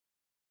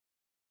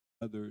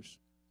others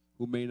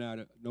who may not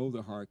know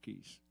the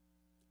Harkes,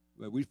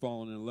 but we've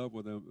fallen in love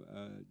with them,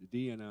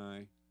 Dee and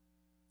I,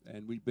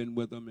 and we've been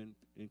with them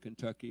in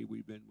Kentucky.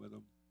 We've been with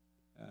them,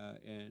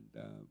 and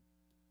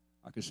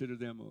I consider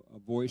them a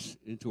voice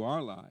into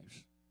our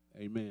lives.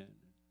 Amen.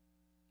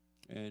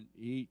 And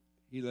he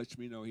lets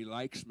me know he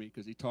likes me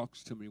because he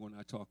talks to me when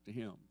I talk to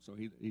him. So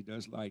he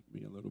does like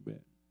me a little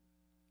bit.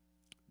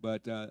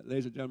 But,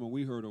 ladies and gentlemen,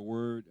 we heard a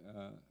word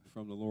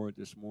from the Lord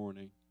this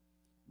morning.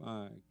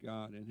 My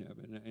God in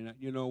heaven. And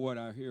you know what?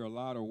 I hear a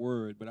lot of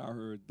word, but I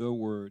heard the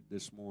word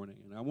this morning.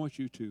 And I want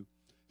you to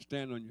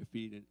stand on your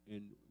feet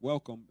and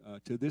welcome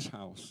to this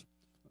house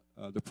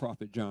the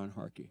prophet John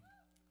Harke.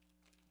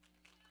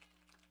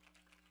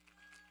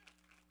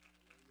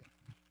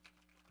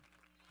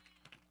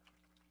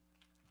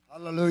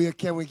 Hallelujah.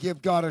 Can we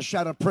give God a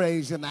shout of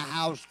praise in the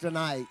house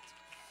tonight?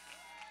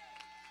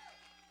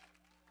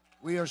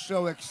 We are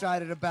so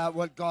excited about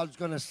what God's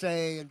going to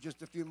say in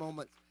just a few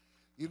moments.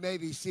 You may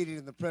be seated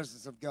in the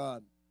presence of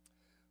God.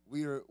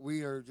 We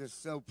are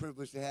just so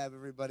privileged to have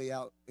everybody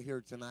out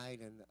here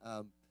tonight.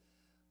 And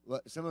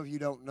some of you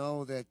don't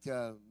know that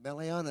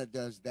Meliana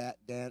does that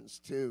dance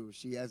too.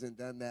 She hasn't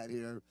done that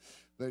here,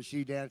 but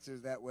she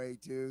dances that way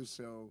too.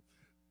 So,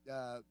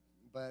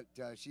 but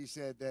she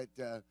said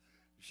that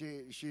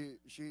she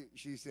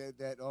said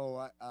that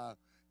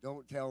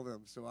don't tell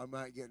them, so I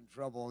might get in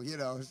trouble, you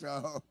know.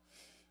 So,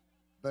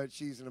 but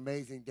she's an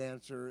amazing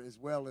dancer as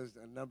well as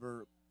a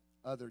number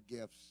other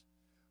gifts.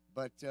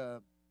 But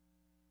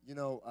you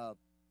know,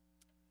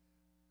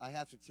 I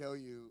have to tell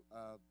you,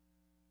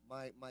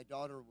 my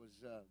daughter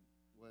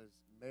was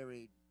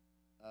married.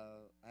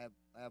 I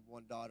have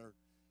one daughter.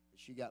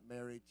 She got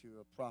married to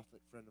a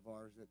prophet friend of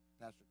ours that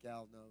Pastor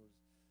Cal knows,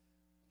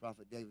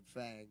 Prophet David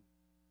Fang.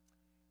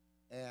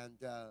 And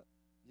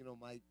you know,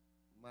 my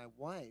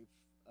wife,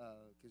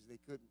 because they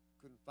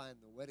couldn't find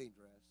the wedding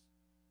dress,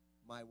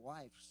 my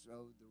wife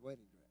sewed the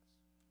wedding dress.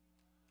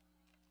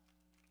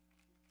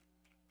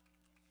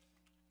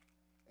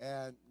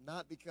 And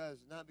not because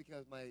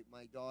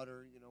my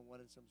daughter, you know,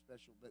 wanted some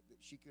special, but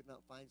she could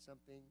not find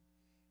something,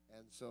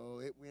 and so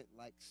it went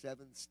like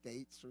 7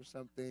 states or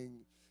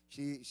something.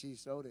 She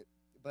sewed it,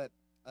 but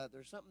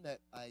there's something that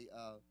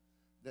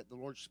that the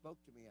Lord spoke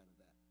to me out of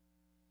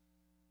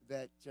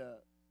that.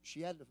 That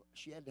she had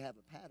to have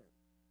a pattern.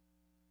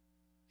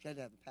 She had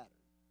to have a pattern,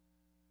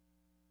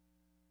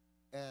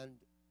 and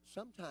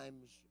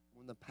sometimes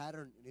when the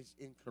pattern is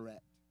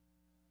incorrect.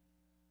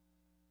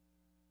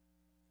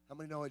 How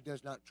many know it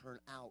does not turn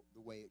out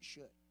the way it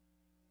should?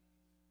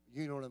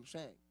 You know what I'm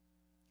saying?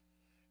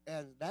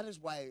 And that is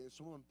why it's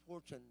so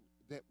important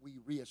that we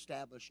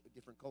reestablish a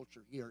different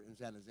culture here in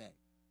San Jose.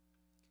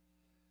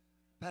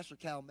 Pastor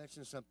Cal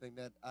mentioned something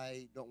that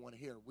I don't want to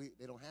hear.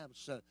 They don't have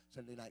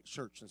Sunday night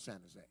church in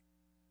San Jose.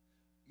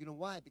 You know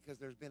why? Because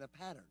there's been a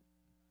pattern.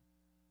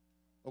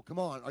 Oh, come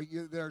on.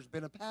 There's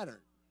been a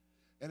pattern.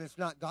 And it's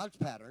not God's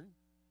pattern.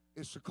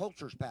 It's the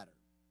culture's pattern.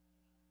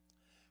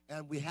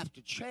 And we have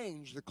to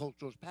change the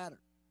cultural pattern.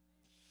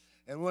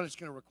 And what it's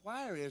going to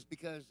require is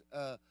because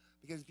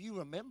if you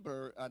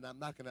remember, and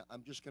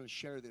I'm just going to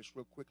share this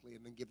real quickly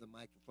and then give the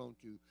microphone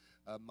to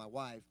my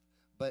wife.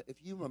 But if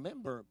you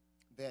remember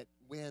that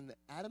when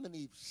Adam and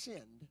Eve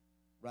sinned,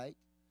 right,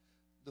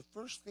 the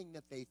first thing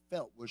that they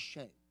felt was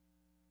shame.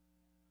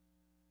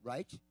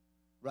 Right?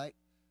 Right?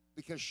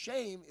 Because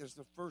shame is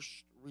the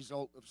first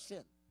result of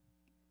sin.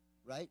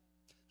 Right?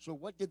 So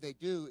what did they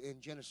do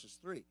in Genesis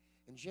 3?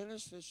 In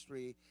Genesis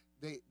 3,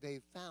 they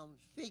found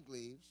fig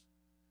leaves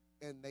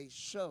and they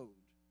sewed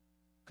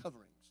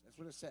coverings. That's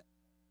what it said.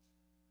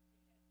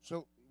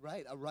 So,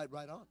 right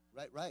on.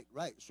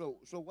 Right. So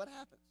what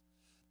happens?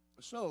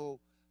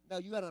 So, now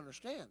you got to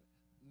understand,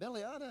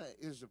 Meliana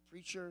is a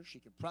preacher. She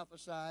can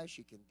prophesy.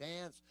 She can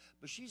dance.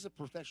 But she's a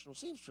professional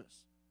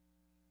seamstress.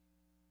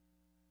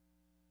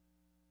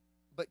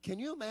 But can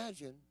you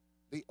imagine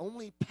the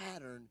only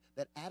pattern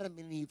that Adam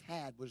and Eve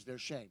had was their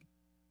shame?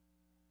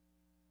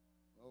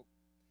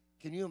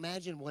 Can you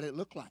imagine what it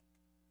looked like?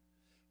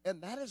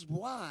 And that is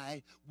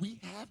why we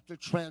have to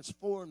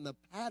transform the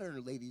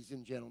pattern, ladies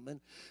and gentlemen.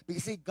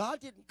 Because, see, God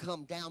didn't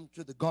come down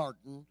to the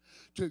garden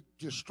to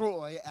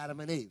destroy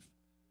Adam and Eve.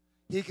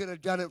 He could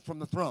have done it from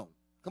the throne.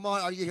 Come on,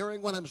 are you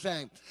hearing what I'm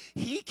saying?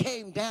 He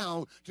came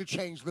down to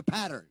change the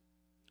pattern.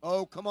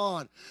 Oh, come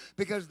on.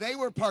 Because they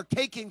were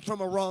partaking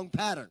from a wrong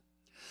pattern.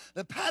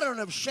 The pattern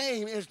of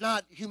shame is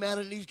not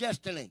humanity's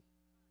destiny.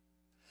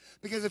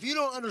 Because if you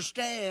don't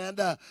understand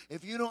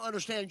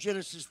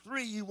Genesis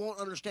 3, you won't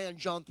understand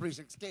John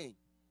 3:16.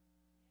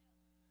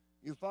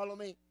 You follow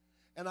me?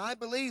 And I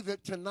believe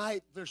that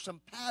tonight there's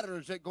some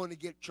patterns that are going to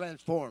get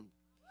transformed.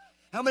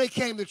 How many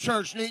came to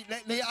church?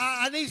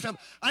 I need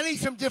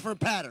some different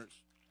patterns.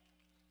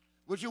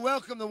 Would you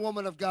welcome the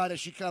woman of God as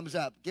she comes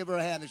up? Give her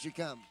a hand as she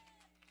comes.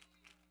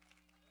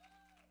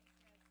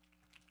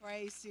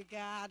 Praise you,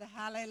 God.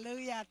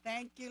 Hallelujah.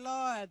 Thank you,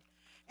 Lord.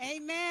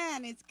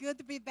 Amen. It's good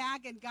to be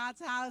back in God's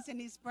house in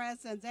his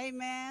presence.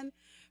 Amen.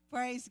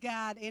 Praise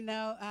God. You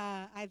know,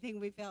 I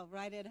think we felt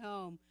right at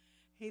home.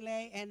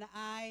 Hile and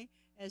I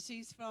And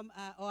she's from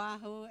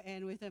Oahu,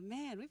 and we thought,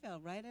 man, we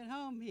felt right at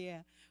home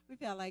here. We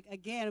felt like,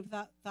 again, we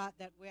thought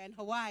that we're in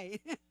Hawaii.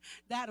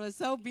 That was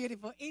so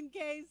beautiful. In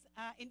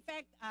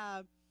fact,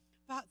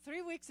 about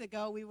 3 weeks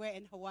ago, we were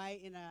in Hawaii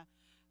in a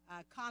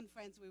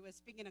conference. We were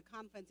speaking at a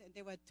conference, and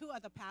there were 2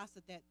 other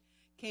pastors that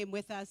came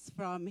with us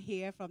from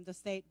here, from the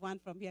state, one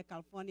from here,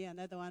 California,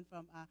 another one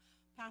from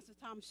Pastor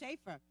Tom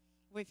Schaefer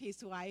with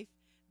his wife.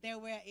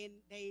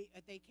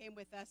 They came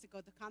with us to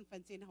go to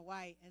conference in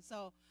Hawaii. And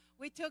so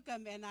we took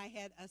them, and I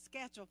had a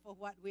schedule for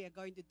what we are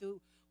going to do.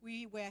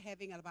 We were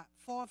having about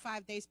 4 or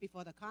 5 days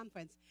before the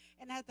conference,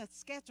 and I had a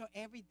schedule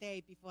every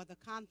day before the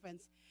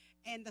conference.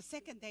 And the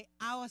second day,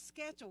 our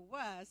schedule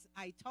was,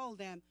 I told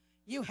them,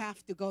 you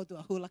have to go to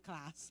a hula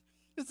class.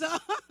 So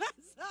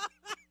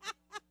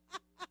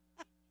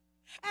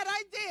and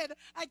I did.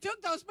 I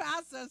took those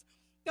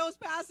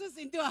pastors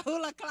into a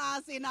hula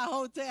class in a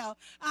hotel.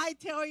 I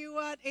tell you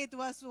what, it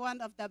was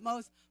one of the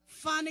most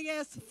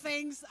funniest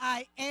things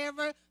I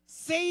ever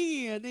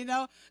seen,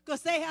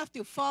 because they have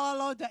to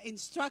follow the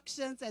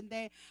instructions. And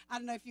I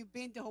don't know if you've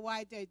been to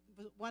Hawaii,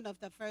 one of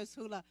the first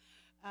hula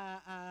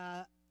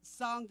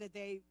song that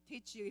they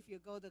teach you if you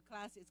go to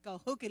class, it's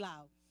called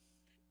Hukilau.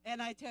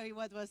 And I tell you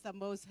what was the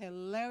most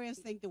hilarious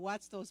thing to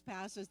watch those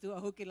pastors do a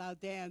Hukilau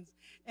dance.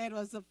 It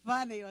was so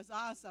funny. It was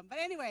awesome. But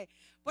anyway,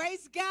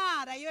 praise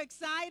God. Are you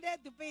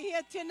excited to be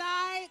here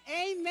tonight?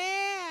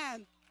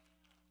 Amen.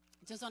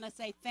 Just want to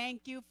say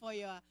thank you for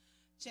your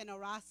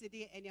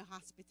generosity and your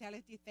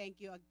hospitality. Thank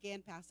you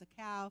again, Pastor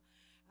Cal,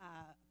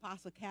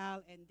 Apostle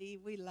Cal, and Dee.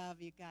 We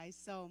love you guys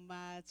so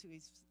much.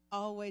 We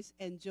always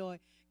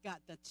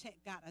got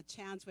a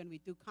chance when we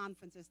do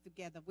conferences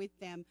together with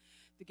them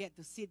to get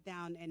to sit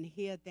down and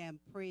hear them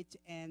preach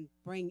and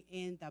bring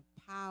in the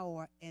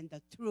power and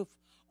the truth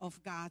of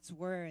God's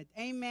word.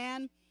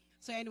 Amen.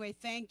 So anyway,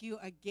 thank you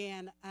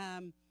again.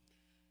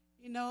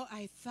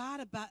 I thought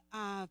about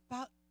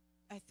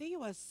I think it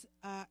was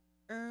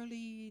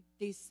early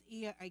this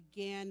year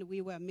again,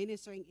 we were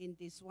ministering in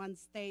this one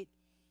state.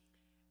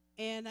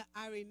 And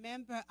I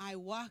remember I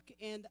walked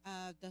in,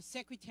 the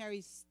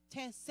secretary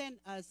sent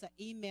us an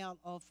email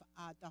of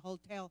the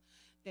hotel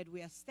that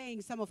we are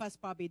staying. Some of us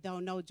probably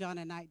don't know, John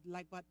and I,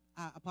 like what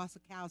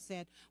Apostle Cal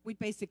said, we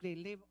basically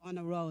live on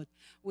the road.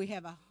 We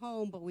have a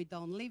home, but we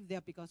don't live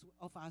there because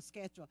of our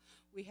schedule.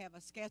 We have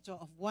a schedule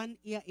of 1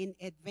 year in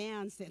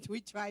advance that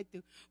we try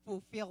to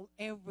fulfill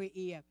every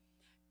year.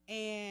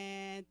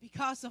 And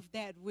because of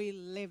that, we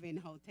live in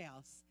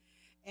hotels.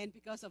 And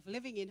because of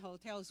living in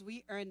hotels,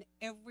 we earn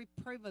every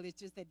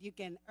privileges that you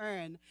can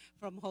earn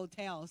from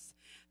hotels.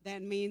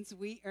 That means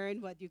we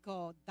earn what you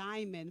call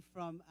diamond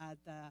from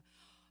the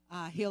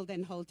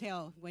Hilton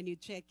Hotel. When you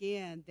check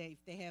in, if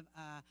they have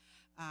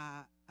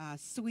a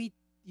suite,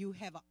 you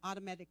have an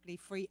automatically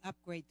free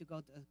upgrade to go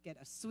to get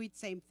a suite.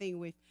 Same thing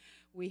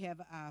we have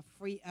a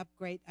free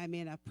upgrade,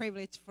 a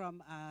privilege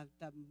from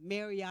the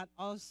Marriott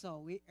also.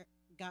 We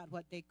got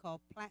what they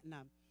call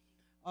platinum.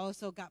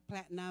 Also got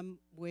platinum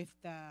with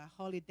the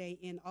Holiday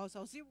Inn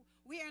also. See,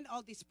 we earned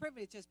all these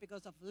privileges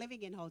because of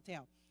living in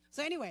hotel.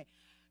 So anyway,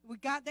 we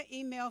got the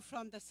email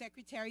from the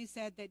secretary,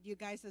 said that you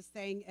guys are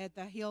staying at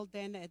the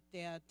Hilton at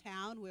their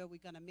town where we're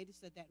going to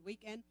minister that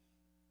weekend.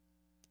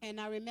 And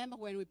I remember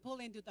when we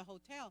pulled into the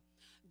hotel,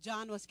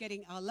 John was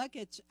getting our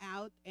luggage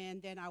out,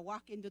 and then I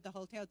walked into the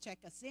hotel, check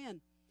us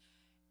in.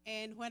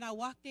 And when I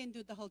walked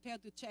into the hotel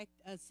to check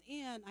us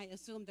in, I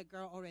assumed the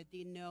girl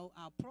already know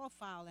our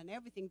profile and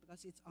everything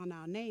because it's on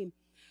our name.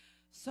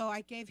 So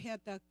I gave her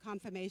the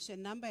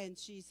confirmation number, and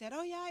she said,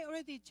 oh, yeah, I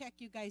already checked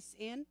you guys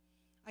in.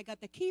 I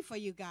got the key for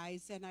you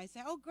guys. And I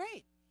said, oh,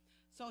 great.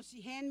 So she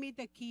handed me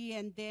the key,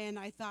 and then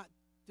I thought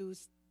to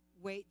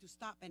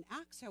stop and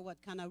ask her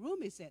what kind of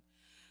room is it.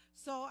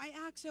 So I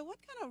asked her, what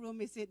kind of room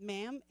is it,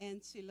 ma'am?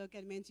 And she looked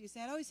at me, and she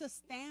said, oh, it's a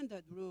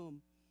standard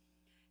room.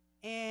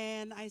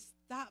 And I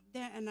stopped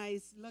there, and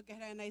I looked at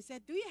her, and I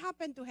said, do you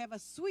happen to have a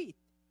suite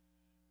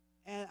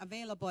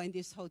available in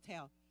this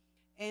hotel?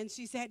 And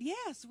she said,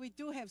 yes, we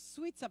do have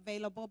suites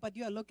available, but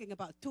you're looking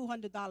about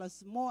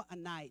 $200 more a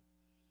night.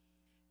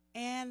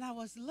 And I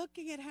was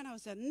looking at her, and I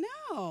said,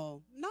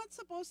 no, not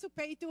supposed to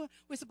pay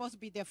we're supposed to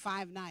be there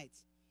 5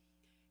 nights.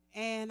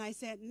 And I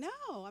said,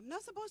 no, I'm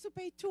not supposed to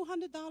pay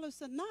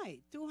 $200 a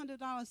night,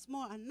 $200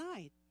 more a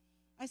night.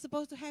 I'm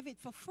supposed to have it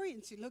for free.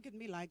 And she looked at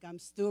me like I'm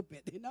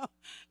stupid,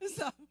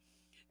 So,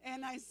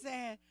 and I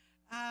said,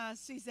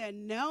 she said,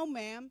 no,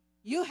 ma'am,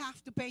 you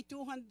have to pay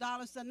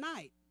 $200 a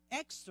night,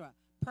 extra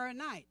per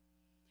night.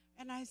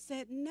 And I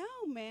said, no,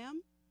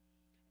 ma'am.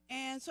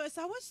 And so as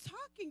I was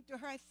talking to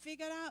her, I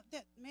figured out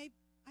that maybe,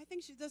 I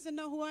think she doesn't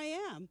know who I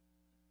am.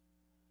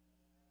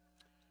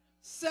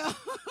 So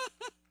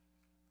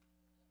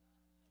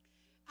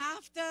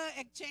after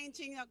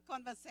exchanging a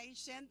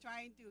conversation,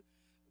 trying to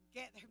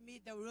get me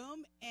the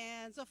room,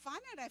 and so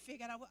finally I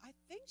figured out, I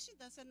think she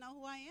doesn't know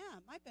who I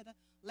am. I better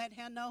let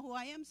her know who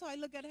I am. So I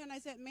looked at her and I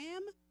said,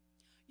 ma'am,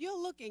 you're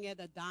looking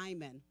at a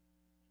diamond.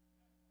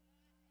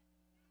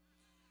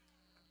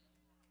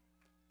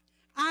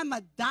 I'm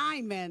a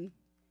diamond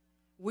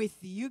with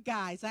you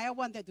guys. I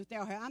wanted to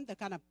tell her I'm the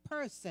kind of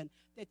person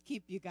that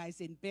keep you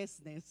guys in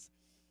business.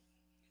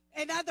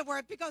 In other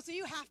words, because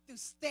you have to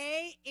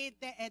stay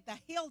at the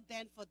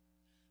Hilton for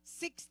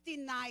 60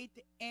 nights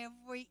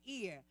every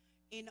year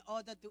in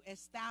order to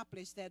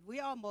establish that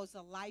we're almost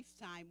a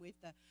lifetime with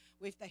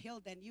the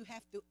Hilton. You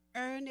have to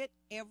earn it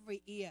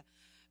every year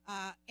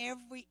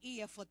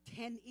for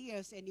 10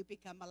 years, and you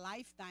become a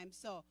lifetime.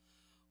 So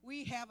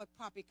we have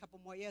probably a couple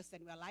more years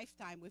than we're a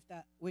lifetime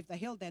with the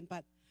Hilton,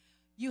 but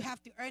you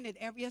have to earn it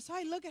every year. So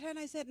I look at her and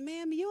I said,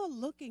 ma'am, you're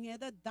looking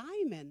at a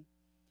diamond.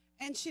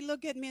 And she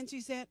looked at me and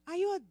she said, are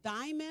you a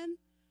diamond?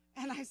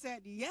 And I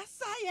said,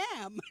 yes, I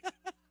am.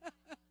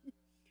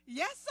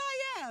 Yes,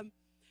 I am.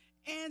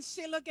 And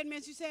she looked at me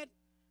and she said,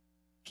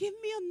 give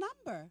me a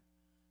number.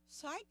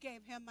 So I gave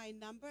her my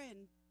number,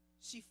 and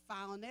she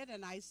found it,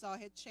 and I saw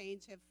her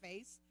change her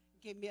face,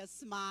 give me a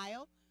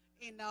smile,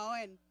 and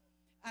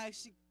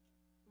she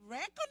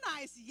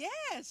recognized,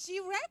 yes, she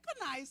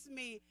recognized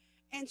me.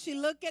 And she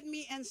looked at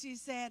me and she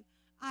said,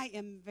 I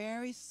am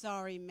very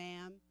sorry,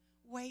 ma'am.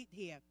 Wait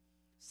here.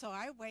 So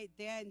I wait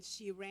there, and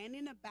she ran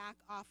in the back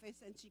office,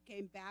 and she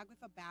came back with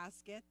a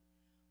basket,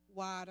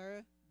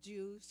 water,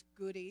 juice,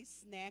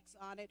 goodies, snacks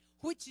on it,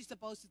 which she's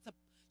supposed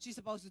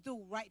to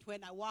do right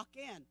when I walk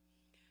in.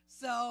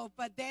 So,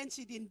 but then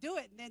she didn't do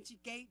it. And then she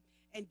gave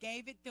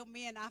it to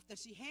me, and after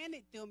she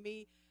handed it to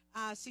me,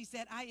 she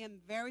said, I am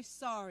very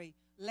sorry.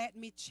 Let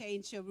me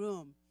change your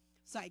room.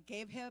 So I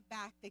gave her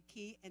back the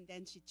key, and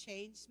then she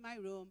changed my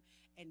room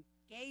and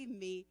gave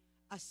me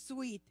a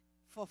suite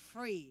for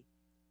free.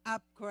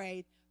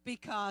 Upgrade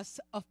because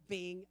of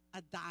being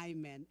a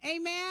diamond.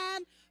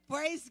 Amen.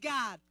 Praise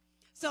God.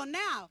 So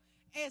now,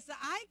 as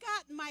I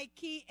got my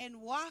key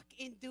and walked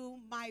into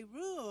my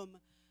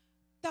room,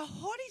 the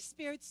Holy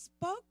Spirit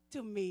spoke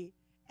to me,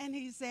 and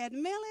he said,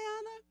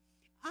 Meliana,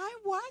 I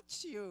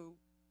watch you,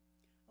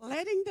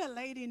 letting the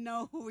lady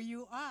know who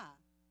you are,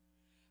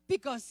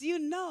 because you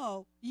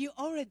know you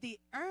already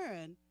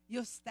earned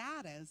your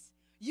status.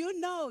 You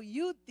know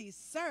you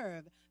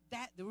deserve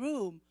that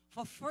room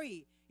for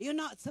free. You're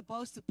not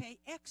supposed to pay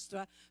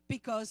extra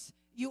because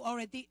you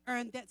already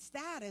earned that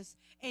status,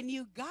 and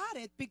you got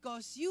it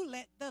because you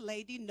let the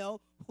lady know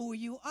who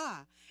you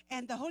are.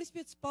 And the Holy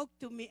Spirit spoke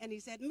to me, and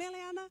he said,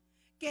 Meliana,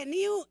 can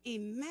you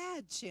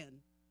imagine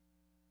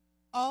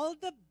all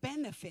the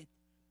benefit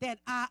that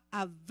are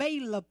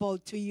available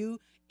to you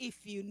if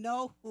you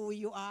know who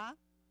you are?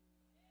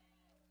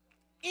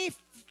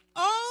 If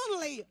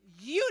only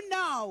you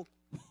know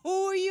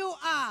who you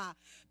are,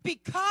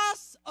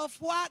 because of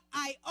what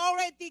I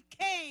already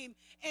came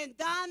and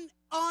done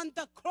on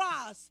the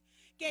cross.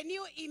 Can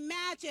you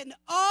imagine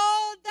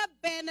all the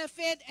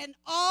benefit and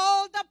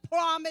all the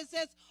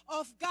promises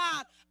of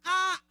God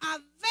are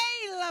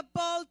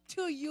available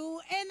to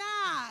you and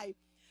I?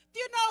 Do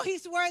you know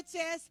his word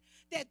says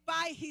that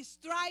by his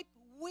stripe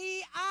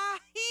we are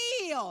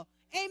healed?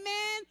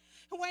 Amen.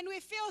 When we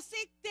feel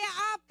sick, there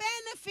are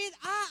benefits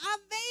are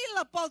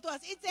available to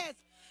us. It says,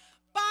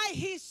 by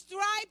his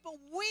stripe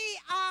we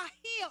are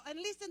healed. And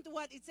listen to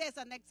what it says,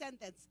 the next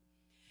sentence.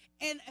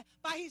 And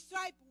by his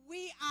stripe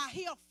we are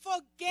healed.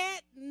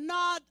 Forget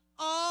not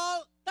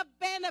all the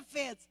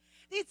benefits.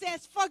 It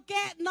says,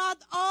 forget not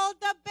all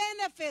the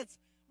benefits.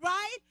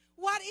 Right?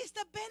 What is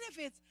the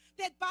benefits?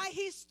 That by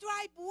his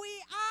stripe we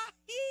are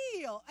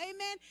healed.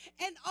 Amen.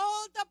 And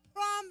all the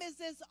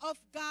promises of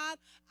God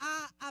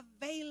are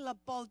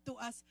available to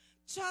us.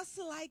 Just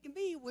like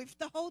me with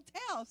the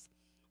hotels.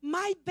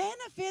 My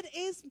benefit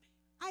is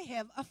I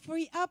have a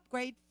free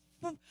upgrade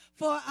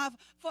for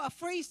a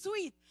free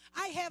suite.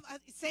 I have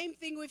the same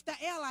thing with the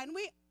airline.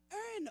 We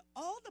earn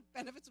all the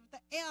benefits of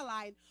the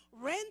airline,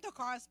 rental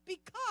cars,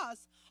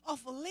 because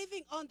of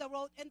living on the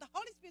road. And the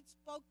Holy Spirit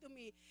spoke to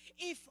me,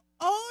 if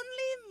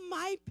only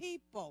my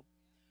people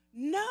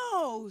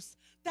knows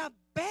the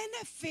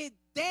benefit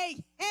they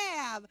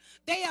have,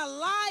 their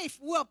life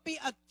will be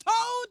a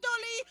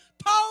totally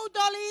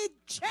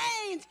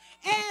changed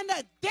and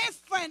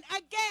different.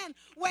 Again,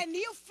 when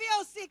you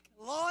feel sick,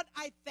 Lord,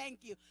 I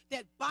thank you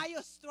that by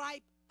your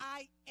stripe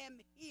I am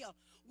healed.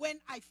 When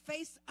I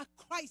face a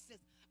crisis,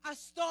 a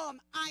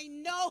storm, I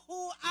know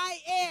who I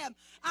am.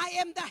 I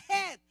am the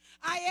head.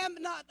 I'm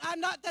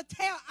not the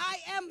tail. I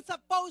am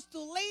supposed to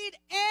lead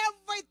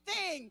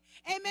everything.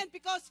 Amen.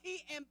 Because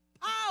he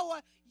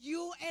empowered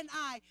you and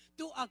I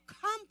to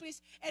accomplish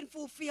and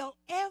fulfill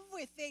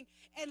everything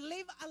and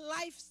live a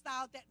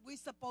lifestyle that we're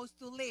supposed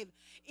to live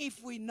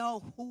if we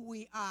know who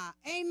we are.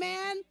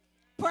 Amen.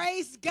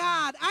 Praise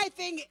God. I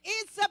think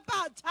it's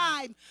about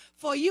time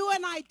for you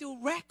and I to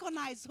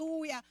recognize who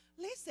we are.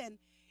 Listen,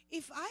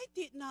 if I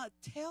did not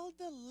tell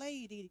the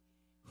lady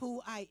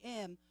who I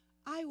am,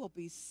 I will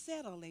be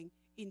settling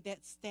in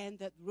that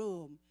standard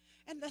room.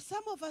 And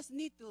some of us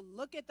need to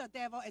look at the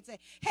devil and say,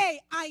 hey,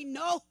 I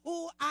know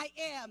who I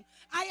am.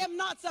 I am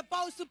not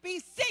supposed to be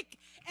sick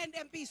and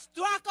be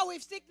struggling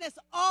with sickness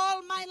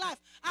all my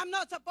life. I'm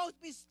not supposed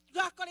to be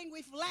struggling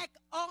with lack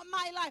all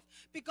my life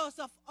because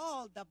of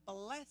all the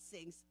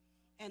blessings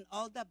and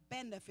all the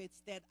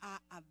benefits that are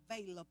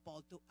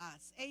available to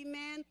us.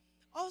 Amen.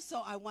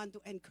 Also, I want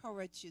to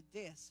encourage you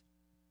this.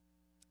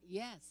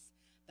 Yes,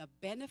 the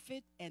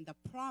benefit and the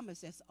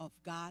promises of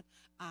God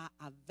are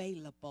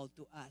available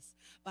to us.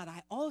 But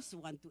I also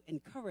want to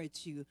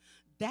encourage you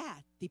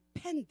that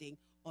depending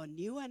on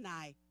you and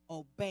I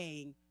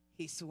obeying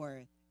his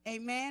word.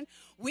 Amen.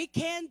 We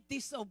can't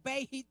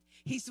disobey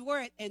his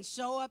word and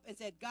show up and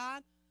say,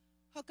 God,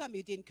 how come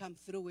you didn't come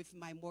through with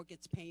my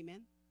mortgage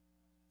payment?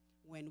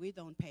 When we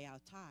don't pay our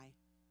tithe.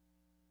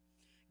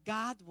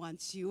 God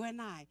wants you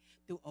and I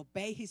to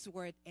obey his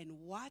word and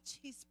watch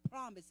his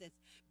promises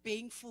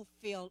being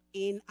fulfilled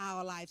in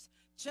our lives.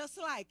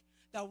 Just like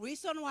the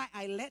reason why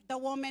I let the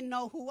woman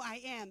know who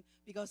I am,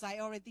 because I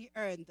already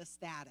earned the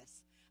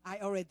status. I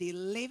already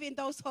live in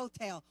those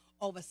hotels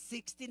over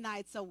 60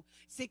 nights, so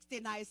 60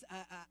 nights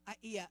a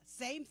year.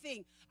 Same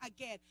thing.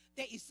 Again,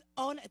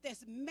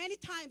 there's many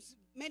times,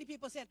 many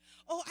people said,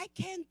 oh, I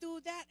can't do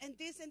that and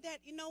this and that.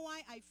 You know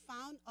why? I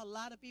found a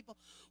lot of people,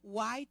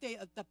 why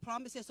the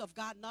promises of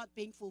God not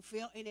being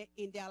fulfilled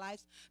in their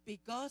lives,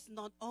 because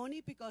not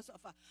only because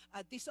of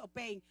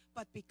disobeying,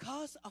 but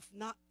because of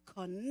not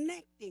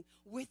connecting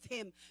with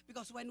him.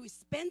 Because when we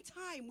spend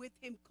time with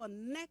him,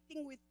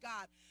 connecting with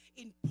God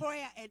in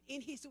prayer and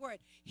in his word,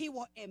 he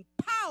will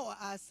empower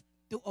us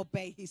to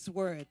obey his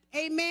word.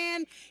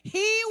 Amen.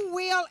 He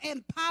will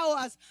empower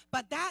us,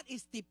 but that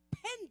is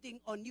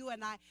depending on you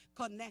and I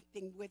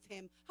connecting with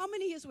him. How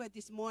many years were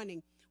this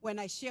morning when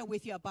I shared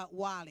with you about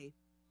Wally?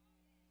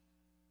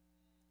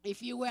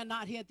 If you were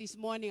not here this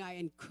morning, I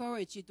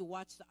encourage you to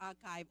watch the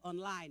archive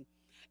online.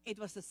 It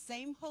was the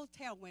same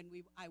hotel when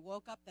I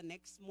woke up the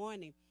next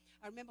morning.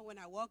 I remember when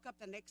I woke up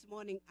the next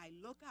morning, I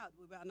look out.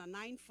 We were on the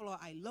 9th floor.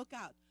 I look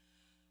out.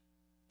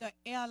 The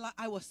airline.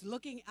 I was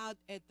looking out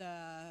at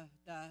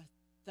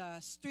the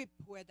strip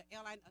where the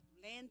airline is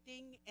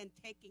landing and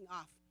taking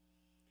off.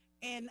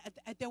 And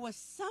there was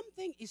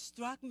something, it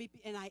struck me,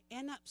 and I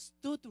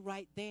stood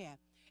right there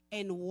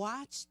and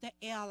watched the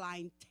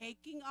airline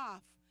taking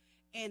off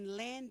and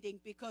landing.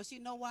 Because you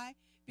know why?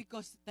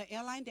 Because the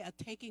airline that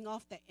are taking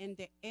off and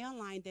the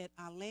airline that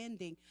are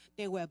landing,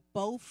 they were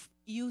both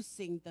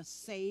using the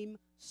same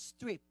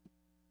strip.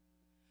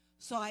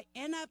 So I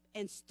end up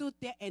and stood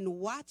there and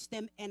watched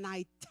them, and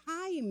I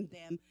timed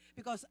them,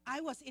 because I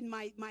was in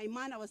my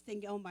mind, I was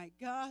thinking, oh my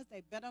gosh,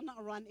 they better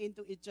not run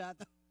into each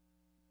other.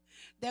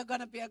 There's going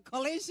to be a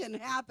collision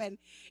happen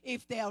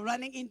if they are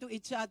running into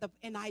each other.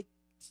 And I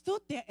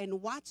stood there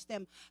and watched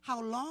them.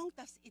 How long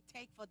does it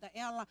take for the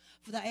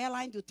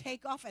airline to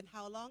take off, and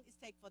how long it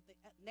takes for the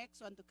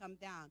next one to come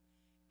down?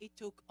 It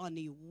took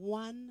only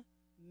 1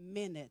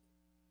 minute.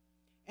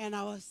 And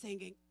I was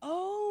thinking,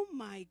 oh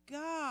my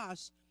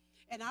gosh.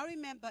 And I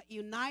remember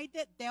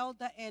United,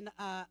 Delta, and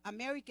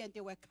American,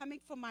 they were coming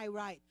from my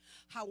right.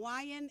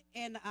 Hawaiian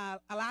and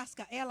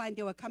Alaska Airlines,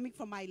 they were coming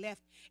from my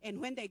left. And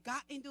when they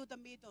got into the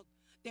middle,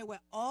 they were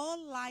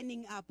all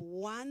lining up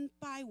one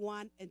by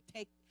one and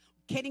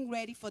getting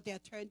ready for their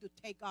turn to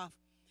take off.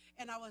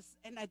 And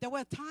there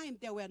were times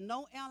there were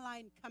no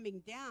airline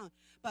coming down,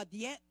 but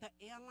yet the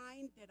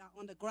airline that are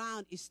on the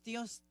ground is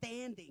still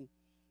standing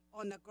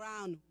on the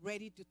ground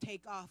ready to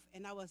take off.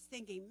 And I was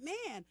thinking,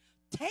 man,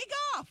 take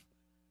off.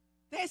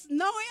 There's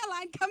no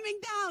airline coming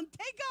down.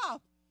 Take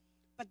off.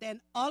 But then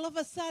all of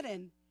a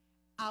sudden,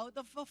 out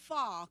of the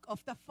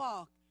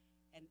fog,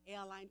 an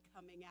airline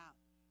coming out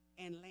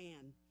and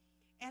land.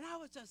 And I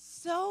was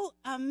just so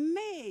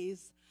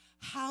amazed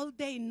how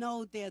they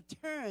know their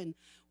turn,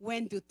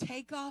 when to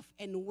take off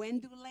and when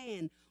to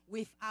land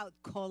without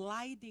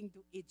colliding to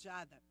each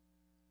other.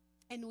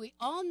 And we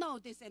all know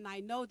this, and I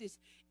know this,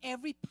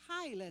 every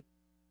pilot,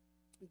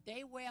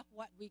 they wear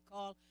what we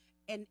call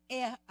an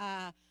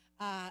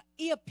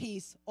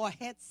earpiece or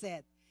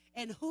headset.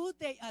 And who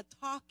they are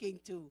talking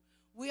to,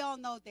 we all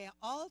know they're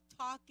all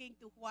talking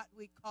to what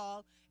we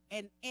call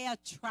an air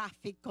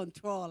traffic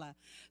controller.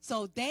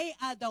 So they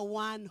are the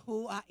one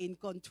who are in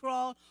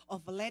control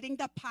of letting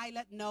the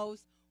pilot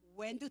knows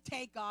when to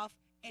take off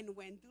and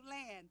when to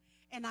land.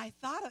 And I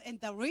thought, and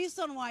the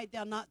reason why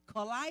they're not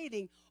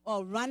colliding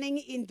or running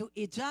into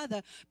each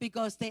other,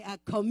 because they are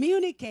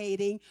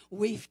communicating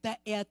with the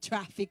air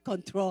traffic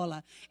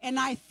controller. And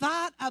I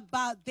thought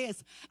about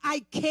this.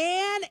 I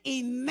can't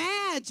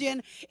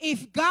imagine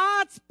if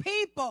God's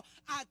people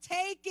are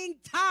taking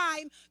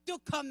time to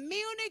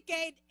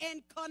communicate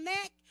and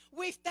connect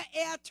with the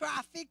air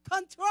traffic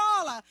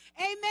controller.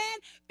 Amen?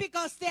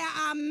 Because there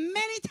are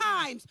many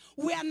times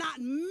we are not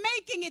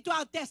making it to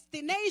our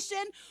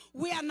destination.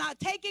 We are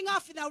not taking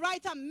off in the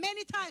right time.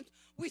 Many times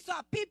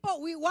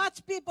we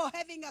watch people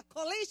having a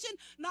collision,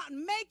 not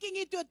making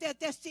it to their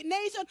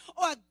destination,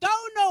 or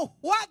don't know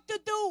what to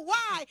do.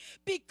 Why?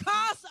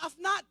 Because of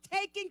not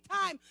taking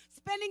time,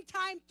 spending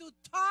time to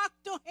talk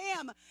to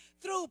him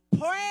through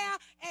prayer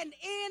and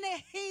in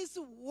his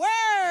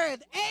word.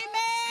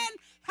 Amen.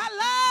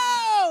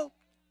 Hello.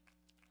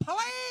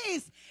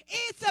 Please,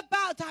 it's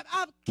about time.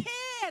 I'm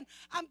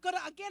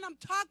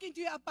talking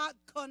to you about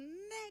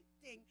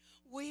connecting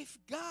with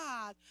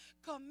God,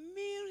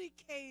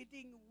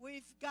 communicating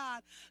with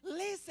God.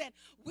 Listen,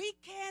 we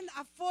can't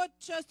afford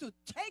just to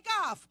take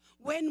off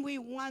when we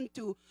want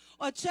to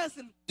or just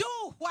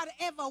do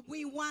whatever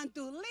we want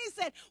to.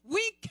 Listen,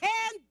 we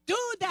can't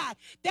do that.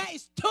 There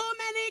is too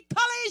many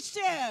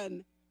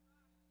collisions.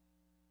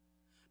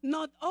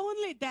 Not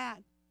only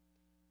that,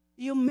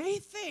 you may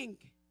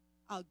think,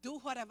 I'll do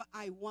whatever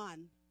I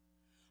want.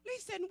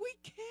 Listen, we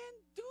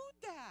can't do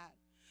that.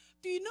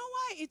 Do you know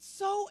why it's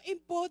so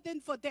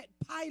important for that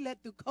pilot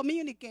to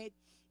communicate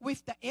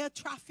with the air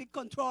traffic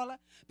controller?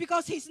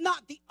 Because he's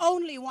not the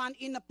only one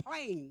in the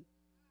plane.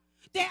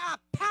 There are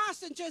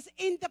passengers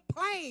in the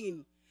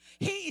plane.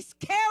 He is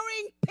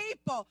carrying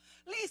people.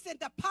 Listen,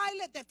 the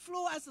pilot that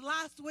flew us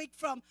last week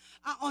from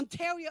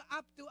Ontario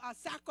up to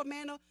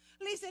Sacramento,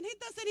 listen, he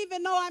doesn't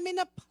even know I'm in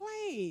a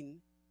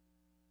plane.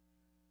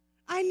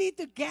 I need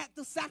to get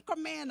to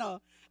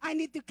Sacramento. I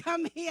need to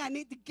come here. I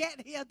need to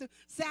get here to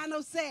San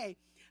Jose.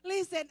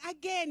 Listen,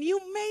 again, you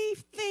may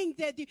think,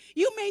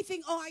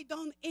 oh, I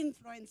don't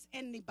influence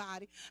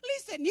anybody.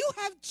 Listen, you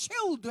have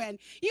children.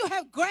 You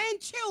have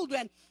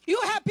grandchildren. You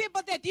have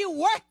people that you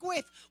work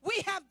with.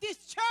 We have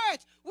this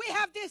church. We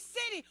have this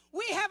city.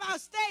 We have our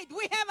state.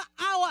 We have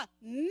our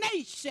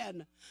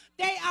nation.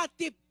 They are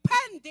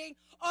depending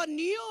on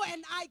you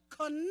and I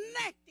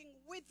connecting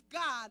with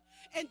God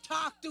and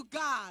talk to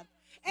God.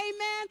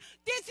 Amen.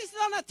 This is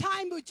not a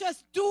time we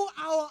just do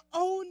our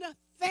own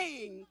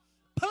thing.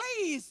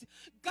 Please,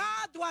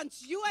 God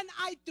wants you and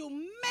I to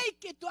make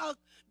it to our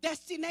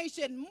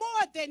destination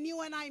more than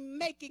you and I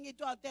making it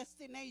to our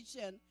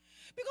destination.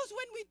 Because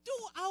when we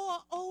do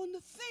our own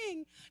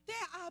thing,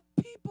 there are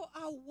people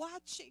are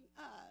watching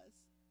us.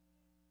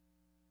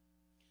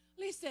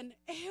 Listen,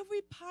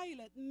 every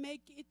pilot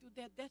make it to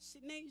their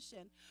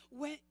destination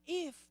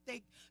if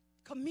they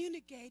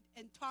communicate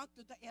and talk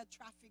to the air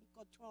traffic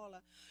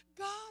controller.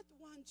 God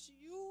wants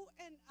you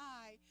and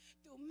I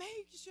to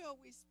make sure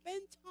we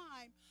spend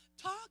time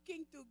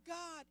talking to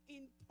God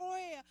in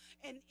prayer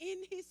and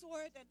in His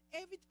Word. And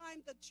every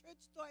time the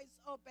church door is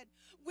open,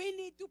 we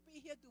need to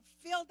be here to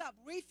fill up,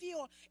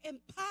 refuel,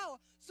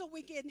 empower, so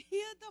we can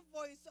hear the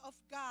voice of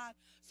God,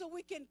 so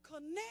we can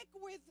connect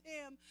with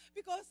Him.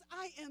 Because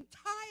I am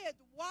tired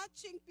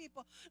watching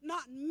people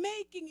not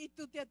making it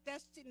to their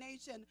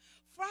destination,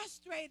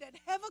 frustrated,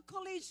 have a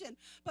collision.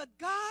 But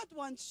God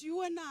wants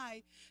you and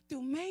I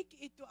to make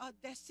it to our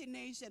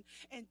destination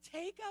and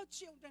take our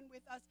children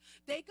with us,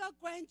 take our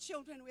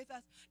grandchildren with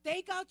us,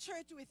 take our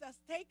church with us,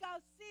 take our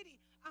city,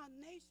 our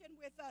nation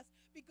with us,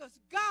 because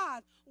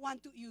God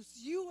wants to use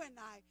you and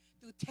I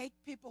to take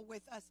people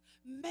with us,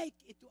 make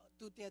it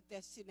to their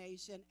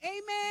destination.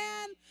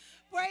 Amen.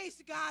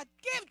 Praise God.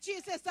 Give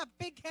Jesus a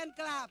big hand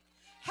clap.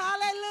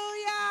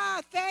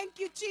 Hallelujah. Thank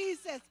you,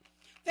 Jesus.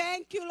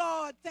 Thank you,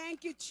 Lord.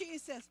 Thank you,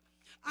 Jesus.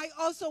 I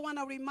also want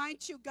to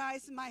remind you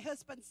guys, my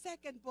husband's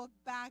second book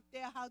back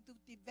there, How to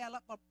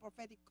Develop a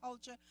Prophetic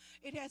Culture.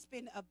 It has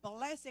been a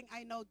blessing.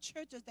 I know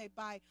churches, they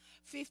buy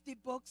 50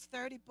 books,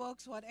 30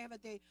 books, whatever.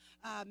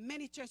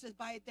 Many churches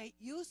buy it. They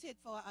use it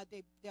for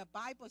their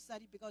Bible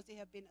study because they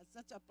have been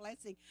such a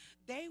blessing.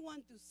 They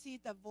want to see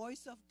the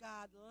voice of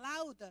God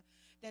louder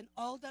than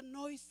all the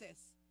noises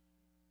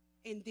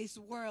in this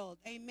world.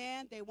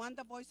 Amen. They want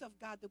the voice of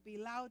God to be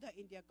louder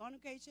in their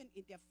congregation,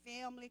 in their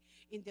family,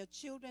 in their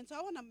children. So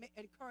I want to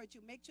encourage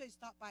you, make sure you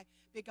stop by,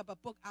 pick up a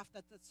book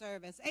after the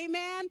service.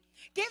 Amen.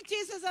 Give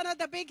Jesus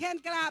another big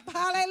hand clap.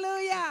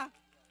 Hallelujah.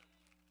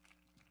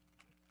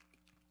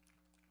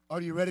 Are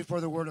you ready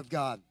for the Word of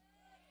God?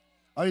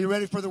 Are you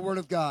ready for the Word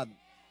of God?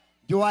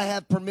 Do I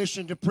have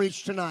permission to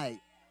preach tonight?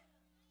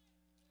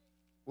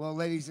 Well,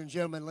 ladies and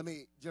gentlemen, let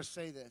me just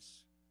say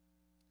this.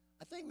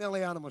 I think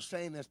Meliana was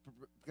saying this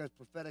because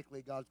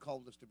prophetically God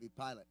called us to be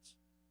pilots.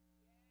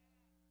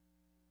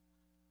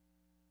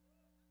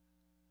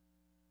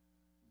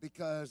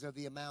 Because of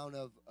the amount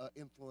of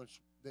influence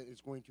that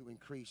is going to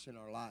increase in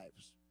our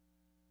lives.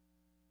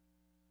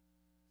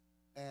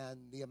 And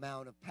the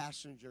amount of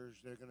passengers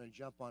that are going to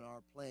jump on our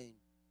plane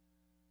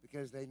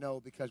because they know,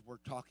 because we're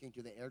talking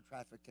to the air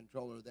traffic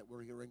controller, that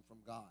we're hearing from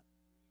God.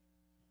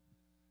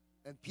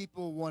 And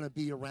people want to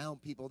be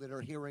around people that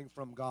are hearing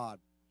from God.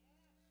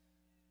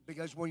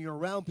 Because when you're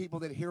around people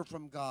that hear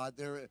from God,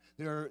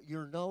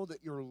 you know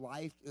that your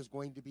life is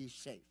going to be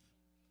safe.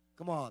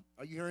 Come on.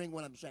 Are you hearing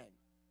what I'm saying?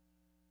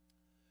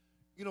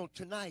 You know,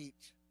 tonight,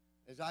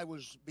 as I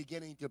was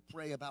beginning to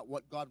pray about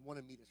what God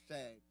wanted me to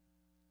say,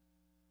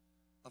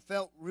 I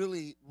felt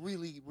really,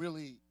 really,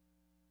 really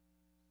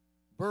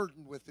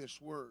burdened with this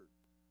word.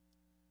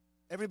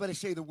 Everybody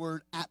say the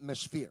word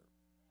atmosphere.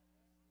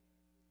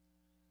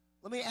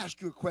 Let me ask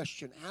you a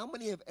question. How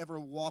many have ever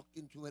walked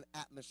into an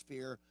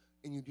atmosphere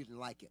and you didn't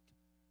like it?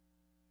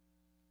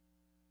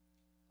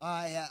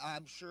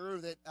 I'm sure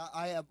that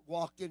I have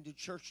walked into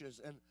churches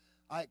and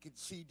I could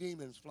see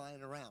demons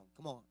flying around.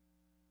 Come on.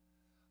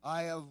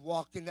 I have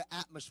walked into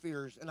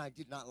atmospheres and I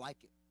did not like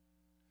it.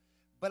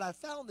 But I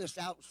found this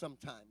out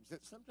sometimes,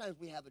 that sometimes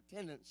we have a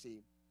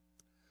tendency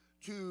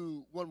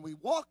to, when we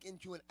walk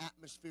into an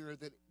atmosphere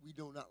that we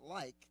do not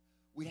like,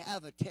 we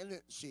have a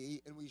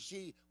tendency, and we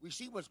see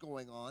what's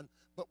going on,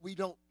 but we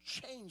don't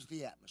change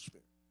the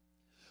atmosphere.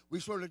 We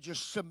sort of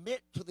just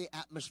submit to the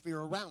atmosphere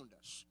around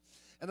us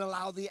and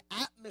allow the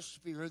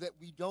atmosphere that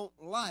we don't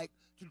like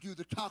to do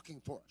the talking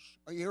for us.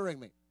 Are you hearing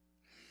me?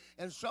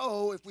 And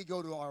so if we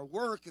go to our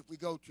work, if we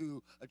go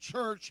to a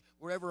church,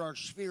 wherever our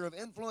sphere of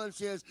influence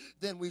is,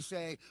 then we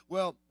say,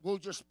 well, we'll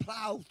just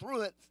plow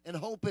through it and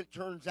hope it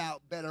turns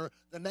out better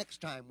the next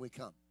time we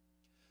come.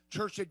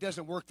 Church, it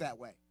doesn't work that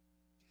way.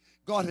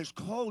 God has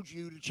called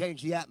you to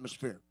change the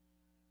atmosphere.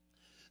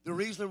 The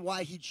reason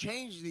why he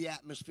changed the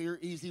atmosphere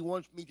is he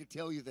wants me to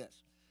tell you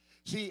this.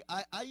 See,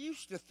 I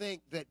used to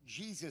think that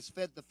Jesus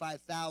fed the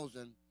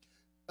 5,000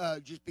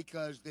 just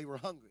because they were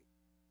hungry.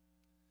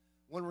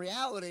 When in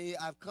reality,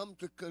 I've come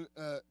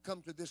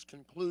to this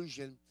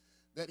conclusion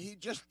that he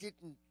just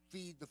didn't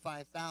feed the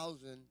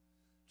 5,000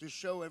 to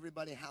show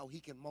everybody how he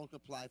can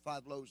multiply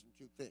 5 loaves and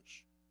 2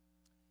 fish.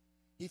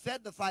 He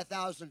fed the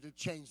 5,000 to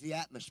change the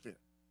atmosphere.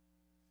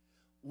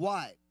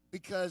 Why?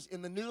 Because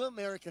in the New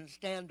American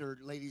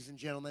Standard, ladies and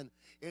gentlemen,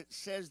 it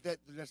says that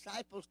the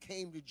disciples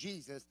came to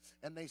Jesus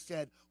and they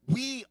said,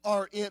 we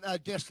are in a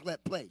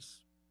desolate place.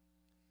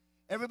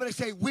 Everybody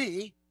say,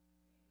 we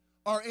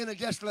are in a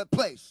desolate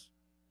place.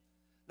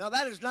 Now,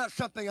 that is not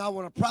something I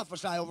want to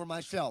prophesy over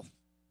myself.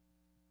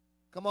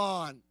 Come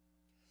on.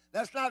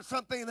 That's not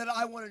something that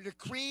I want to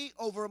decree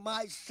over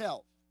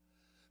myself.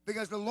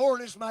 Because the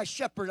Lord is my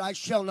shepherd, I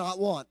shall not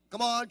want.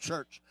 Come on,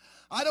 church.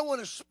 I don't want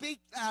to speak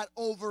that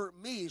over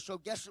me. So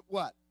guess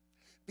what?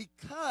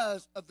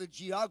 Because of the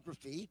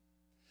geography,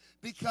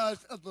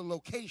 because of the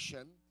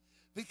location,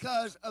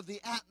 because of the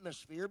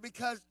atmosphere,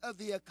 because of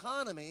the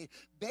economy,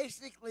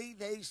 basically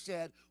they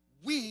said,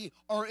 we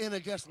are in a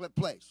desolate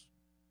place.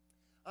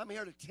 I'm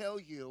here to tell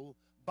you,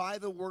 by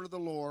the word of the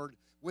Lord,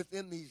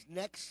 within these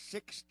next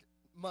 6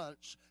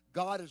 months,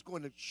 God is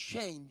going to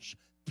change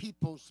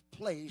people's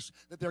place,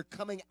 that they're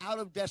coming out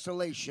of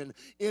desolation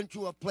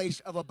into a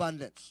place of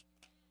abundance.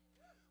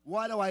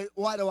 Why do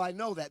I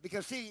know that?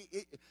 Because see,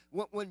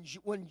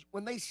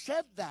 when they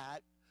said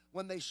that,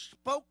 when they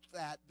spoke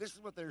that, this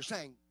is what they're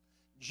saying.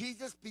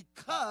 Jesus,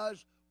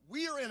 because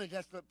we are in a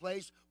desolate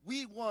place,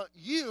 we want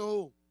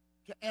you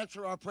to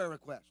answer our prayer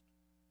request.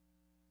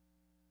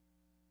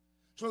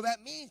 So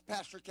that means,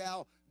 Pastor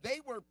Cal, they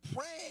were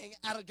praying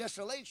out of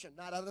desolation,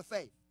 not out of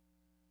faith.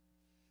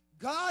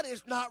 God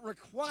is not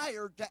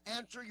required to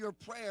answer your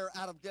prayer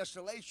out of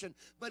desolation,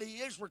 but he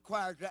is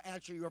required to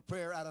answer your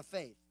prayer out of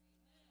faith.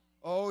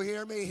 Oh,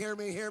 hear me, hear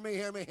me, hear me,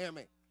 hear me, hear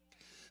me.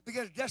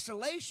 Because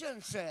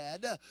desolation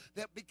said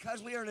that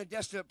because we are in a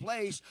desolate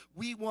place,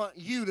 we want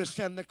you to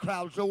send the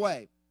crowds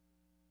away.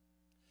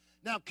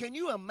 Now, can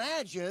you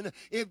imagine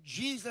if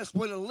Jesus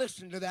would have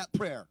listened to that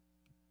prayer?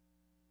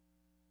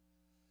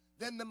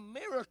 Then the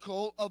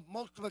miracle of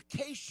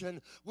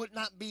multiplication would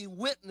not be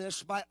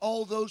witnessed by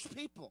all those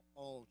people.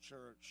 Oh,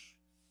 church.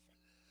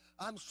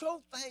 I'm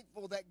so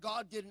thankful that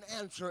God didn't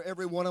answer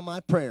every one of my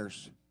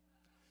prayers.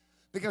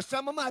 Because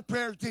some of my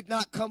prayers did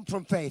not come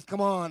from faith. Come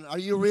on, are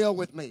you real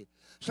with me?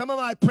 Some of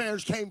my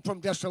prayers came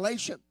from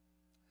desolation.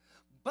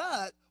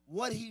 But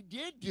what he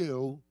did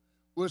do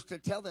was to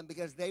tell them,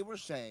 because they were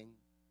saying,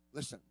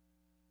 listen,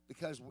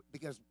 because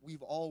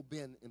we've all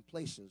been in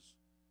places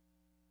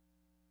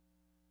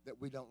that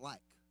we don't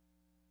like.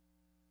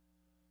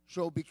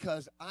 So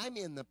because I'm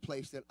in the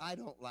place that I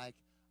don't like,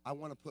 I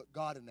want to put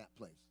God in that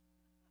place.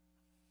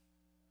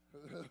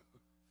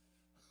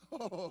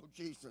 Oh,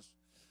 Jesus.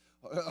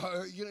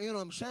 You know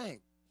what I'm saying?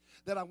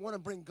 That I want to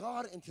bring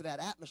God into that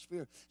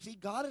atmosphere. See,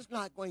 God is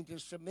not going to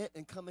submit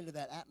and come into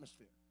that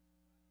atmosphere.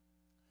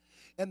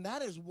 And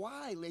that is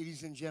why,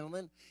 ladies and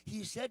gentlemen,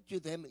 he said to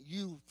them,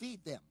 you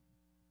feed them.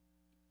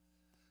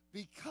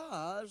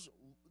 Because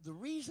the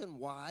reason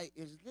why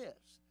is this.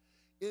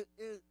 It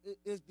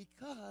is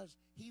because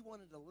he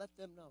wanted to let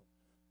them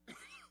know.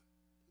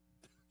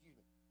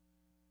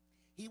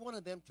 He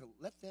wanted them to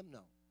let them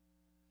know.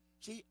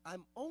 See,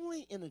 I'm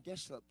only in a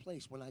desolate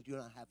place when I do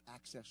not have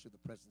access to the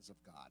presence of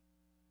God.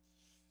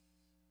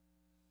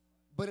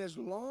 But as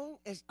long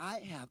as I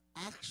have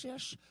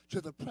access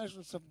to the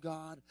presence of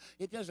God,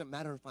 it doesn't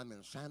matter if I'm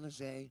in San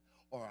Jose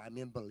or I'm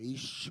in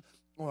Belize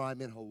or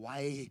I'm in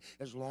Hawaii.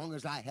 As long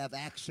as I have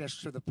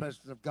access to the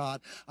presence of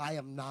God, I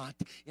am not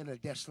in a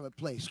desolate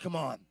place. Come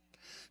on.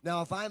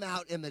 Now, if I'm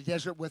out in the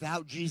desert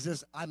without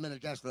Jesus, I'm in a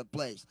desolate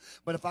place.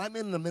 But if I'm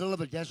in the middle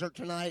of a desert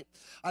tonight,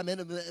 I'm in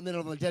the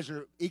middle of a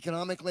desert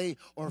economically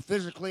or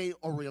physically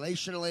or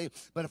relationally.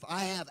 But if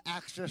I have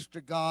access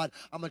to God,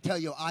 I'm going to tell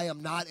you, I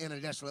am not in a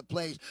desolate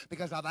place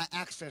because I have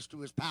access to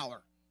his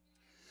power.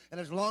 And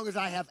as long as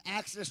I have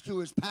access to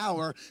his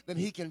power, then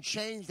he can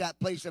change that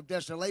place of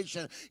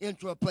desolation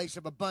into a place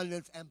of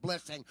abundance and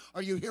blessing.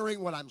 Are you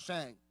hearing what I'm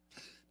saying?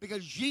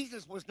 Because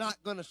Jesus was not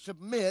going to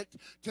submit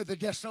to the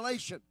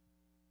desolation.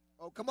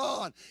 Oh, come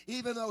on.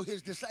 Even though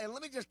his disciples,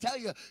 let me just tell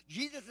you,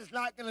 Jesus is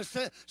not going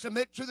to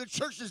submit to the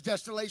church's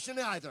desolation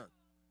either.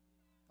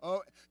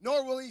 Oh,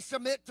 nor will he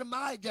submit to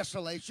my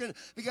desolation,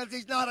 because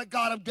he's not a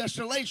God of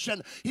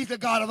desolation. He's a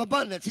God of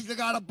abundance. He's a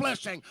God of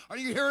blessing. Are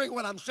you hearing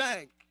what I'm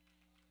saying?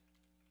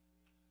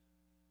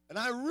 And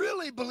I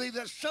really believe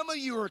that some of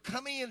you are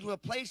coming into a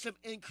place of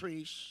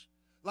increase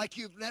like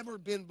you've never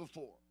been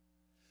before,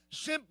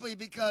 simply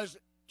because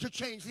to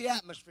change the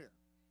atmosphere.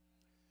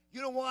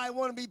 You know why I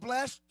want to be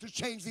blessed? To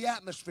change the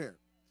atmosphere.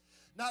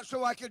 Not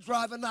so I can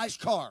drive a nice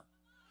car.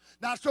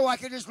 Not so I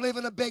can just live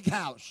in a big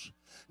house.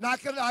 Not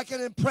so I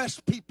can impress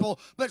people,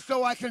 but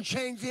so I can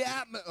change the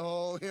atmosphere.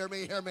 Oh, hear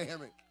me, hear me, hear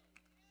me.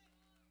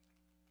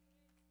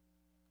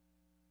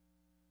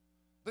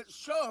 But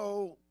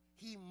so,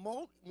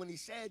 when he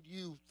said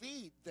you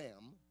feed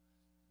them,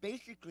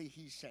 basically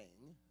he's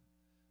saying,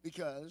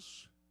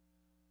 because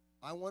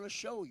I want to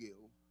show you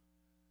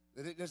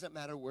that it doesn't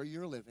matter where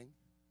you're living,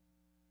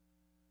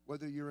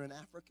 whether you're in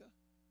Africa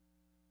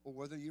or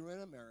whether you're in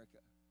America,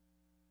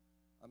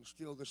 I'm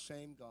still the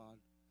same God.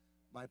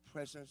 My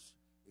presence,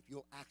 if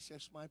you'll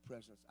access my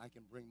presence, I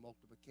can bring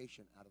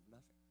multiplication out of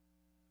nothing.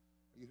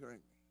 Are you hearing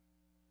me?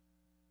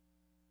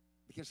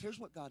 Because here's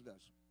what God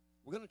does.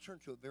 We're going to turn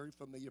to a very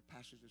familiar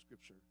passage of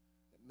Scripture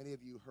that many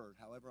of you heard.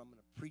 However, I'm going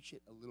to preach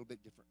it a little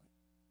bit differently.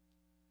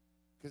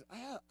 Because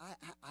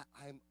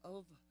I'm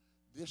of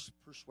this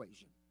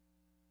persuasion.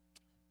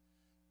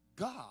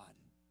 God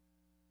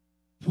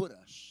put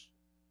us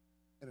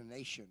in a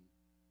nation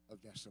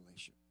of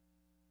desolation,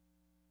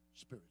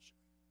 spiritually.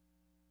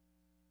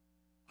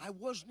 I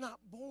was not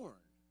born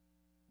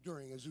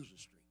during Azusa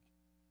Street.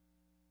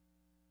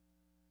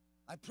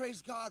 I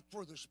praise God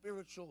for the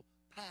spiritual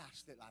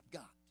past that I've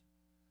got.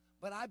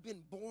 But I've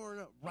been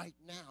born right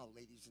now,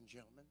 ladies and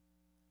gentlemen.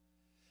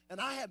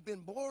 And I have been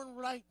born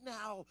right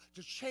now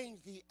to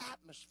change the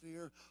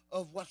atmosphere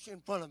of what's in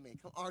front of me.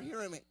 Are you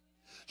hearing me?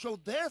 So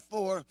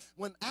therefore,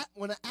 when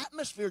an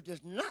atmosphere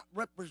does not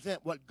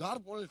represent what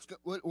God wants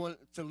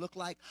it to look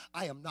like,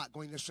 I am not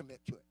going to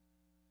submit to it.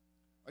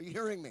 Are you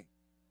hearing me?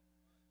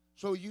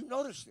 So you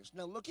notice this.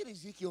 Now look at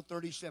Ezekiel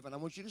 37. I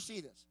want you to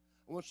see this.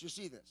 I want you to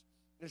see this.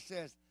 It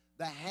says,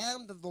 the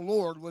hand of the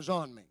Lord was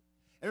on me.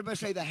 Everybody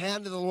say, the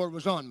hand of the Lord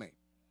was on me.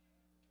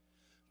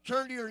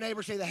 Turn to your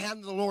neighbor, say, the hand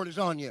of the Lord is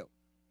on you.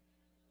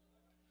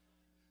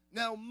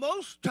 Now,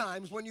 most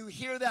times when you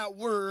hear that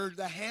word,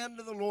 the hand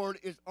of the Lord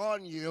is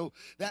on you,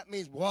 that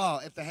means, wow,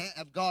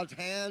 if God's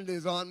hand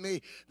is on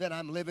me, then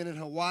I'm living in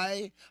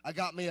Hawaii. I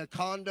got me a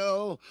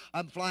condo.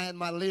 I'm flying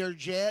my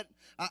Learjet.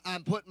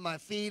 I'm putting my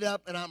feet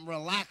up, and I'm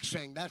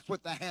relaxing. That's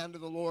what the hand of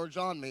the Lord's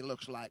on me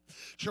looks like.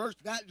 Church,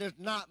 that does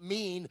not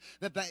mean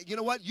that, you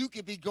know what? You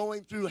could be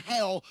going through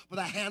hell, but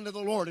the hand of the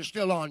Lord is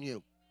still on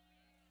you.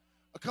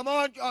 Come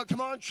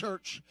on,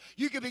 church.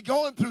 You could be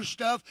going through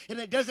stuff, and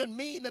it doesn't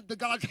mean that the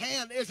God's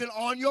hand isn't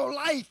on your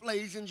life,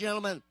 ladies and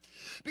gentlemen.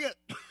 Because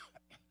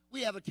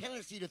we have a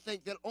tendency to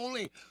think that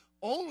only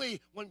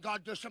when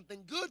God does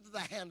something good, the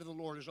hand of the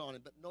Lord is on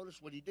him. But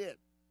notice what he did.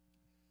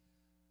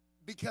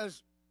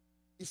 Because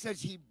he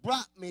says he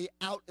brought me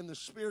out in the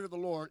spirit of the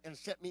Lord and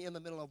set me in the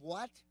middle of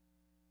what?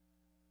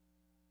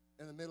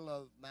 In the middle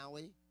of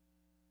Maui.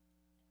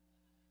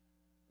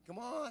 Come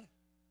on.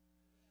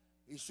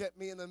 He set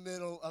me in the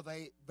middle of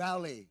a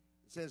valley.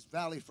 It says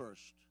valley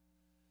first.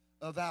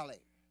 A valley.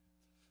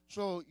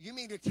 So you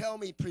mean to tell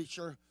me,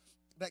 preacher,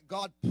 that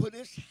God put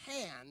his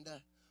hand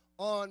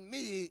on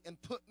me and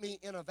put me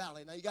in a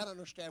valley. Now you got to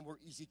understand where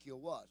Ezekiel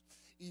was.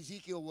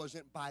 Ezekiel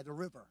wasn't by the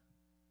river.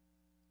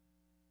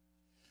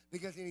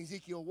 Because in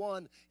Ezekiel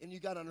 1, and you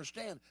got to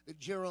understand that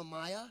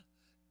Jeremiah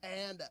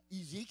and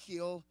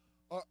Ezekiel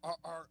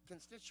are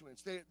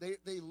constituents.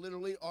 They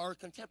literally are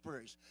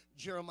contemporaries.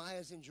 Jeremiah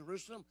is in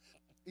Jerusalem.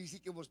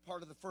 Ezekiel was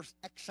part of the first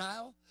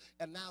exile,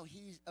 and now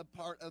he's a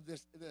part of the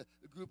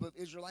group of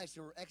Israelites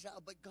who were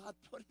exiled, but God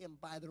put him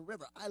by the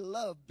river. I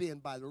love being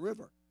by the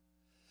river,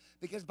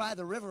 because by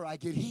the river I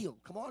get healed.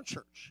 Come on,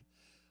 church.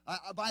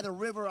 By the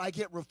river I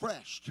get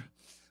refreshed.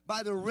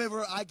 By the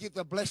river I get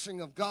the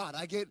blessing of God.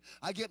 I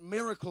get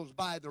miracles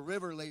by the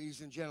river,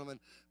 ladies and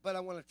gentlemen. But I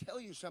want to tell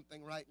you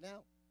something right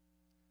now.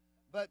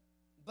 But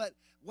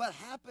what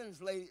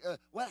happens,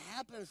 what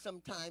happens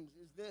sometimes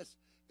is this,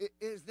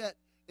 is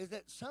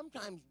that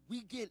sometimes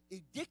we get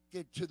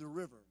addicted to the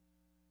river.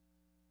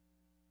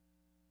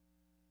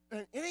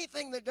 And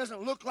anything that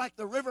doesn't look like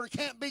the river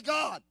can't be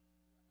God.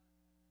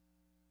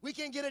 We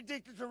can get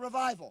addicted to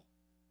revival.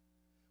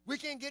 We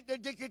can get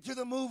addicted to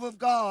the move of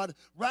God,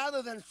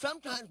 rather than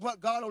sometimes what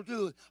God will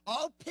do,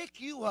 I'll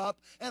pick you up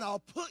and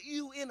I'll put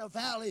you in a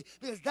valley,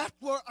 because that's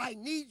where I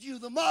need you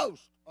the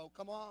most. Oh,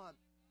 come on.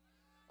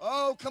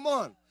 Oh, come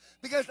on.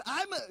 Because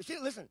I'm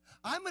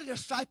a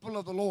disciple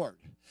of the Lord.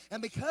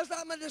 And because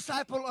I'm a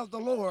disciple of the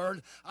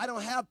Lord, I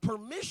don't have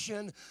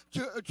permission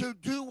to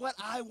do what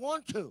I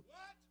want to.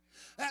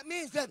 That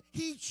means that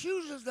he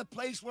chooses the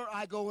place where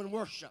I go and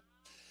worship.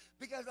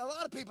 Because a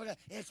lot of people go,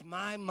 it's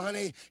my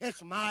money,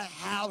 it's my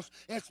house,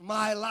 it's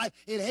my life.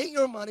 It ain't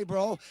your money,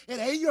 bro. It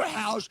ain't your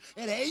house.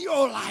 It ain't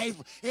your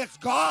life. It's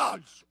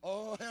God's.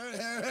 Oh,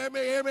 hear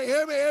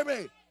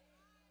me.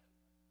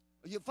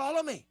 You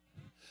follow me?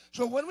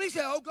 So when we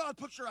say, oh, God,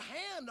 put your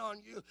hand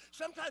on you,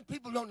 sometimes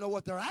people don't know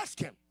what they're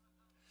asking.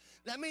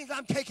 That means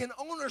I'm taking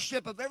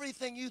ownership of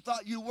everything you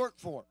thought you worked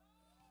for.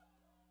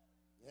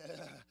 Yeah.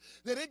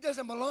 That it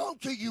doesn't belong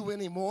to you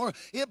anymore.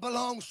 It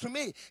belongs to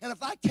me. And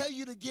if I tell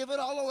you to give it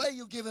all away,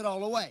 you'll give it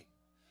all away.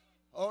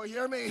 Oh,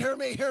 hear me, hear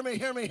me, hear me,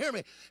 hear me, hear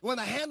me. When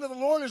the hand of the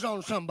Lord is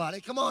on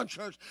somebody, come on,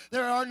 church,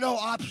 there are no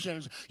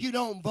options. You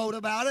don't vote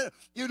about it.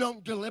 You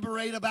don't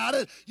deliberate about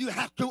it. You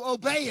have to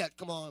obey it.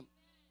 Come on.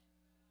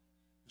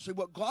 See,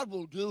 what God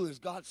will do is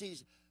God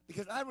sees,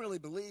 because I really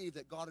believe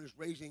that God is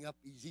raising up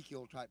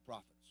Ezekiel-type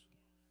prophets.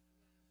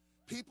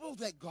 People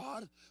that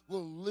God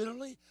will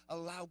literally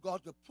allow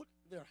God to put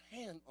their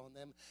hand on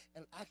them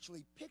and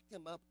actually pick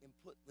them up and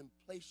put them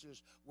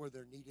places where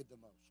they're needed the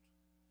most.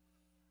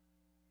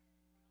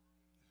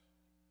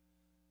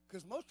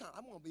 Because most times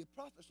I'm going to be a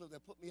prophet, so they'll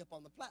put me up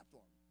on the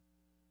platform.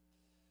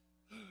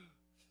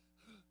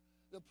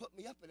 They'll put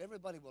me up, and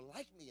everybody will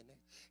like me, and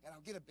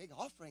I'll get a big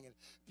offering, and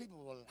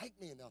people will like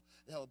me, and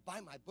they'll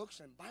buy my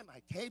books and buy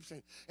my tapes,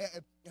 and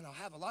I'll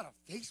have a lot of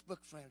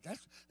Facebook friends.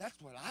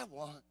 That's what I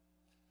want.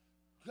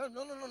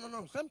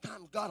 No.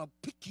 Sometimes God will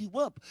pick you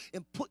up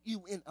and put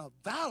you in a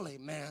valley,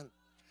 man,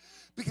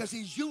 because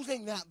he's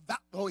using that valley.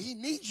 Oh, he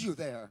needs you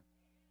there.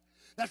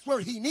 That's where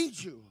he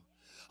needs you.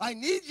 I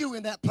need you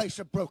in that place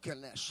of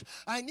brokenness.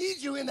 I need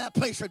you in that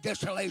place of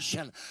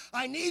desolation.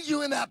 I need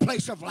you in that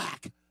place of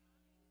lack.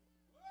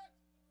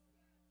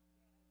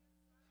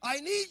 I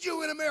need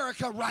you in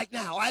America right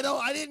now. I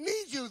didn't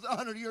need you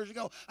 100 years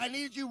ago. I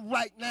need you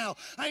right now.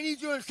 I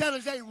need you in San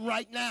Jose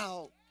right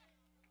now.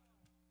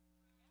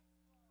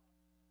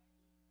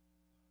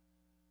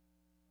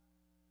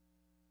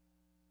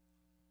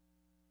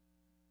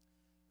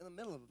 In the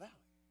middle of a valley.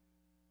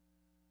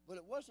 But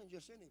it wasn't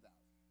just any valley.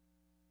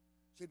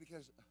 See,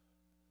 because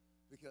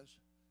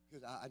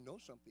I know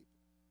some people.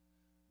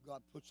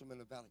 God puts them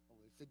in a valley. Oh,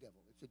 it's the devil.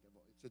 It's the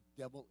devil. It's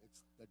the devil.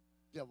 It's the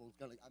devil's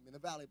gonna. I'm in a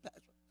valley,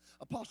 Pastor.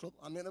 Apostle,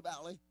 I'm in a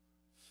valley.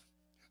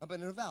 I've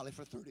been in a valley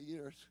for 30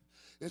 years.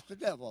 It's the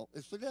devil.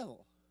 It's the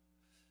devil.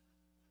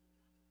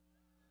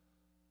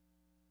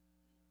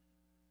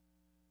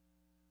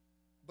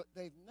 But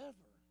they've never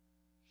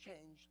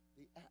changed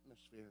the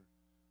atmosphere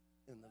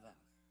in the valley.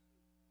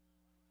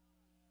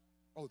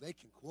 Oh, they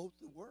can quote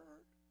the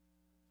word.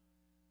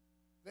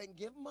 They can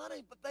give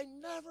money, but they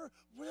never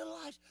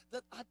realize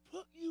that I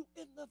put you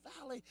in the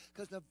valley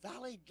because the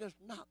valley does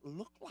not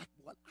look like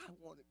what I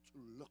want it to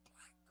look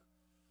like.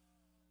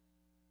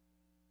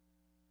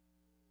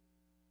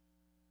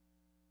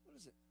 What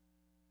is it?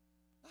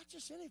 Not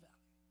just any valley.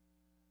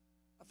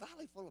 A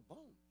valley full of bones.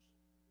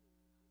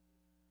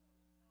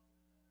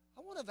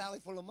 I want a valley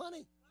full of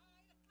money.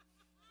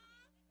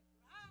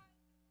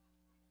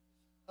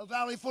 A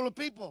valley full of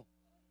people.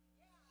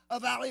 A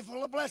valley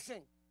full of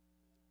blessing.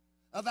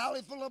 A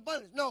valley full of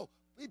abundance. No,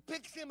 he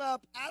picks him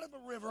up out of a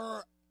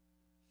river.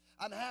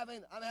 I'm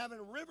having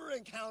river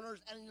encounters,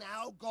 and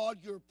now, God,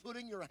 you're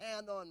putting your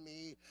hand on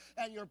me,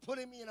 and you're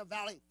putting me in a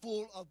valley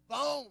full of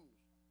bones.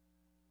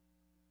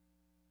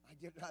 I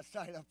did not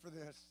sign up for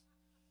this.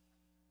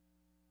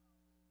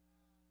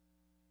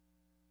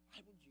 Why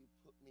would you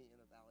put me in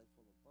a valley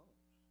full of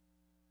bones?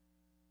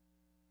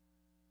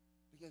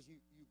 Because you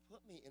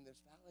put me in this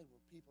valley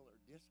where people are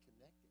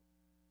disconnected.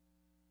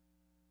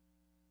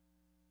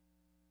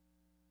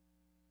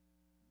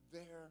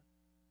 They're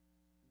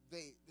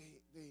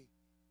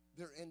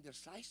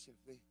indecisive.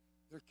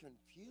 They're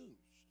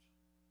confused.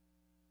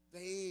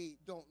 They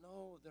don't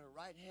know their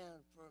right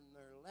hand from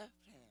their left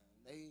hand.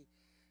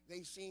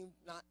 They seem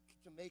not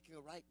to make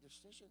a right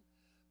decision.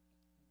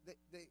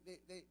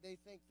 They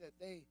think that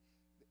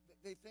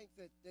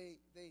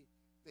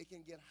they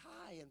can get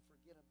high and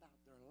forget about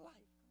their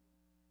life.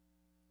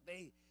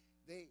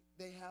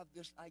 They have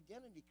this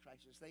identity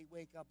crisis. They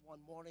wake up one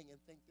morning and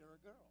think they're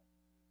a girl.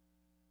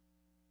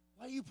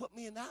 Why do you put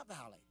me in that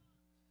valley?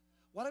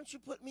 Why don't you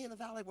put me in a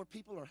valley where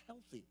people are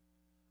healthy?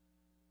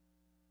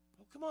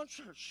 Oh, come on,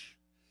 church.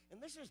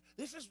 And this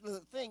is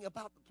the thing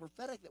about the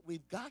prophetic that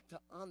we've got to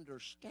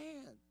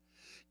understand.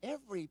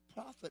 Every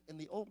prophet in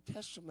the Old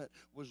Testament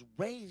was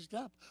raised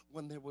up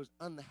when there was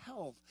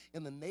unhealth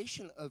in the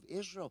nation of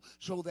Israel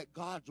so that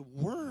God's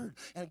word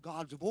and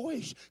God's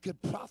voice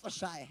could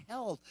prophesy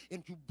health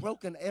into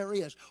broken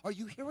areas. Are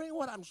you hearing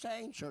what I'm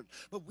saying, church?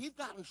 But we've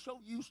gotten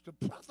so used to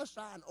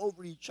prophesying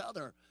over each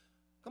other.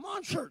 Come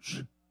on,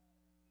 church.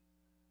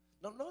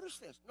 Now, notice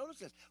this.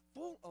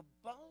 Full of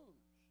bones.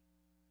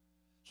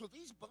 So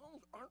these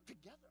bones aren't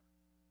together.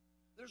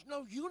 There's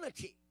no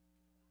unity.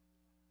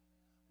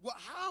 Well,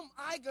 how am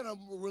I going to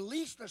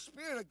release the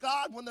Spirit of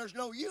God when there's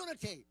no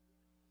unity?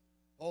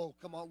 Oh,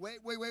 come on. Wait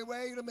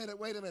a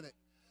minute.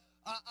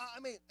 I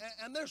mean,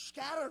 and they're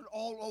scattered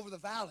all over the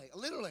valley,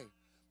 literally.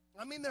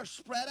 I mean, they're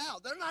spread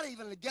out. They're not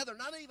even together,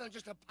 not even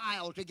just a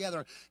pile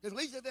together. At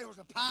least if there was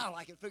a pile,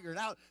 I could figure it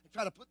out and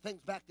try to put things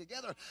back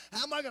together.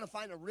 How am I going to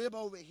find a rib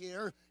over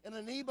here and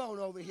a knee bone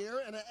over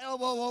here and an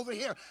elbow over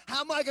here? How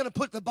am I going to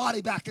put the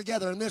body back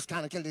together in this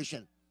kind of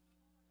condition?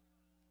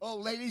 Oh,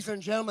 ladies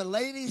and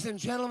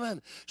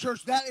gentlemen,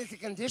 church, that is the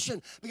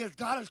condition because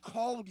God has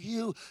called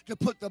you to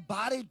put the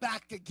body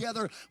back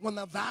together when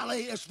the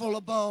valley is full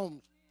of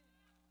bones.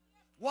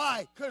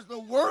 Why? Because the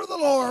word of the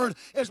Lord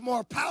is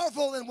more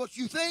powerful than what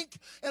you think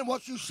and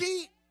what you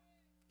see.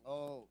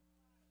 Oh.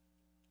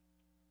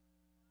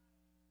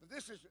 But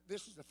this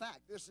is a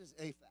fact. This is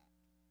a fact.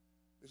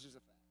 This is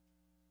a fact.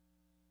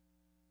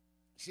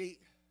 See,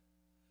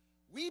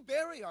 we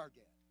bury our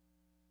dead.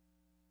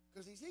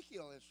 Because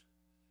Ezekiel is,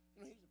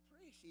 he's a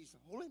priest. He's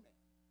a holy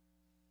man.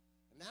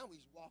 And now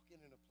he's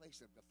walking in a place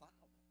of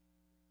defilement.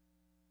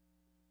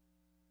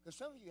 Because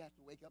some of you have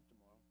to wake up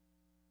tomorrow.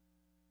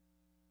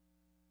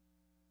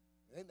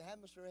 And the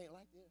atmosphere ain't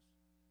like this.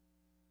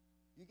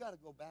 You got to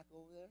go back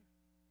over there.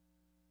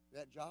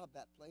 That job,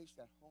 that place,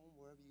 that home,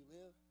 wherever you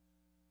live.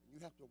 And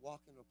you have to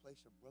walk into a place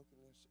of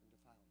brokenness and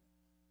defilement.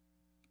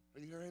 Are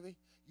you hearing me?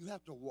 You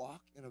have to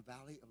walk in a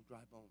valley of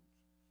dry bones.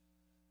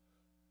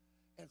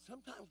 And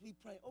sometimes we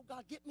pray, oh,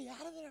 God, get me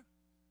out of there.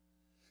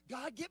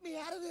 God, get me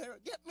out of there.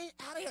 Get me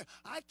out of here.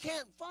 I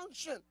can't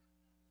function.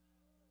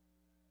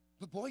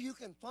 But, boy, you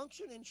can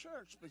function in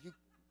church. But you,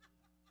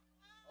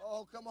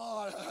 oh, come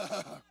on.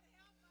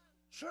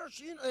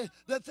 Church,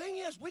 the thing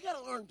is, we got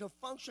to learn to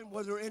function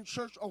whether in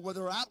church or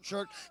whether out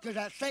church, because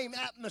that same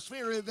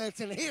atmosphere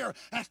that's in here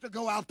has to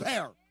go out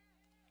there.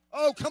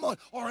 Oh, come on,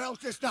 or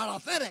else it's not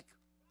authentic.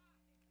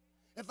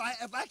 If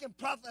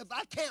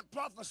I can't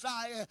prophesy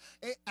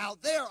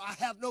out there, I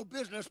have no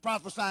business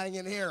prophesying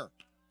in here.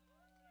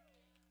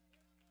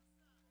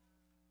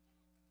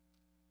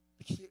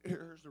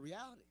 Here's the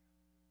reality.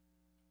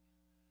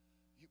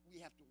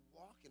 We have to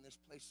walk in this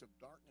place of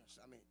darkness.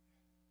 I mean,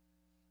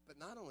 but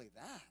not only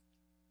that.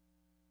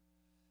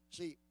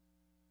 See,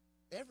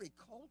 every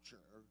culture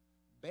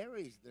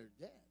buries their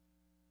dead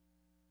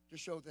to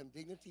show them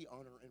dignity,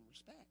 honor, and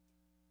respect.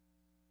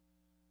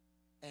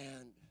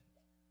 And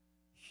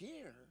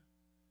here,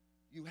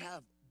 you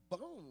have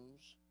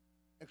bones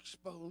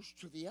exposed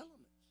to the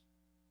elements.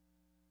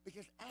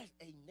 Because as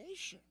a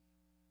nation,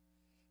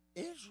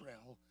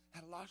 Israel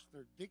had lost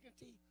their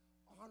dignity,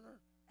 honor,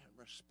 and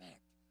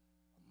respect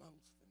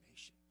amongst the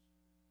nations.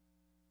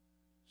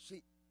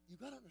 See, you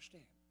got to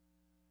understand,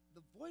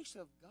 the voice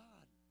of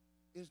God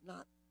is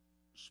not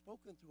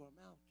spoken through our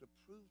mouth to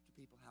prove to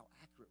people how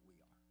accurate we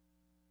are.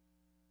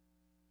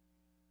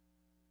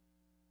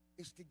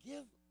 It's to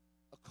give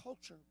a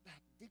culture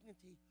back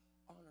dignity,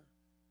 honor,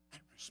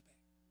 and respect.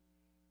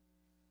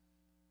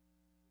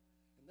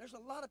 And there's a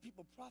lot of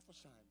people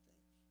prophesying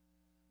things.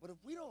 But if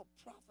we don't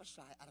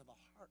prophesy out of a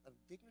heart of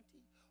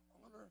dignity,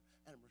 honor,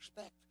 and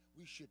respect,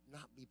 we should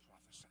not be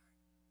prophesying.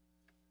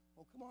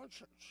 Oh, come on,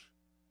 church.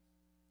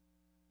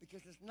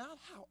 Because it's not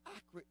how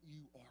accurate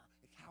you are,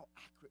 it's how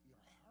accurate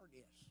your heart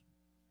is.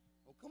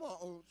 Oh, come on.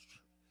 Oh,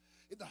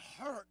 the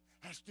heart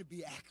has to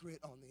be accurate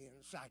on the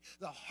inside.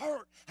 The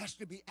heart has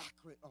to be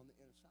accurate on the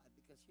inside,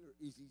 because here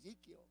is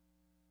Ezekiel.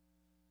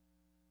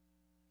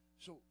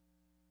 So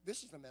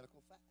this is a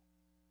medical fact.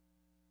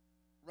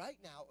 Right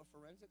now, a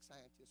forensic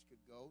scientist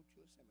could go to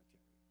a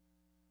cemetery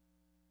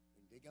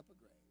and dig up a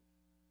grave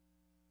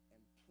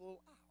and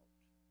pull out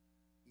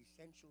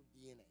essential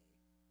DNA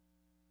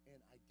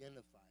and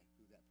identify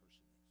who that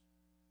person is.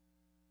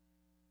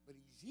 But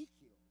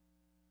Ezekiel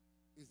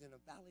is in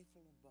a valley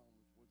full of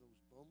bones where those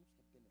bones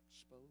have been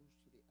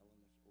exposed to the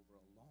elements over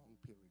a long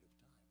period of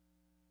time.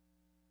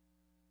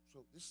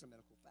 So this is a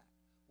medical fact.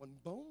 When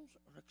bones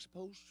are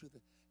exposed to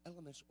the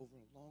elements over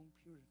a long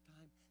period of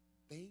time,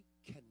 they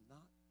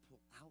cannot pull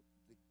out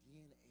the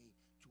DNA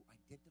to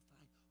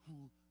identify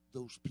who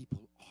those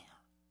people are.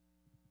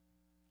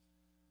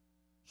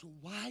 So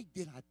why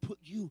did I put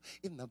you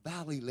in the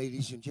valley,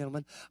 ladies and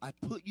gentlemen? I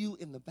put you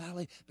in the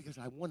valley because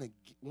I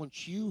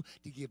want you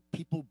to give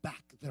people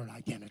back their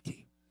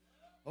identity.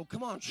 Oh,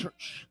 come on,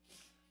 church.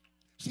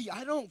 See,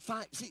 let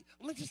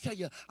me just tell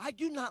you, I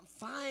do not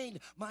find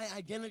my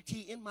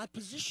identity in my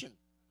position.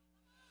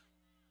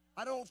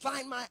 I don't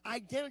find my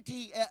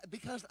identity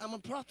because I'm a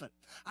prophet.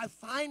 I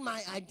find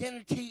my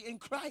identity in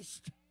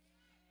Christ.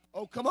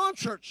 Oh, come on,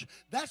 church.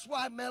 That's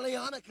why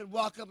Meliana can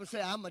walk up and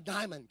say, I'm a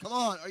diamond. Come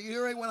on. Are you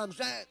hearing what I'm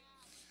saying?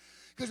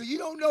 Because if you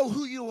don't know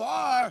who you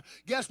are,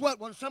 guess what?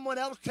 When someone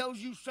else tells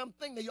you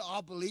something, they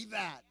all believe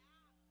that.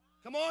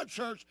 Come on,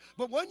 church.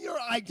 But when your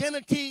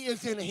identity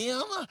is in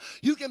Him,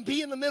 you can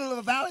be in the middle of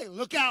a valley.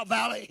 Look out,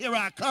 valley. Here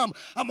I come.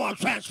 I'm going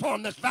to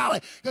transform this valley.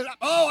 Because,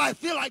 I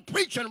feel like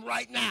preaching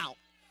right now.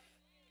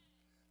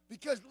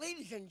 Because,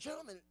 ladies and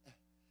gentlemen,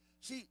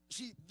 see,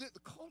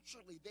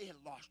 culturally, they had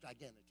lost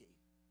identity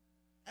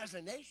as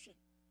a nation.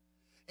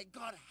 And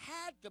God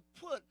had to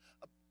put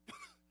a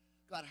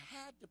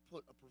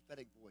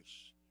prophetic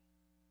voice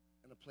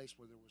in a place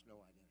where there was no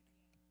identity.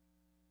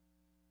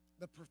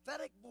 The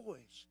prophetic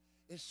voice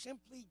is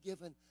simply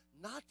given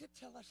not to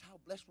tell us how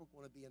blessed we're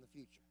going to be in the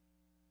future,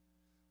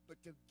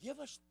 but to give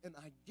us an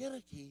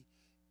identity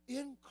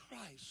in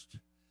Christ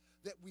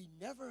that we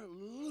never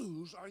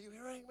lose. Are you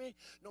hearing me?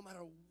 No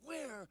matter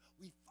where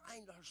we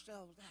find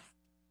ourselves at.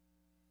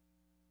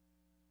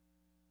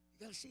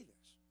 You got to see this.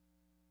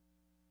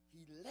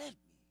 He led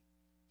me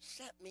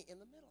set me in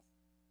the middle.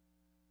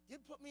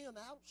 Didn't put me in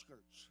the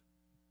outskirts.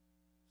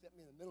 Set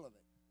me in the middle of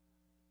it.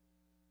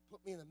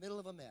 Put me in the middle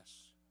of a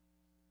mess.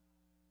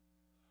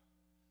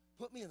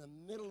 Put me in the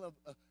middle of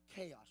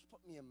chaos. Put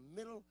me in the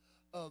middle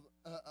of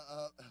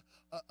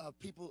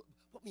people.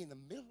 Put me in the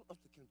middle of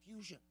the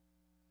confusion.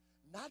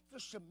 Not to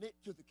submit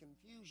to the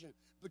confusion,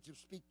 but to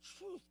speak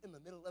truth in the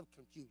middle of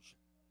confusion.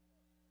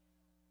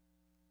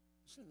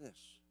 Listen to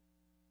this.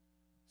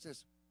 It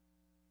says,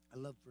 I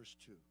love verse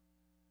 2.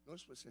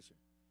 Notice what it says here.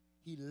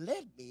 He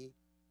led me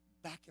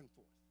back and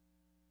forth.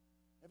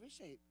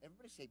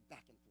 Everybody say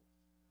back and forth.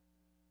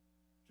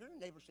 Turn to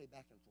your neighbor, say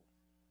back and forth.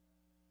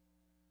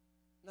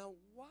 Now,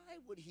 why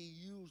would he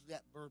use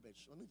that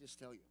verbiage? Let me just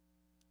tell you.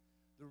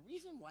 The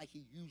reason why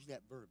he used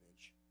that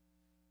verbiage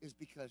is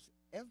because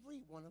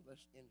every one of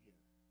us in here,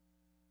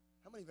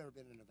 how many have ever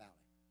been in a valley?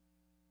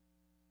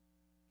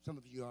 Some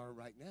of you are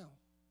right now.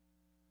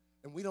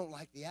 And we don't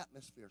like the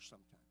atmosphere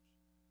sometimes.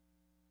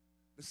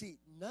 But see,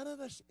 none of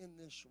us in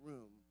this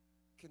room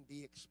can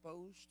be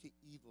exposed to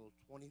evil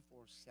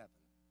 24/7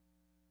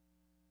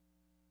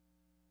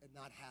 and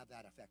not have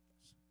that affect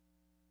us.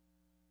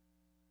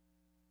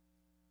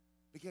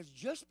 Because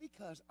just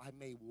because I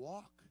may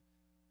walk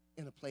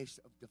in a place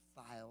of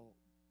defilement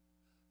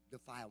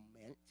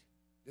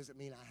doesn't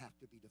mean I have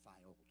to be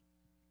defiled.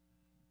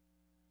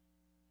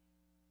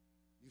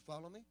 You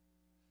follow me?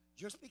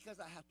 Just because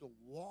I have to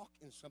walk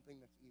in something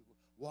that's evil,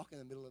 walk in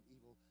the middle of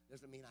evil,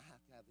 doesn't mean I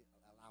have to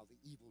allow the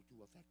evil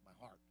to affect my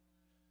heart.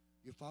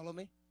 You follow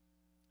me?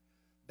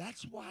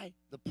 That's why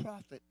the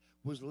prophet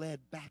was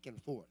led back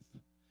and forth.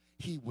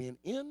 He went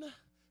in,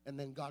 and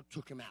then God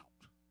took him out.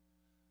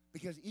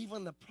 Because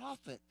even the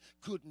prophet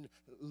couldn't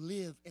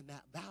live in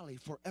that valley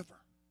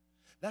forever.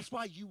 That's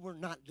why you were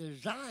not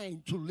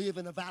designed to live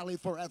in a valley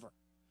forever.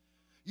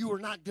 You were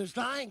not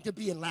designed to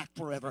be in lack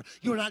forever.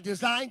 You were not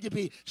designed to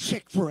be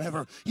sick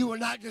forever. You were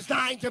not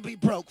designed to be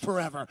broke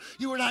forever.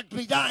 You were not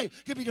designed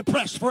to be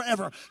depressed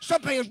forever.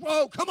 Something is,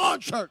 whoa, come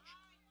on, church.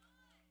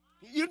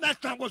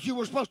 That's not what you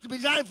were supposed to be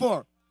designed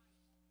for.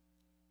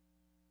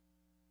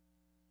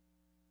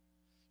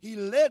 He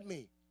led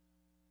me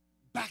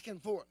back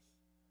and forth.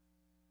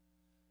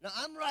 Now,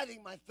 I'm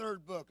writing my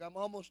third book. I'm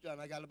almost done.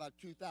 I got about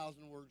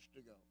 2,000 words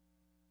to go.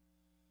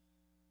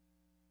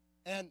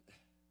 And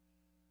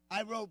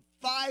I wrote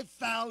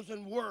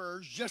 5,000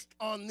 words just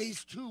on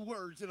these two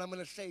words that I'm going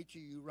to say to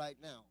you right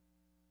now.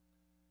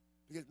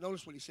 Because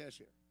notice what he says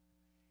here.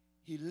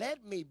 He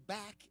led me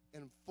back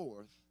and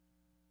forth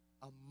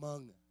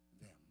among them.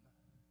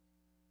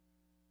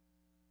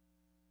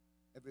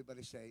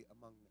 Everybody say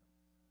among them.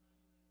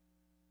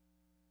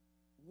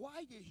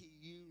 Why did he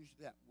use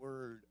that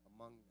word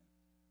among them?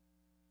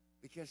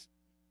 Because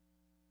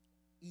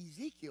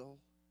Ezekiel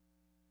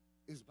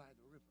is by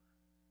the river.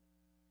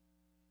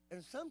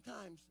 And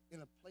sometimes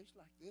in a place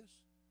like this,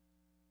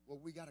 where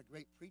we got a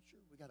great preacher,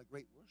 we got a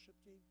great worship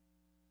team,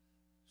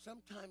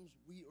 sometimes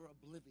we are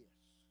oblivious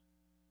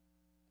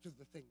to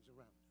the things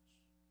around us.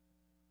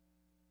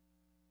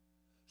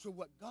 So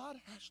what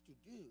God has to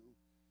do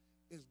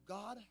is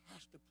God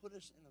has to put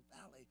us in a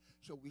valley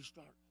so we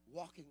start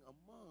walking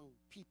among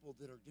people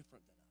that are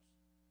different than us.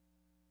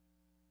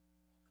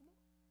 Come on.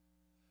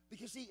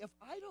 Because see, if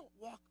I don't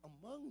walk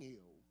among you,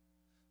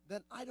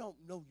 then I don't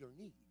know your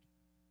need.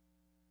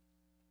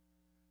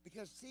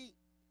 Because see,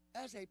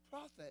 as a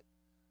prophet,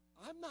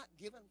 I'm not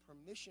given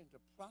permission to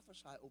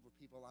prophesy over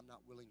people I'm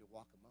not willing to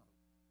walk among.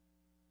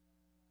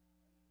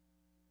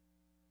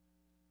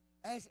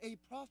 As a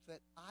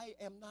prophet, I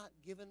am not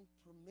given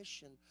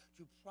permission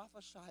to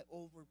prophesy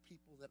over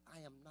people that I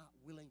am not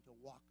willing to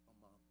walk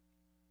among.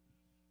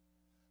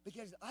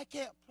 Because I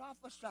can't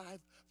prophesy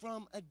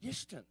from a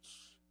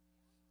distance.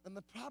 And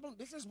the problem,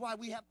 this is why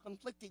we have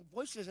conflicting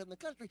voices in the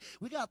country.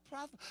 We got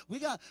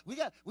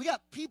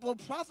people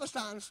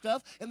prophesying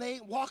stuff, and they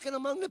ain't walking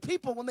among the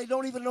people when they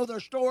don't even know their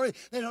story.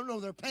 They don't know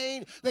their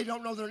pain. They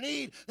don't know their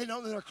need. They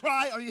don't know their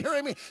cry. Are you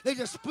hearing me? They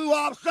just spew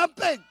off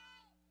something.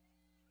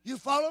 You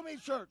follow me,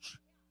 church?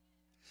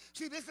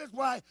 See, this is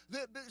why.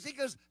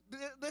 Because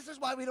this is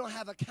why we don't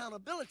have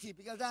accountability.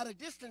 Because at a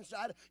distance,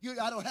 I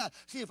don't have.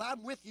 See, if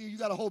I'm with you, you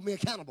got to hold me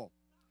accountable.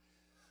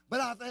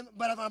 But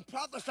if I'm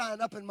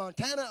prophesying up in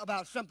Montana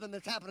about something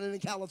that's happening in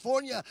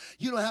California,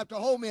 you don't have to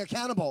hold me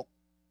accountable.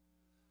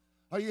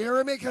 Are you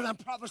hearing me? Because I'm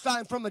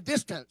prophesying from a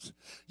distance.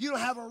 You don't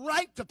have a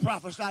right to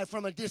prophesy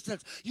from a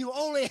distance. You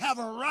only have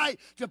a right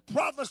to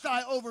prophesy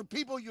over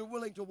people you're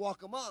willing to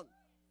walk among.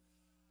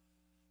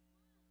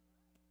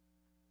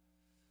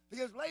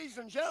 Because, ladies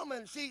and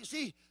gentlemen,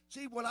 see,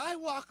 when I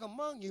walk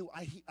among you,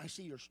 I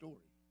see your story.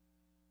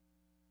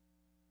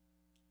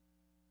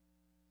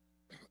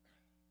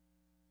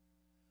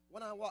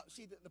 When I walk,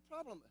 see, the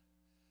problem,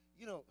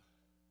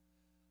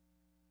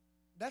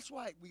 that's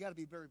why we got to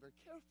be very, very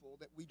careful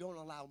that we don't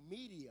allow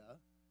media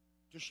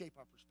to shape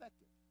our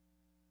perspective.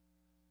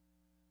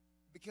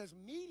 Because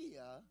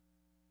media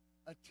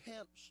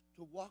attempts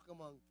to walk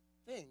among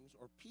things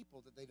or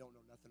people that they don't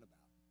know nothing about.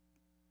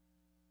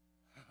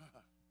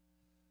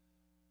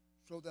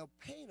 So they'll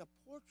paint a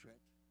portrait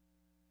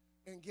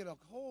and get a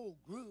whole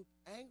group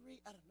angry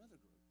at another group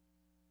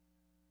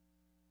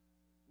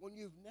when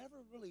you've never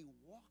really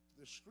walked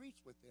the streets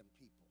with them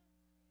people.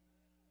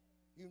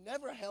 You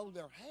never held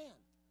their hand.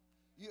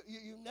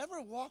 You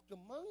never walked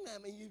among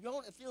them, and you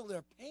don't feel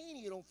their pain.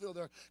 You don't feel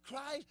their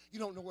cries. You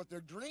don't know what their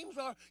dreams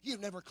are.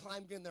 You've never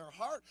climbed in their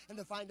heart and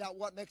to find out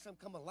what makes them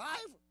come alive.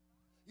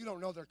 You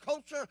don't know their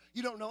culture.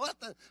 You don't know what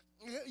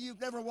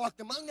you've never walked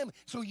among them.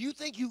 So you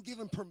think you've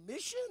given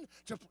permission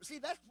to see?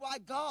 That's why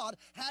God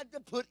had to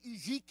put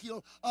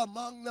Ezekiel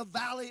among the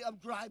valley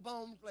of dry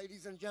bones,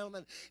 ladies and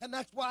gentlemen. And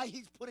that's why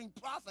he's putting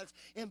prophets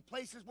in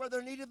places where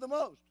they're needed the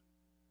most.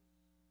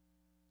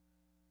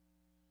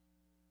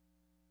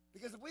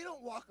 Because if we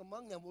don't walk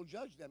among them, we'll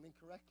judge them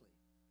incorrectly.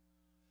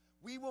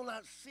 We will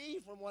not see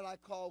from what I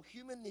call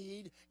human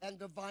need and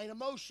divine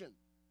emotion.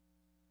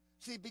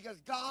 See,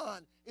 because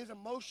God is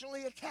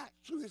emotionally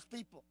attached to his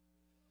people.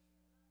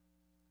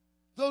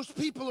 Those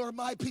people are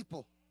my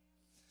people.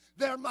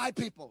 They're my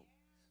people.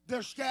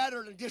 They're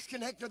scattered and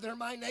disconnected. They're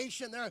my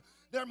nation.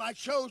 They're my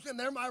chosen.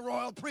 They're my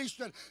royal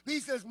priesthood.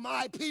 These is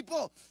my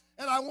people,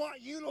 and I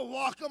want you to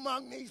walk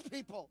among these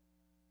people.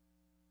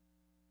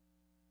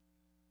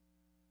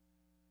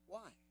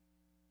 Why?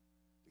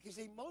 Because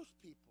see, most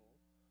people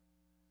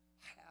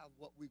have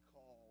what we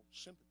call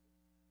sympathy.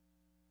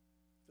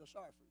 Feel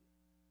sorry for you.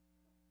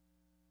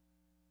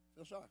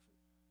 Feel sorry for you.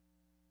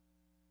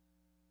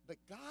 But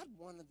God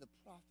wanted the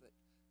prophet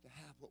to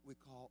have what we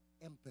call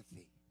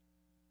empathy.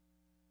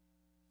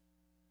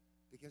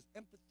 Because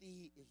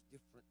empathy is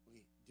different.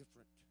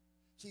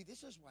 See,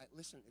 this is why,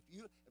 listen,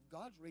 if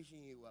God's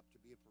raising you up to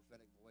be a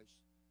prophetic voice,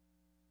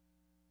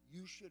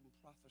 you shouldn't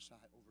prophesy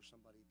over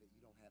somebody that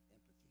you don't have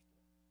empathy for.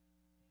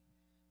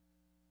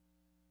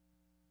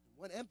 And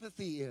what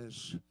empathy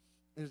is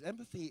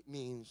empathy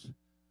means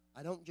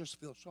I don't just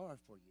feel sorry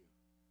for you.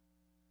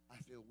 I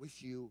feel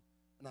with you,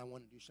 and I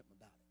want to do something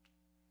about it.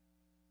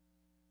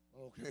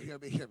 Okay,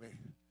 hear me.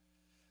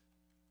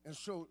 And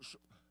so,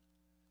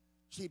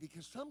 see,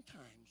 because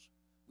sometimes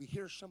we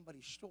hear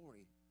somebody's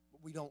story,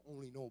 but we don't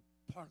only know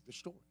part of the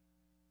story.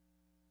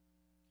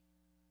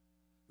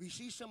 We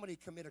see somebody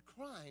commit a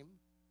crime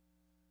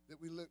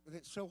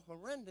that's so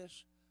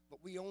horrendous,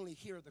 but we only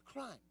hear the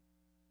crime.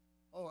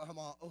 Come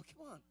on.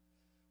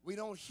 We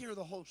don't hear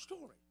the whole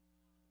story.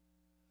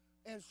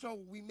 And so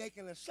we make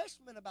an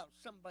assessment about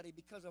somebody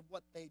because of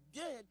what they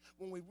did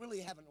when we really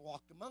haven't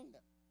walked among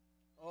them.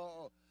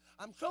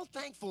 I'm so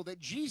thankful that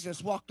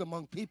Jesus walked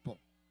among people.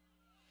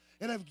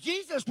 And if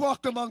Jesus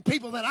walked among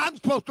people, then I'm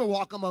supposed to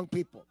walk among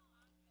people.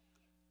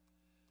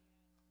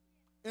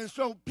 And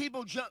so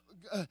people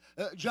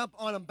jump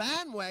on a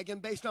bandwagon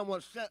based on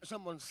what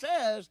someone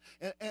says,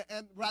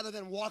 and rather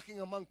than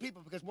walking among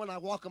people. Because when I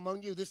walk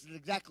among you, this is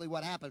exactly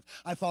what happens.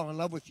 I fall in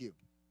love with you.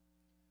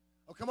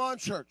 Oh, come on,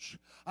 church.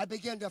 I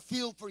begin to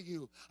feel for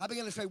you. I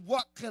begin to say,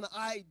 what can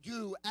I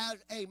do as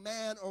a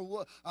man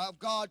of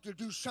God to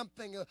do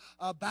something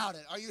about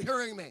it? Are you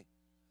hearing me?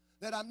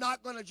 That I'm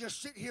not going to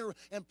just sit here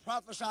and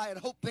prophesy and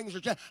hope things are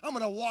changed. I'm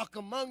going to walk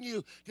among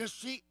you to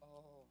see.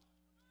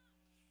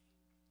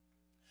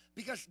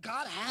 Because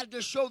God had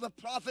to show the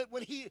prophet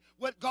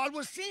what God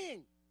was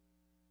seeing.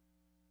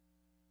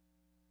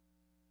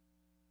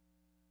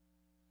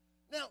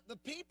 Now, the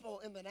people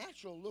in the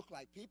natural look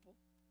like people.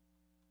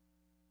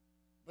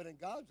 But in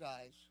God's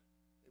eyes,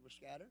 they were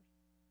scattered,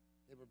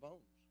 they were bones,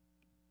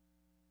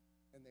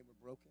 and they were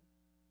broken.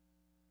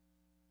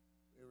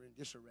 They were in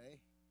disarray.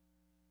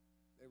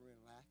 They were in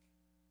lack.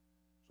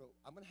 So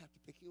I'm going to have to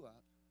pick you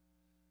up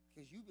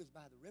because you was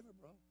by the river,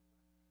 bro,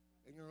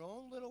 in your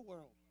own little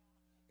world,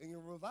 in your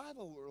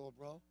revival world,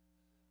 bro.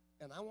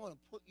 And I want to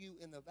put you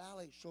in the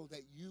valley so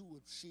that you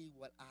would see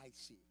what I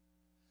see.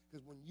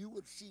 Because when you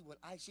would see what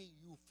I see,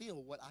 you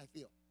feel what I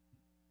feel.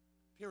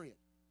 Period.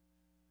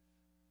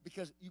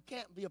 Because you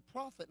can't be a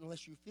prophet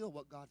unless you feel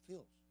what God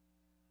feels.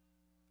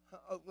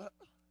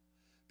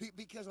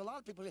 Because a lot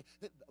of people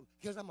say,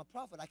 because I'm a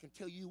prophet, I can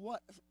tell you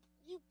what.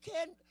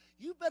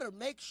 You better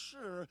make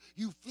sure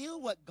you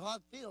feel what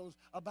God feels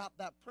about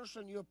that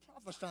person you're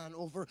prophesying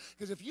over.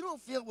 Because if you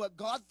don't feel what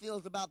God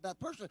feels about that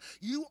person,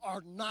 you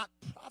are not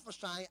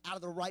prophesying out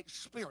of the right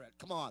spirit.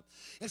 Come on.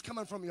 It's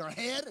coming from your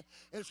head.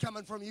 It's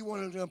coming from you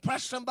wanting to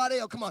impress somebody.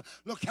 Oh, come on.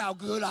 Look how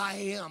good I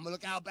am.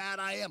 Look how bad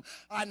I am.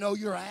 I know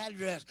your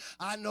address.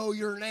 I know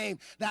your name.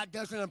 That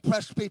doesn't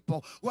impress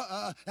people.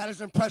 That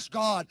doesn't impress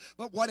God.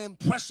 But what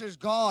impresses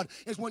God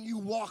is when you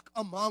walk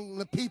among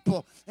the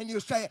people and you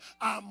say,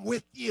 I'm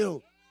with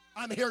you.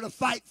 I'm here to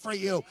fight for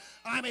you.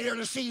 I'm here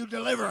to see you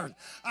delivered.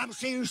 I'm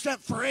seeing you set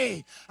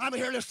free. I'm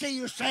here to see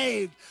you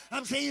saved.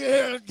 I'm seeing you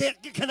here to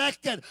get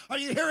connected. Are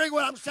you hearing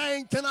what I'm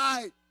saying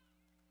tonight?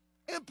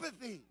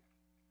 Empathy.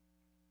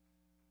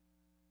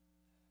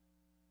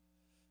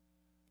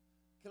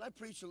 Can I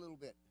preach a little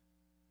bit?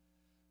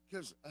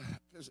 Because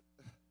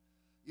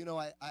you know,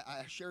 I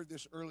shared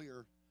this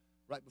earlier,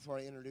 right before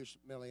I introduced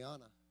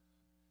Meliana.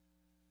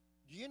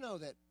 Do you know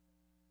that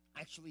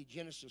actually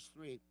Genesis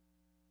 3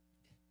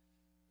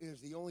 is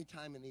the only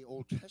time in the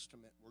Old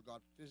Testament where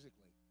God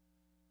physically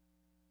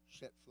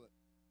set foot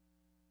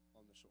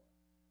on the soil?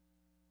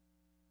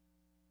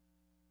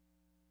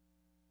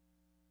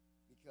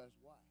 Because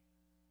why?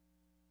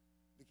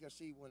 Because,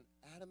 see, when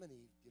Adam and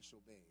Eve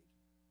disobeyed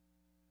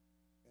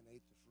and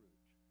ate the fruit,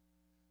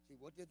 see,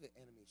 what did the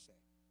enemy say?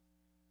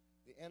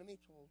 The enemy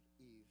told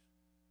Eve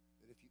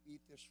that if you eat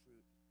this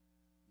fruit,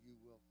 it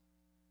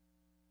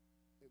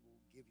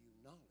will give you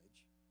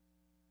knowledge,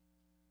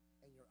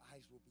 and your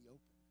eyes will be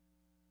open.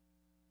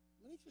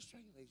 Let me just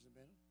tell you, ladies and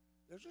gentlemen,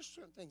 there's just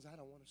certain things I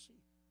don't want to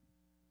see.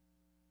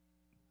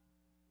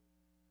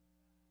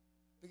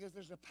 Because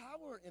there's a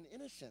power in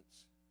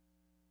innocence.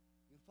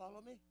 You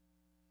follow me?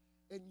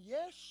 And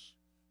yes,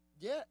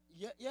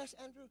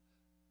 Andrew,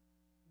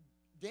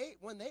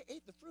 when they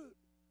ate the fruit,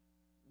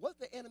 what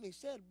the enemy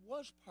said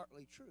was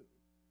partly true.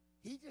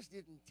 He just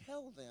didn't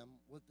tell them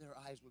what their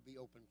eyes would be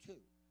open to.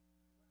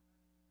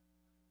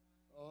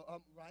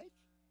 Right?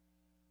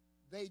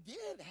 They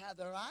did have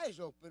their eyes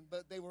open,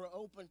 but they were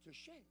open to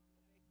shame.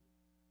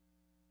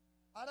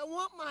 I don't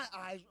want my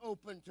eyes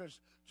open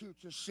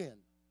to sin.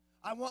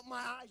 I want my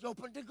eyes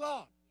open to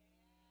God.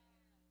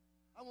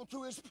 I want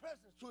to His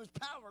presence, to His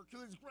power, to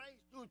His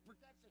grace, to His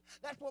protection.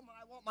 That's what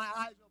I want my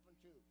eyes open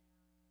to.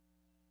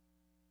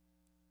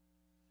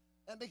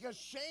 And because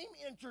shame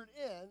entered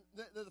in,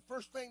 the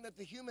first thing that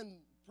the human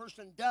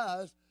person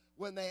does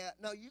when they,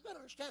 now you got to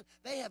understand,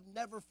 they have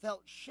never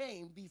felt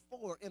shame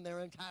before in their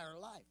entire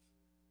life.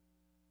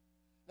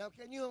 Now,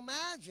 can you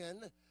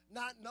imagine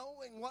not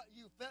knowing what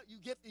you felt?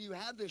 You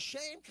have this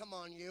shame come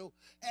on you,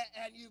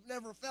 and you've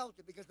never felt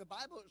it, because the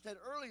Bible said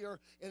earlier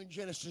in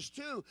Genesis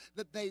 2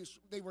 that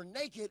they were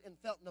naked and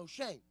felt no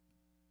shame.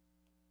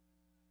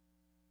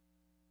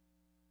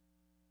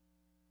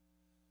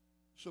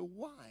 So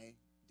why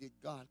did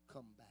God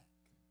come back?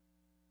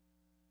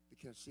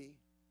 Because, see,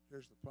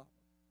 here's the problem.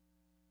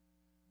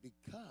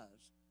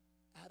 Because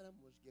Adam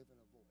was given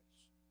a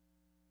voice,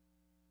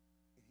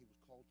 and he was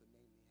called to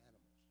name the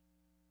animals.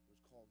 It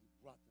was called, he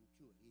brought them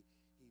to it.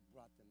 He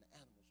brought them the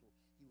animals, so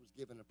he was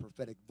given a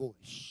prophetic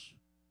voice.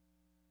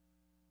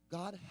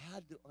 God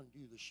had to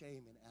undo the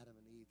shame in Adam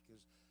and Eve,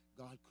 because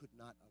God could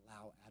not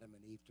allow Adam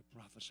and Eve to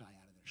prophesy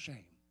out of their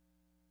shame.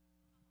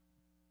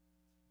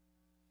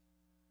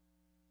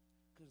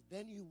 Because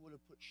then you would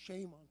have put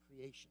shame on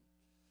creation.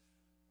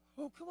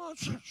 Oh, come on,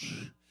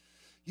 church.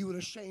 You would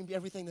have shamed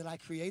everything that I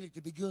created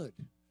to be good.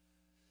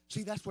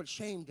 See, that's what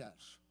shame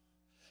does.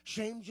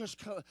 Shame just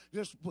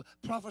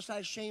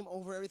prophesies shame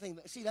over everything.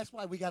 See, that's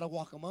why we got to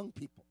walk among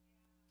people.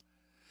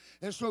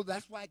 And so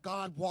that's why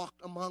God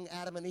walked among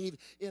Adam and Eve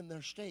in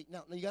their state.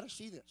 Now you got to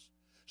see this.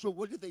 So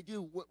what did they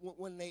do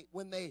when they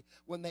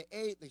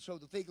ate? They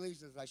sowed the fig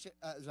leaves,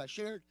 as I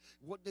shared.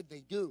 What did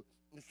they do?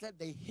 Instead,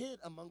 they hid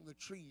among the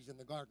trees in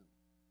the garden.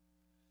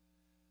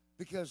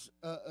 Because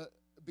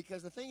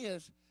the thing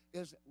is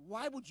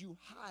why would you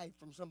hide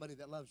from somebody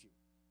that loves you?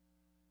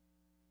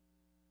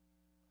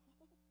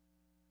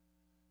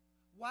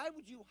 Why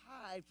would you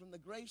hide from the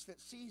grace that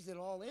sees it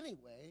all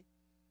anyway?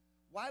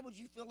 Why would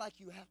you feel like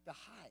you have to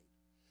hide?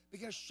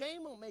 Because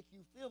shame will make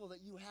you feel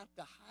that you have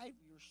to hide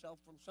yourself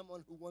from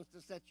someone who wants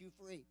to set you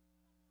free.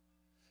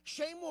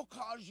 Shame will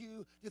cause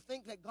you to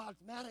think that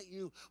God's mad at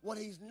you when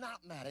He's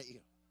not mad at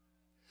you.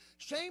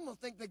 Shame will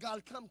think that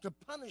God come to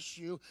punish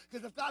you,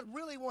 because if God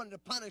really wanted to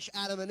punish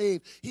Adam and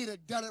Eve, He'd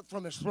have done it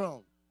from His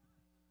throne.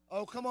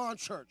 Oh, come on,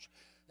 church.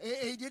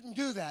 He didn't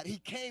do that. He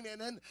came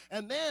in,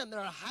 and then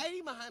they're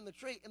hiding behind the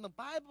tree, and the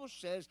Bible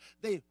says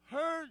they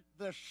heard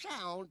the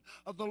sound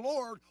of the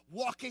Lord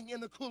walking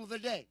in the cool of the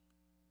day.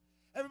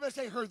 Everybody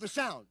say, heard the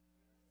sound.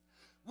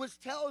 Which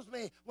tells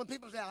me, when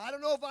people say, I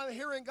don't know if I'm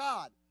hearing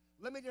God,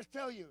 let me just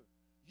tell you,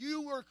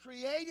 you were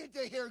created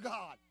to hear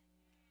God.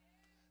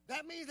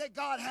 That means that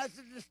God has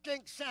a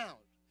distinct sound.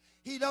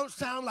 He don't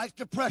sound like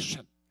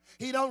depression.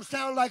 He don't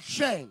sound like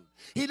shame.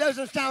 He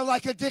doesn't sound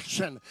like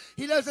addiction.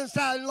 He doesn't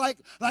sound like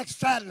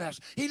sadness.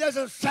 He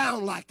doesn't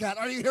sound like that.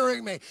 Are you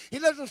hearing me? He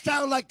doesn't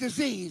sound like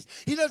disease.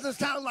 He doesn't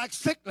sound like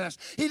sickness.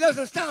 He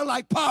doesn't sound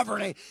like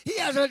poverty. He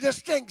has a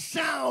distinct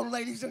sound,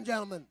 ladies and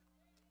gentlemen.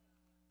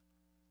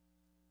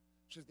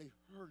 It says they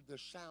heard the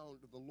sound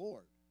of the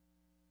Lord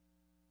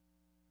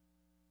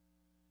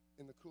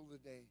in the cool of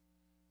the day,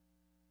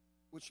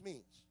 which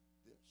means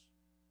this.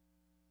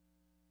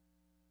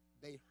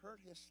 They heard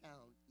His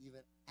sound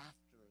even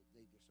after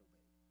they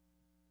disobeyed.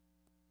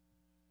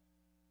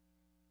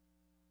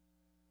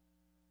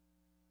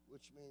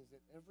 Which means that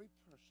every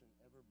person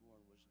ever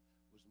born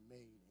was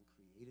made and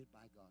created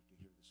by God to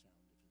hear the sound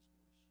of His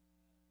voice.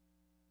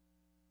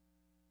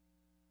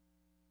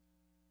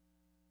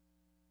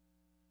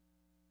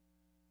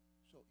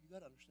 So you got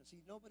to understand.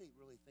 See, nobody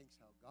really thinks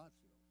how God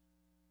feels.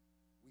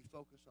 We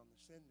focus on the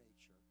sin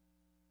nature,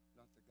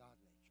 not the God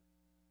nature.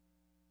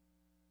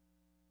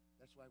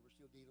 That's why we're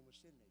still dealing with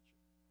sin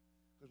nature,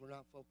 because we're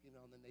not focusing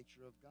on the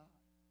nature of God.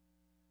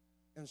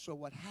 And so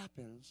what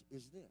happens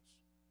is this.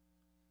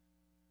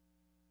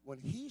 When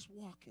He's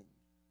walking,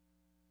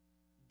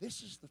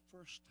 this is the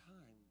first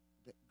time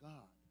that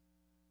God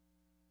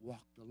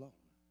walked alone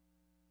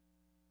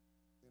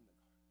in the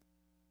garden.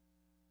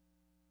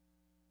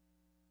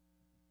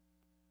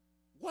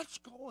 What's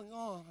going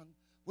on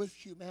with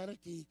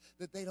humanity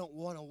that they don't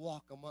want to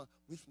walk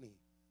with me?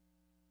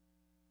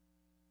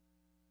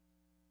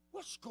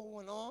 what's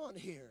going on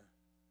here?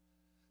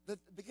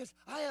 Because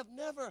I've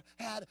never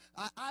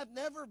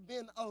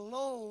been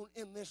alone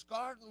in this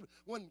garden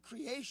when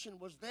creation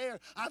was there.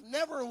 I've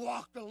never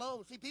walked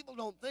alone. See, people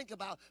don't think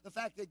about the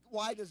fact that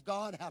why does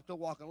God have to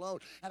walk alone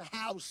and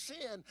how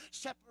sin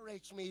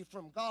separates me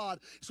from God,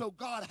 so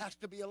God has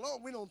to be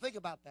alone. We don't think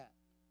about that.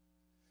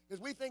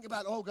 Because we think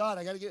about, oh, God,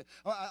 I got to get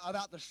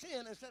about the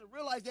sin instead of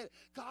realize that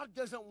God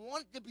doesn't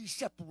want to be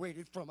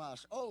separated from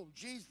us. Oh,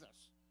 Jesus.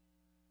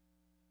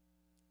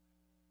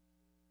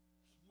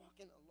 He's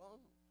walking alone.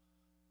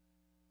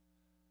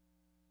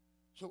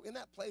 So in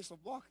that place of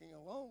walking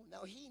alone,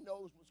 now he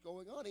knows what's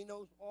going on. He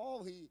knows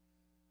all he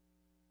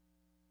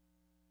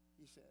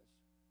says,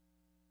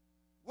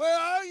 where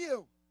are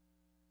you?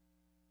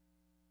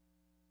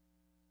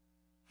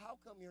 How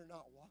come you're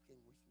not walking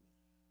with me?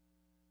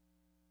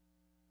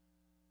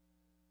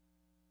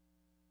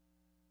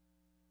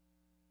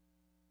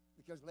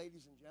 Because,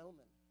 ladies and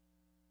gentlemen,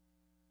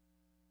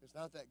 it's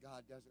not that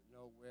God doesn't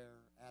know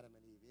where Adam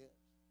and Eve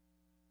is.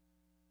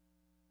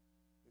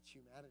 It's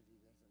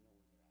humanity doesn't know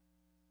where they're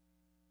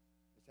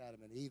at. It's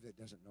Adam and Eve that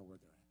doesn't know where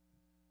they're at.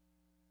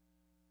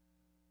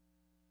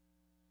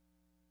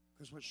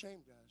 Because what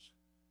shame does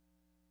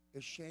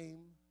is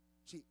shame,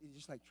 see, it's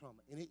just like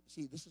trauma. And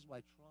see, this is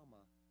why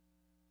trauma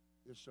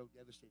is so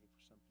devastating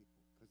for some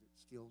people, because it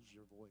steals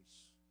your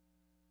voice.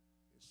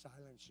 It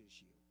silences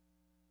you,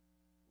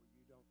 where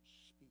you don't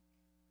speak,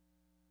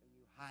 and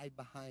you hide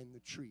behind the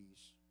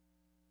trees.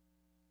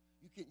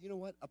 You know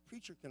what? A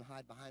preacher can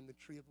hide behind the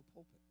tree of a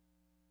pulpit.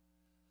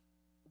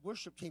 A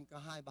worship team can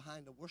hide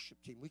behind a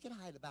worship team. We can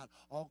hide about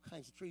all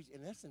kinds of trees,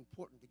 and that's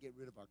important to get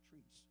rid of our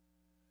trees.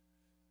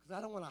 Because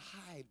I don't want to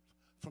hide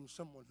from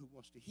someone who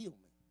wants to heal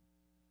me.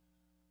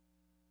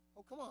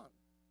 Oh, come on.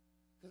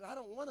 Because I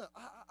don't want to,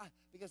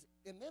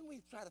 and then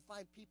we try to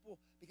find people,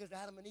 because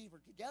Adam and Eve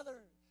are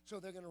together, so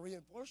they're going to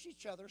reinforce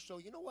each other. So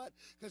you know what?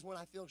 Because when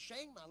I feel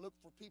shame, I look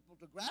for people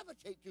to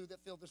gravitate to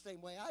that feel the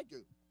same way I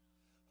do.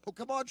 Oh,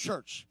 come on,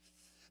 church.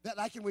 That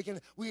we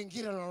can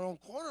get in our own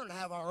corner and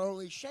have our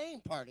only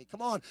shame party.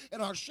 Come on, in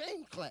our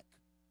shame clique.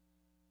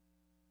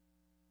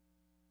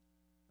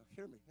 Now,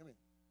 hear me.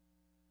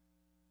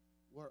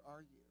 Where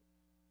are you?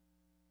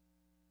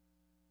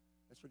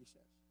 That's what he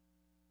says.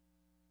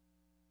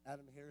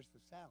 Adam hears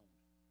the sound.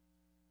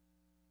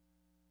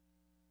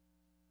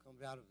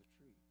 Comes out of the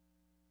tree,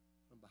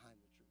 from behind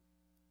the tree.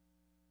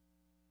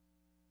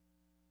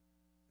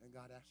 And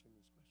God asked him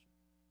this question.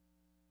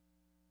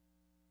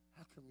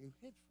 How come you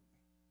hid from me?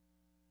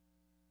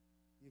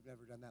 You've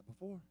never done that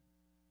before.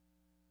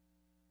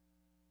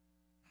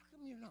 How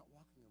come you're not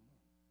walking among?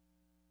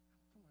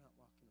 How come we're not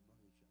walking among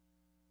each other?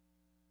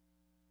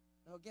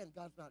 Now again,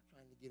 God's not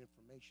trying to get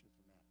information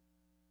from Adam.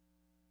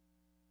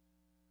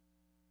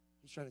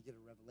 He's trying to get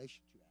a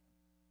revelation to Adam.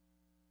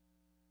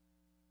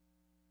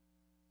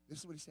 This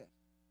is what he said.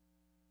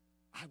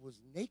 I was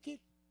naked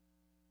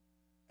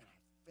and I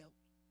felt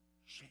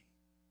shame.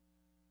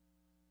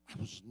 I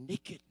was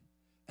naked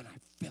and I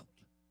felt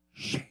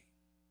shame.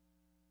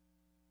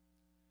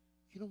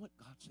 You know what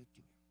God said to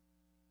him?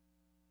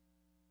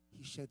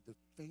 He said the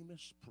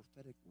famous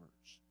prophetic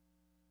words.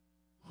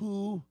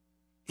 Who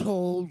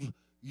told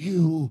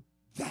you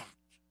that?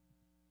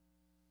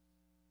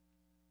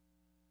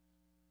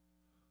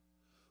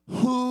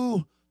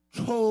 Who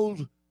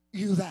told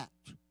you that?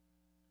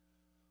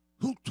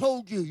 Who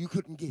told you you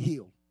couldn't get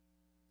healed?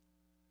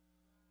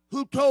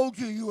 Who told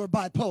you you were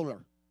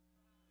bipolar?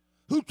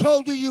 Who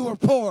told you you were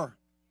poor?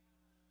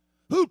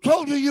 Who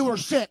told you you were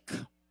sick?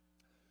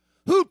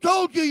 Who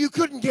told you you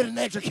couldn't get an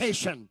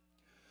education?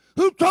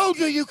 Who told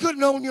you you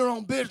couldn't own your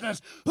own business?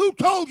 Who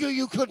told you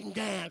you couldn't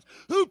dance?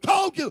 Who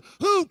told you?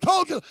 Who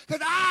told you?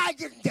 Because I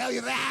didn't tell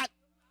you that.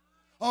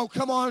 Oh,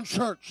 come on,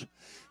 church.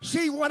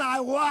 See, when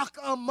I walk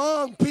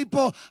among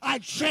people, I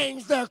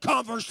change their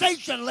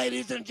conversation,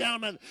 ladies and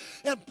gentlemen,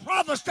 and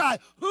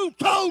prophesy. Who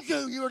told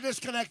you you were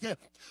disconnected?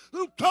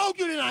 Who told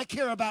you that I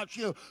care about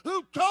you?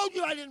 Who told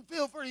you I didn't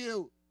feel for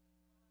you?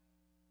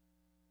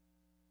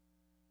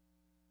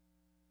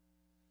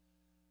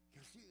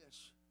 You see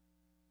this?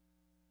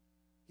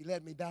 He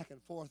led me back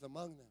and forth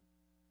among them.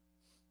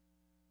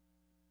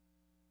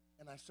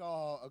 And I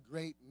saw a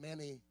great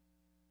many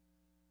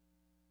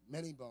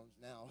bones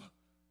now.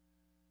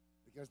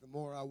 Because the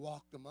more I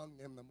walked among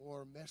them, the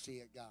more messy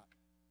it got.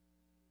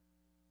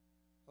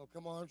 Oh,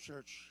 come on,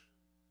 church.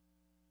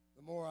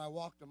 The more I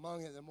walked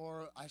among it, the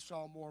more I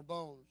saw more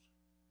bones.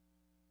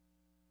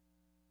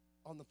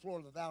 On the floor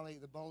of the valley,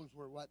 the bones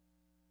were what?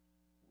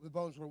 The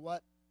bones were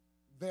what?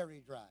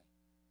 Very dry.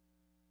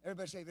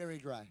 Everybody say very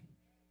dry.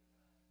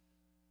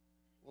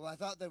 Well, I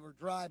thought they were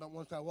dry, but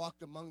once I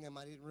walked among them,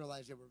 I didn't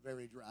realize they were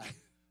very dry.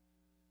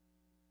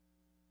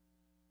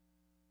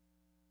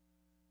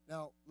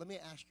 Now, let me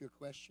ask you a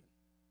question.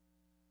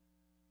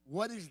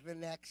 What is the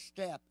next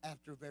step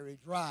after very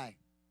dry?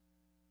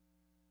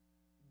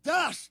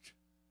 Dust.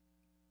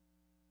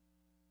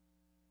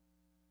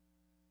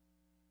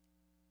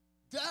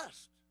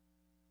 Dust.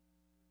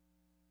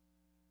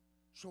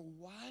 So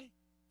why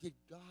did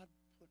God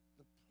put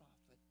the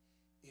prophet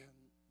in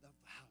the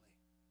valley?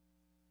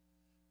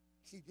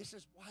 See, this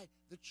is why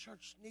the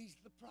church needs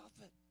the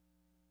prophet.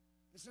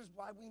 This is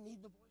why we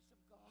need the voice of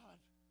God.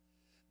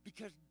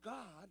 Because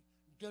God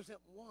doesn't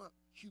want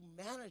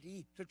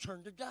humanity to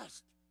turn to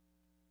dust.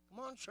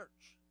 Come on,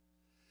 church.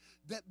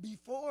 That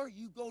before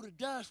you go to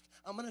dust,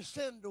 I'm going to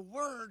send a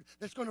word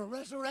that's going to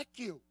resurrect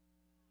you.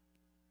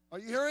 Are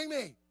you hearing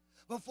me?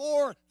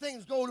 Before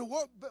things go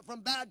to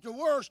from bad to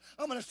worse,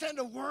 I'm going to send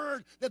a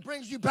word that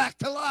brings you back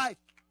to life.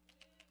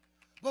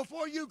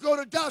 Before you go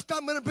to dust,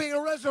 I'm going to bring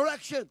a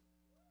resurrection.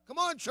 Come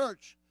on,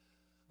 church.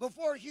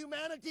 Before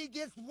humanity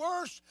gets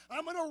worse,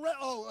 I'm going to...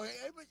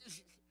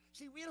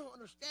 see, we don't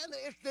understand that.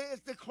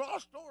 It's the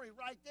cross story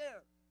right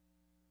there.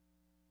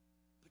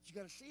 But you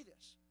got to see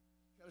this.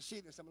 You got to see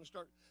this.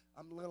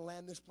 I'm going to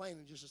land this plane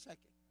in just a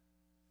second.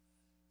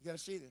 You got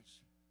to see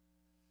this.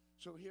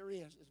 So here he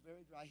is. It's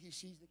very dry. He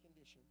sees the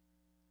condition.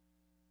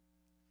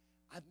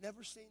 I've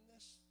never seen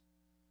this.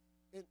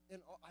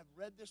 I've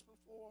read this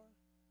before.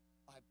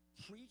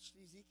 I've preached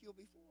Ezekiel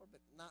before, but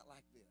not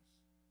like this.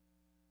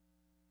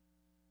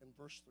 In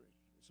verse 3.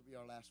 This will be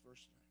our last verse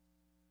tonight.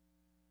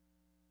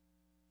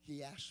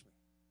 He asked me.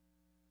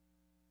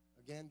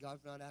 Again,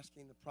 God's not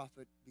asking the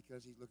prophet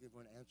because he's looking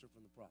for an answer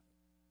from the prophet.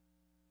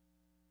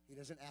 He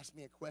doesn't ask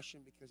me a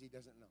question because he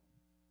doesn't know.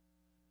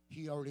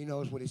 He already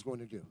knows what he's going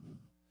to do.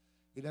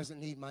 He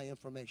doesn't need my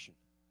information.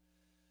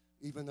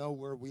 Even though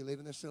we live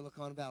in the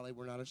Silicon Valley,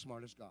 we're not as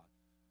smart as God.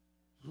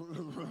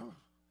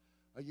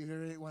 Are you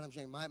hearing what I'm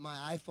saying? My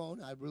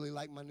iPhone, I really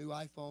like my new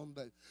iPhone,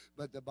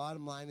 but the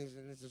bottom line is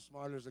that it's as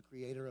smart as the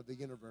creator of the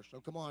universe. So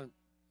come on.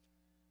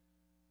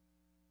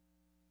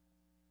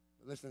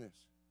 Listen to this.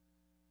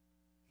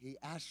 He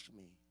asked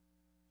me,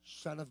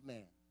 Son of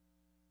man,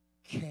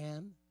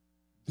 can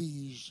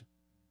these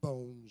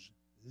bones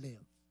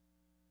live?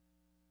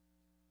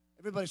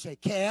 Everybody say,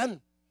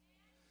 can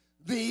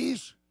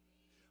these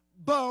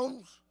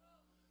bones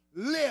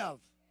live?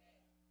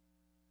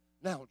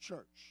 Now,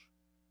 church,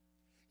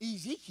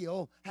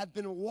 Ezekiel had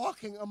been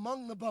walking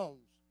among the bones.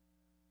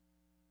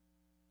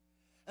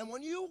 And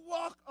when you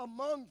walk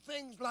among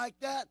things like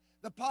that,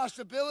 the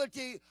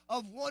possibility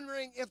of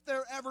wondering if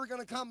they're ever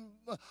going to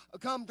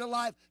come to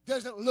life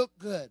doesn't look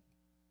good.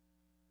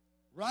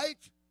 Right?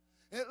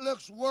 It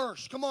looks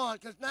worse. Come on,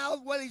 because now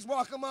what he's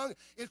walking among,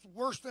 it's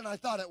worse than I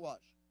thought it was.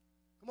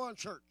 Come on,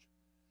 church.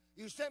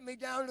 You sent me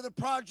down to the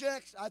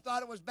projects. I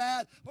thought it was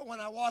bad, but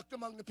when I walked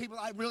among the people,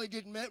 I really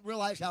didn't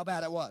realize how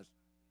bad it was.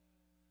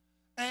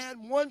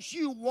 And once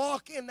you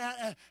walk in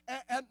that,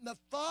 and the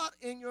thought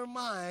in your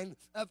mind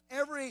of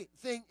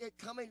everything it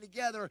coming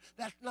together,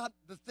 that's not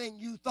the thing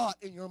you thought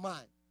in your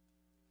mind.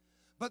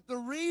 But the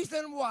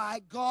reason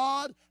why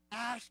God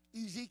asked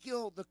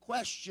Ezekiel the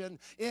question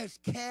is,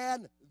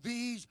 can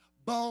these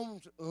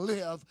bones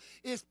live?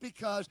 Is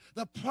because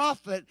the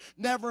prophet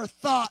never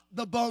thought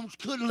the bones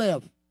could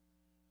live.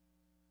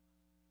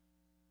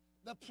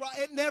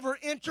 It never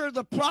entered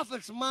the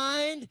prophet's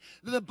mind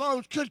that the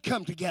bones could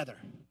come together.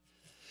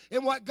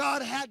 And what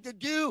God had to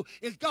do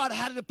is God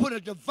had to put a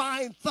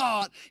divine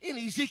thought in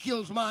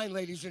Ezekiel's mind,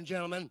 ladies and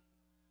gentlemen.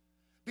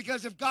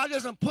 Because if God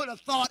doesn't put a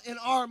thought in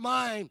our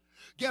mind,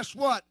 guess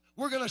what?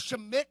 We're going to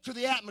submit to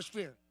the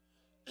atmosphere.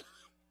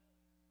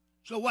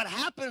 So what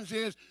happens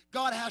is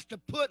God has to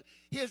put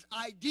an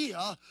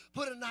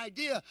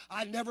idea.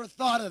 I never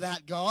thought of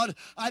that, God.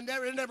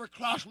 It never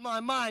crossed my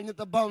mind that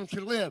the bones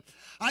could live.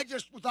 I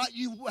just thought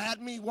you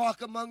had me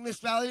walk among this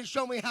valley and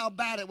show me how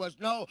bad it was.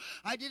 No,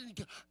 I didn't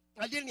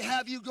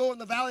have you go in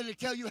the valley to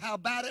tell you how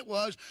bad it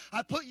was.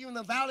 I put you in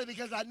the valley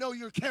because I know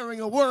you're carrying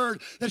a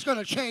word that's going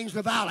to change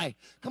the valley.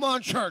 Come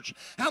on, church.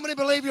 How many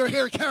believe you're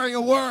here carrying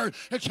a word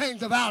to change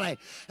the valley?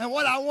 And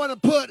what I want to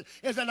put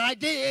is an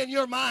idea in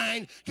your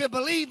mind to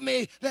believe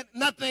me that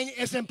nothing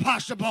is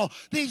impossible.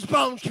 These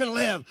bones can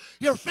live.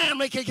 Your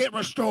family can get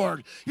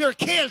restored. Your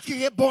kids can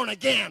get born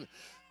again.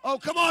 Oh,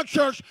 come on,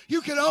 church.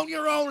 You can own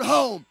your own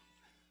home.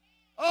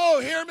 Oh,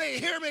 hear me,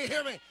 hear me,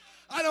 hear me.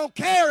 I don't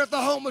care if the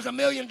home was $1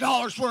 million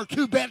for a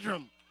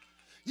 2-bedroom.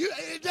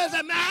 It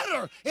doesn't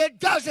matter. It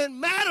doesn't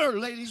matter,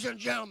 ladies and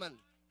gentlemen.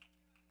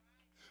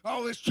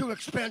 Oh, it's too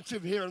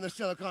expensive here in the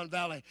Silicon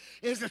Valley.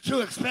 Is it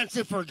too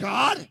expensive for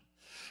God?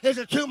 Is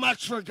it too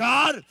much for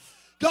God?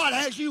 God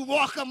has you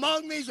walk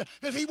among these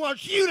because he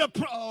wants you to...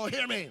 Oh,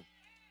 hear me.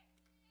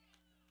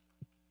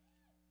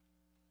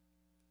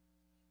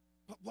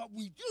 But what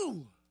we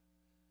do,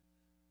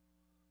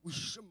 we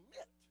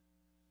submit.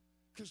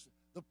 Because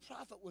the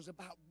prophet was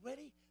about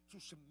ready to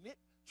submit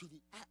to the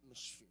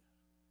atmosphere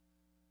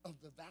of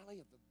the valley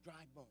of the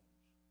dry bones.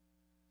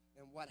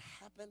 And what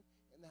happened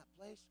in that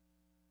place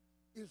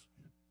is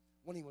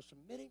when he was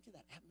submitting to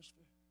that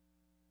atmosphere,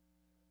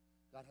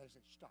 God had to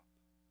say, stop.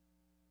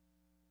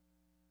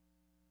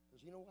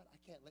 Because you know what? I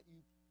can't let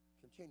you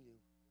continue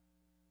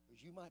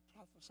because you might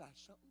prophesy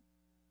something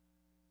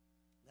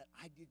that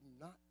I did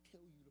not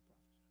tell you to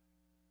prophesy.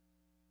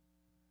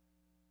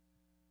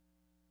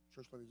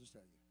 Church, let me just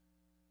tell you.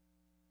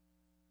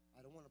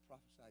 I don't want to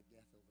prophesy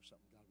death over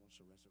something God wants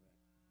to resurrect.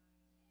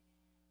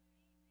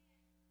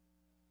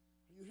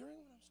 Are you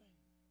hearing what I'm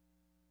saying?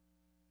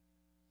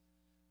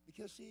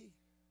 Because, see,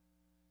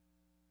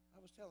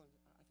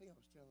 I think I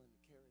was telling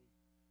Carrie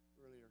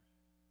earlier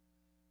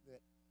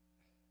that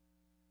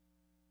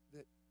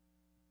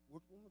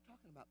when we're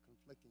talking about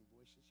conflicting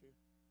voices here,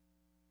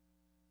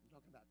 I'm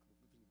talking about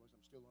conflicting voices.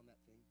 I'm still on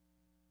that thing.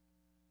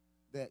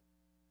 That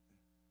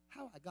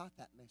how I got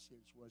that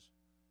message was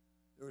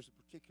there was a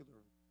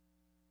particular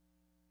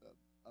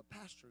a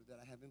pastor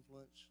that I have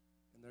influence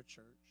in their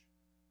church,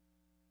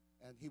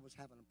 and he was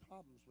having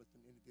problems with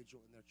an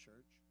individual in their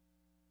church.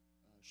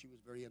 She was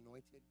very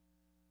anointed,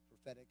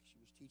 prophetic. She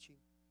was teaching,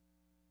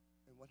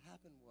 and what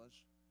happened was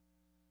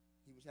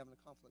he was having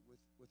a conflict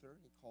with her,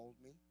 and he called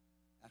me,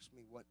 asked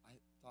me what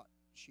I thought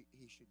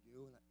he should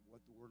do and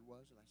what the word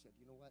was, and I said,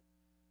 you know what?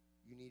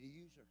 You need to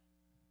use her.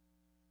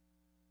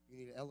 You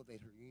need to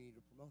elevate her. You need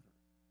to promote her.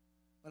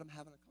 But I'm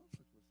having a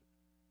conflict with her.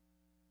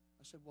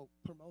 I said, well,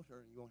 promote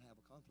her and you won't have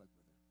a conflict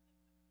with her.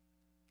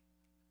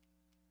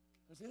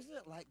 Because isn't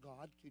it like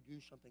God to do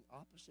something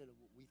opposite of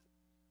what we think?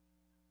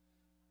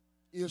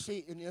 You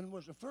see, in other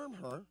words, affirm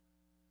her,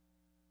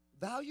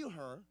 value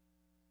her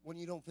when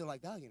you don't feel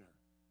like valuing her,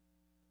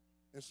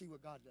 and see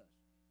what God does.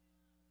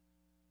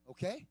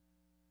 Okay?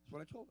 That's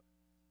what I told her.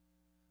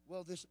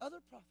 Well, this other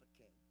prophet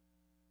came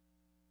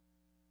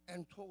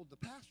and told the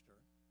pastor,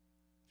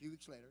 a few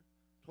weeks later,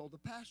 told the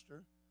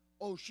pastor,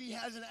 oh, she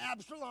has an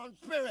Absalom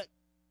spirit.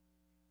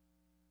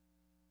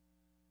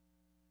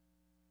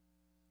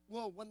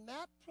 Well, when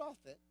that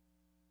prophet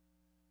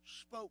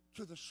spoke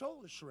to the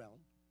soulish realm,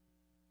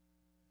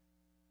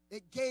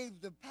 it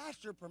gave the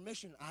pastor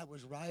permission. I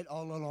was right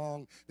all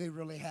along. They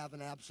really have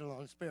an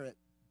Absalom spirit.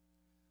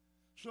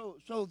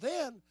 So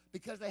then,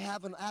 because they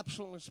have an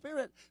Absalom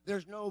spirit,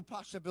 there's no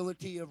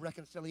possibility of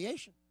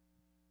reconciliation.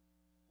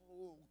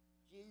 Oh,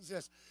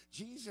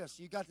 Jesus,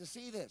 you got to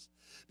see this.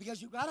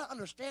 Because you got to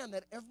understand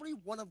that every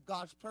one of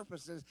God's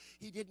purposes,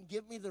 He didn't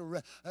give me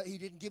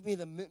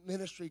the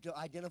ministry to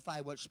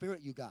identify what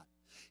spirit you got.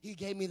 He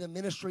gave me the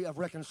ministry of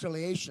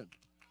reconciliation.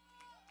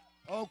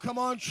 Oh, come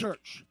on,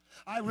 church.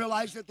 I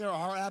realize that there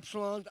are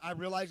Absaloms. I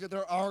realize that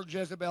there are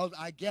Jezebels.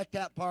 I get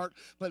that part.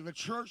 But the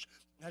church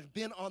has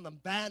been on the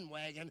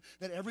bandwagon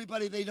that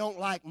everybody they don't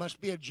like must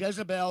be a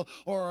Jezebel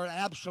or an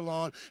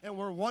Absalom, and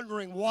we're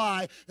wondering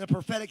why the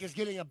prophetic is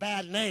getting a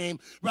bad name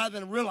rather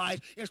than realize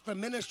it's the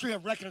ministry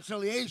of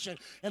reconciliation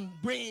and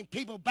bringing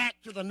people back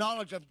to the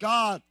knowledge of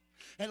God.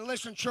 And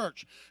listen,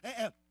 church,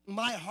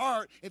 my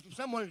heart, if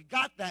someone's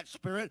got that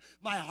spirit,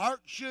 my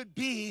heart should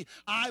be,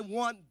 I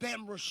want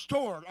them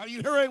restored. Are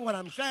you hearing what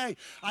I'm saying?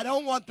 I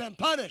don't want them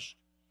punished.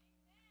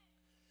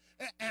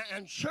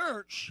 And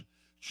church,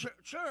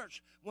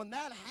 when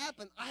that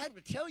happened, I had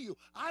to tell you,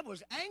 I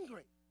was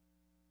angry.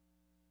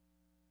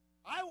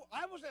 I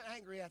wasn't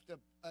angry at the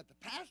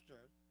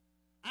pastor.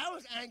 I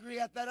was angry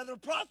at that other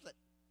prophet.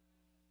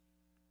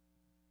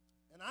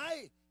 And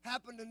I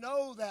happen to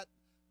know that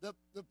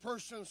the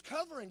person's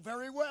covering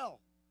very well.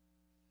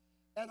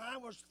 And I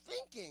was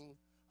thinking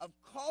of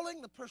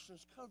calling the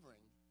person's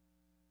covering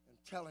and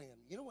telling him,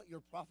 you know what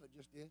your prophet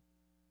just did?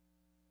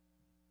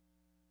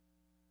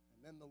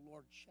 And then the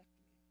Lord checked me.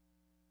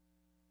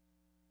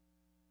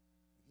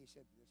 He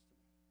said this to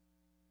me.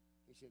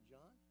 He said,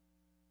 John,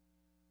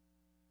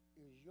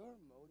 is your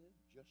motive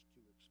just to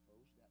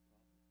expose that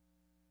prophet?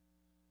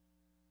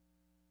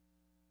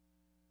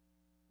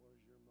 Or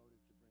is your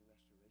motive to bring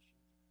restoration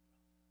to that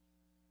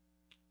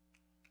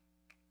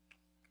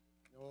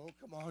prophet? Oh,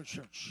 come on,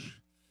 church.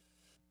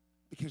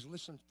 Because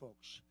listen,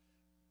 folks,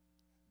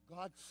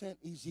 God sent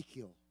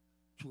Ezekiel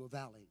to a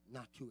valley,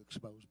 not to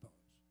expose bones.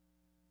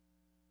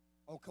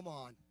 Oh, come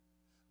on,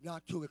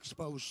 not to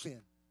expose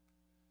sin.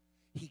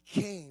 He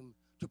came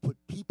to put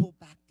people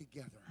back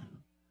together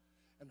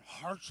and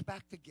hearts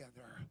back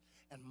together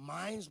and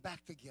minds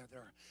back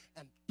together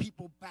and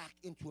people back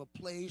into a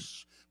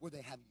place where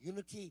they have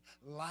unity,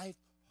 life,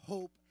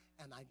 hope,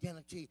 and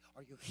identity.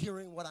 Are you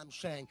hearing what I'm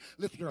saying?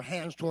 Lift your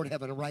hands toward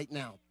heaven right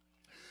now.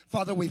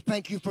 Father, we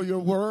thank you for your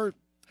word.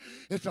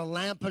 It's a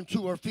lamp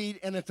unto our feet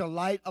and it's a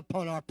light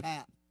upon our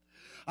path.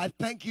 I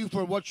thank you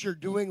for what you're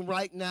doing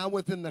right now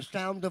within the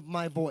sound of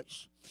my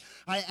voice.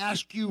 I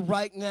ask you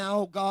right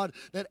now, God,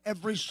 that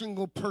every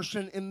single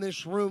person in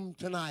this room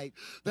tonight,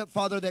 that,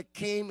 Father, that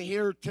came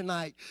here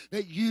tonight,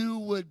 that you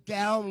would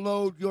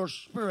download your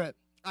spirit.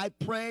 I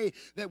pray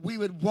that we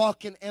would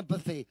walk in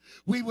empathy.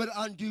 We would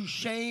undo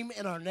shame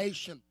in our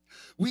nation.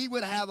 We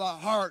would have a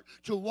heart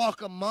to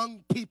walk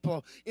among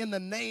people in the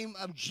name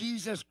of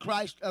Jesus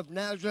Christ of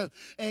Nazareth.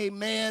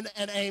 Amen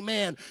and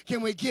amen. Can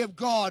we give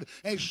God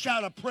a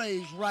shout of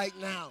praise right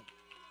now?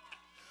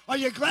 Are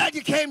you glad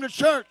you came to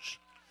church?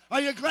 Are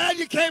you glad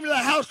you came to the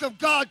house of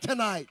God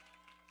tonight?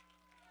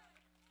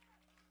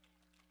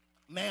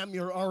 Ma'am,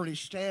 you're already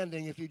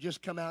standing. If you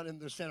just come out in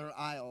the center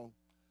aisle,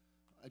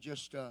 I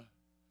just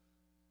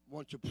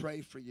want to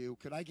pray for you.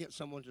 Could I get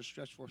someone to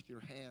stretch forth your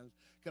hands?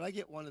 Could I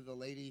get one of the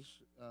ladies,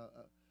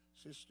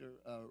 Sister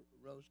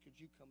Rose, could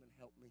you come and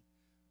help me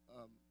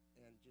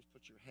and just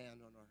put your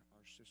hand on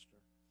our sister?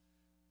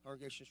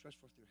 Congregation, stretch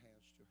forth your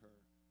hands to her.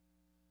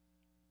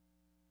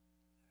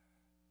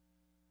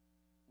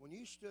 When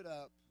you stood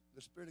up,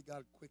 the Spirit of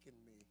God quickened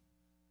me.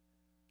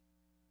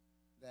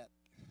 that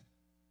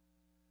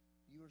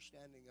you are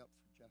standing up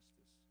for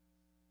justice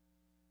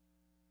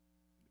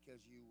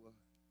because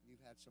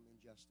you've had some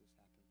injustice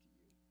happen to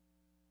you.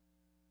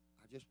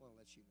 I just want to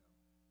let you know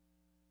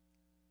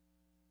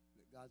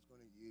that God's going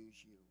to use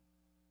you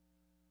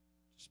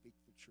to speak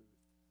the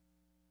truth.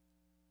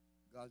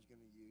 God's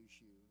going to use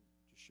you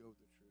to show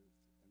the truth,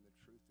 and the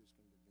truth is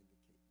going to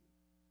vindicate you.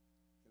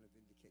 It's going to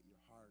vindicate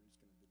your heart.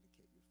 It's going to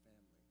vindicate your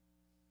family.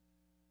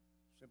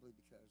 Simply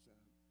because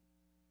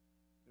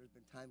there's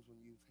been times when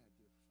you've had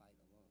to fight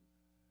alone,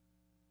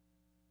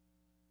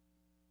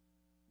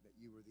 that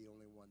you were the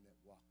only one that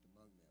walked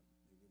among them.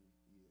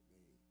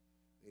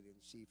 They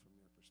didn't see from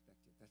your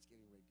perspective. That's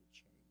getting ready to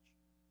change.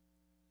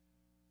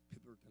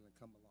 People are going to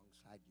come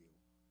alongside you.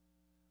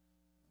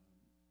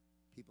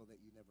 People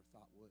that you never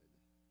thought would.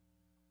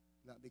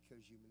 Not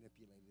because you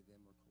manipulated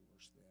them or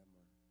coerced them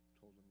or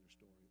told them your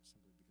story. It's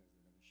simply because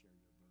they're going to share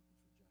your burden for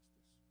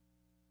justice.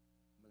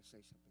 I'm going to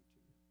say something to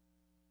you.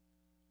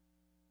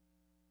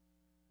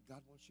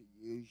 God wants to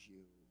use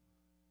you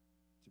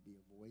to be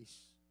a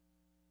voice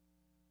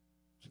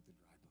to the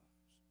dry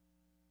bones.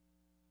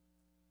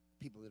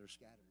 People that are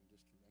scattered and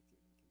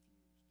disconnected and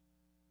confused.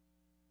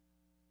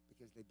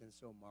 Because they've been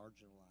so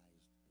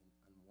marginalized and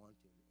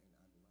unwanted and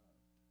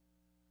unloved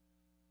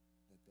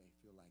that they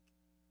feel like,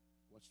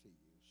 what's the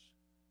use?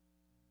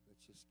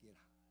 Let's just get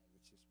high.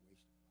 Let's just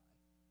waste our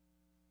life.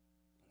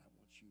 But I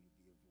want you to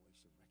be a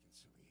voice of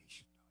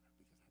reconciliation, daughter,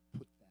 because I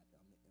put that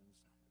on the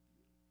inside of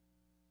you.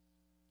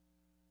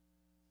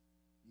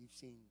 You've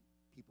seen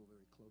people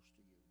very close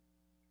to you,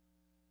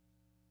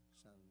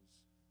 sons,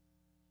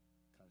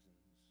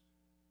 cousins,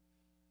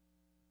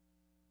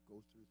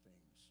 go through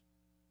things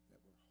that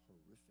were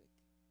horrific.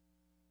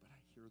 But I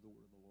hear the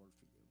word of the Lord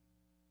for you.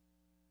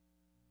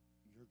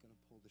 You're going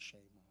to pull the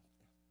shame off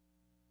them.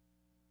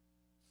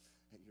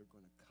 And you're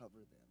going to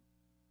cover them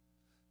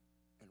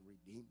and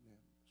redeem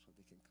them so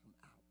they can come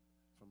out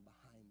from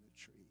behind the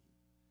tree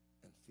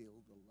and feel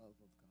the love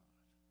of God.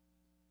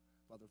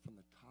 Father, from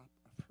the top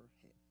of her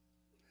head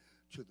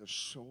to the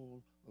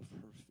sole of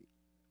her feet,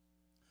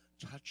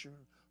 touch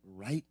her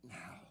right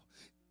now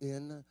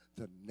in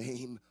the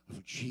name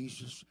of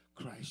Jesus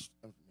Christ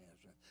of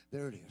Nazareth.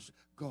 There it is.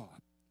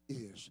 God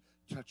is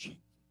touching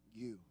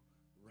you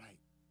right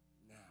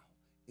now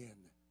in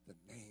the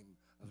name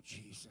of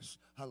Jesus.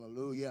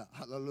 Hallelujah.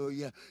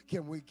 Hallelujah.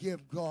 Can we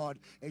give God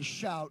a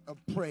shout of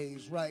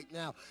praise right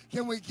now?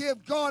 Can we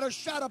give God a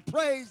shout of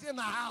praise in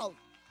the house?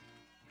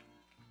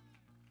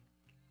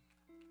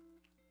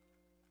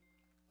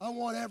 I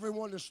want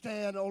everyone to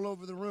stand all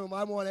over the room.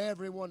 I want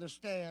everyone to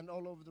stand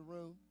all over the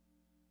room.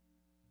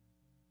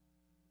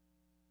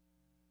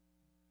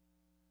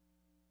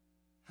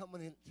 How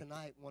many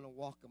tonight want to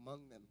walk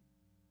among them?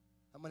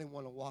 How many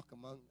want to walk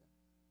among them?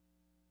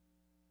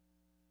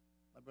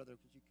 My brother,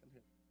 could you come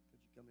here? Could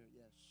you come here?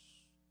 Yes.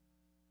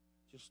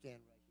 Just stand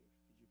right here.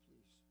 Could you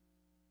please?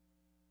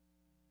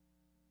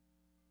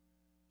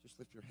 Just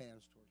lift your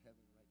hands toward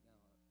heaven right now.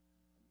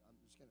 I'm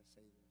just going to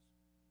say this.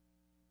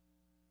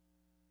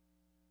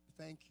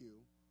 Thank you,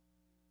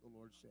 the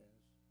Lord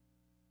says,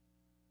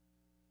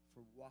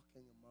 for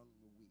walking among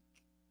the weak.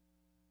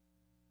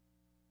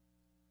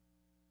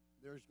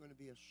 There's going to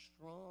be a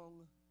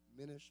strong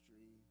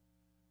ministry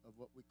of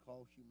what we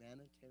call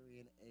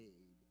humanitarian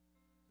aid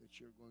that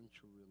you're going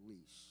to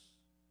release.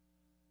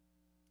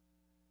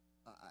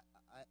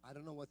 I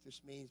don't know what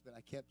this means, but I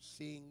kept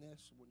seeing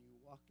this when you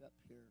walked up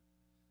here.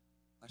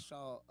 I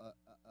saw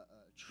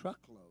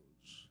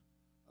truckloads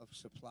of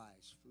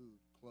supplies,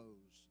 food,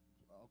 clothes,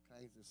 all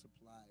kinds of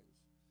supplies,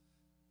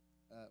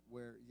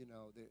 where, you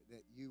know,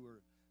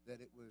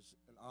 that it was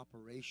an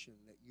operation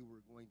that you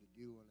were going to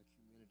do in a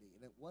community.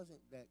 And it wasn't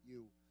that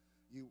you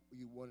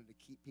wanted to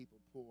keep people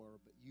poor,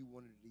 but you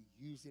wanted to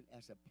use it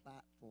as a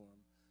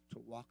platform to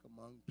walk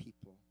among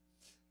people.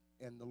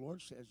 And the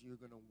Lord says you're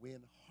going to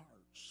win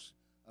hearts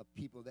of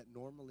people that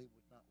normally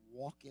would not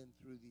walk in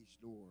through these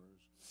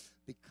doors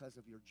because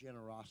of your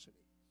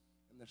generosity.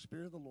 And the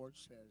Spirit of the Lord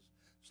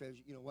says,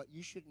 you know what,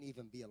 you shouldn't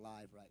even be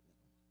alive right now.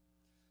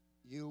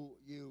 You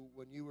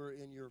when you were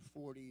in your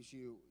 40s,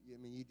 you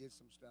did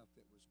some stuff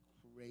that was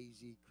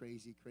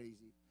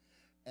crazy.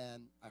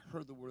 And I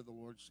heard the word of the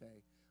Lord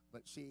say,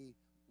 but see,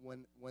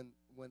 when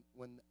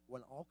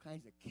all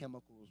kinds of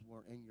chemicals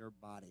were in your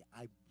body,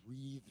 I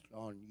breathed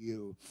on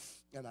you,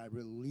 and I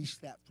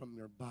released that from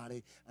your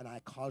body, and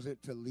I caused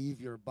it to leave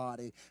your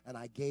body, and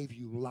I gave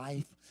you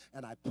life,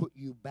 and I put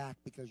you back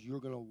because you're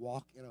going to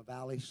walk in a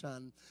valley,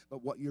 son.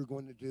 But what you're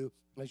going to do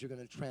is you're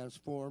going to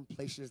transform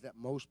places that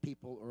most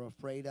people are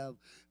afraid of,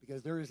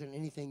 because there isn't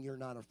anything you're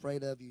not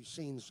afraid of. You've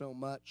seen so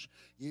much.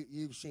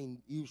 You've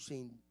seen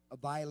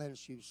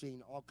violence. You've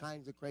seen all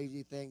kinds of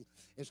crazy things.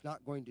 It's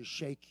not going to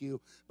shake you.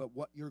 But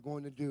what you're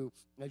going to do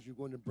is you're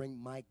going to bring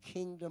my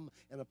kingdom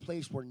in a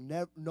place where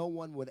no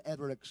one would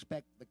ever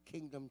expect the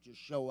kingdom to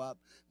show up.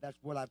 That's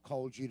what I've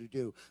called you to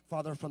do.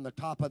 Father, from the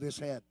top of his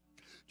head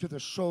to the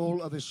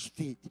sole of his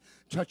feet,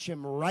 touch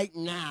him right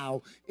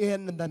now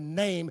in the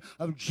name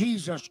of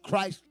Jesus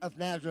Christ of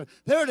Nazareth.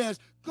 There it is.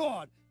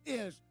 God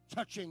is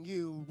touching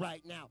you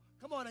right now.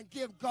 Come on and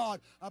give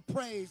God a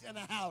praise in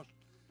the house.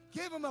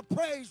 Give him a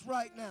praise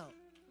right now.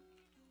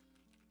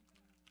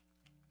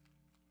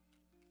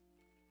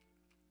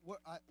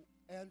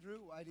 Andrew,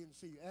 I didn't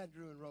see you.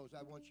 Andrew and Rose,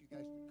 I want you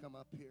guys to come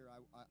up here.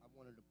 I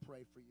wanted to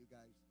pray for you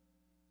guys.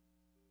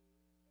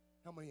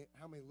 How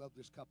many love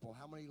this couple?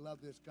 How many love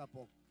this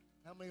couple?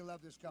 How many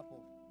love this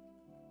couple?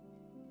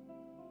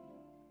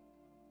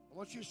 I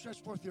want you to stretch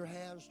forth your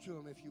hands to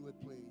him, if you would,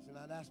 please. And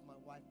I'd ask my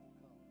wife to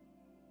come.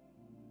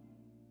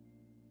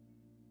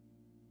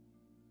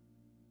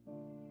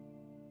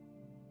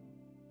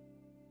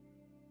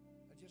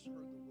 I just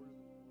heard the word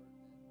of the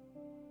Lord.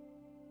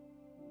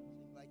 It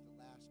seemed like the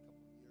last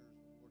couple of years,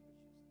 the Lord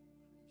has just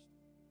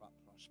increased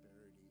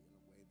prosperity in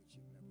a way that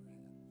you've never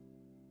had.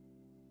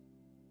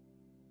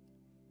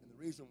 And the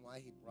reason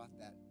why he brought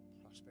that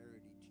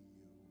prosperity to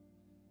you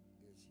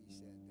is he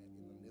said that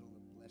in the middle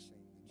of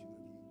blessing, the two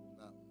of you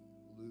will not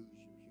lose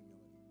your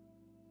humility.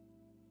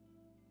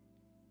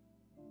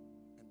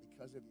 And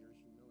because of your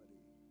humility,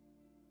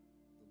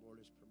 the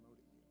Lord is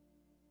promoting you.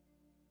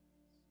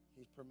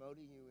 He's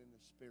promoting you in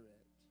the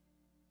spirit,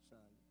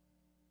 son,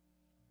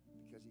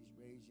 because he's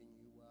raising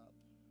you up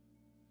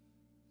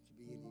to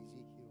be an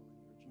Ezekiel in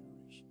your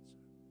generation,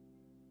 son.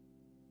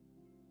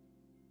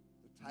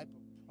 The type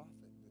of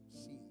prophet that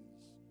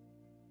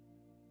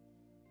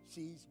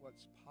sees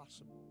what's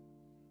possible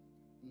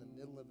in the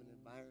middle of an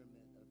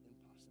environment of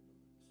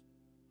impossibilities,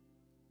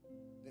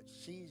 that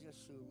sees a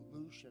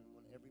solution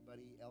when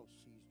everybody else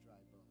sees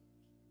dry bones.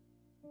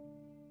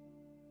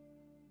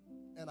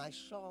 And I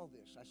saw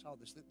this.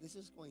 This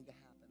is going to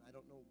happen. I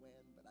don't know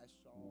when, but I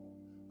saw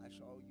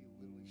you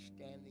literally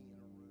standing in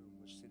a room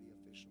with city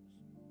officials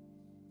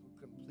who are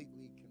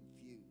completely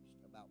confused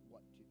about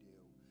what to do.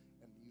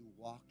 And you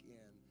walk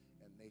in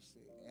and they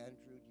say,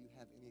 Andrew, do you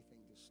have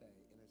anything to say?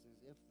 And it's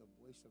as if the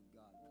voice of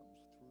God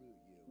comes through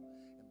you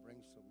and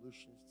brings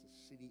solutions to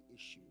city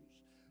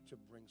issues, to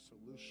bring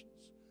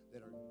solutions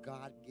that are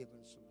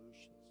God-given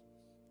solutions.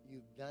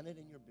 You've done it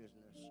in your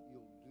business.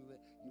 You'll do it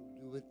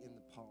in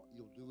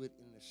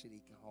the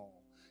city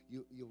hall.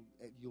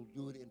 You'll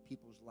do it in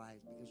people's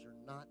lives because you're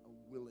not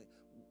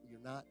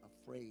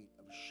afraid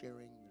of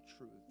sharing the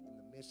truth in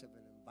the midst of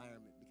an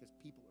environment because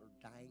people are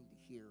dying to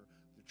hear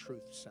the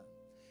truth, son.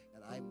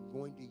 And I'm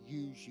going to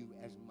use you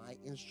as my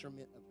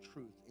instrument of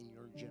truth in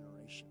your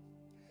generation.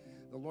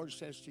 The Lord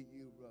says to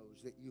you,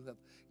 Rose, that you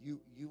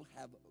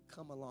have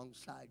come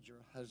alongside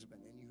your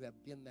husband and you have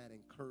been that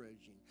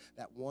encouraging,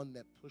 that one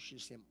that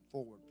pushes him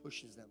forward,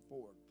 pushes them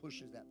forward,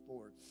 pushes that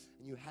forward.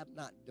 And you have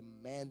not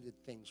demanded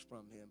things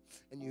from him,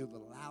 and you have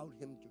allowed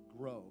him to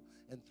grow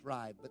and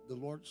thrive. But the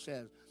Lord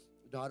says,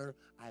 daughter,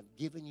 I've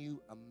given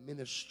you a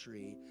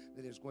ministry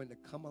that is going to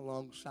come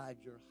alongside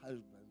your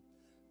husband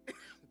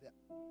that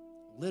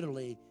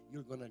literally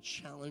you're going to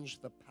challenge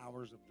the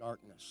powers of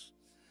darkness.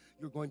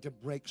 You're going to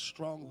break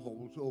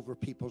strongholds over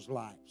people's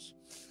lives.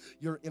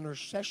 Your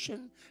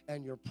intercession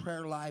and your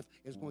prayer life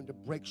is going to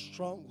break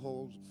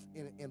strongholds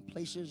in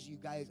places, you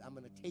guys. I'm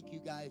going to take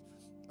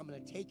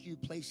you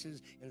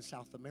places in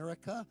South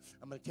America.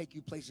 I'm going to take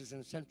you places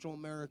in Central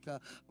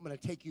America. I'm going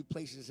to take you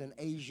places in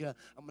Asia.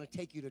 I'm going to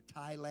take you to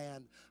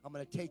Thailand. I'm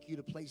going to take you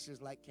to places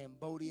like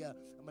Cambodia.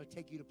 I'm going to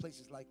take you to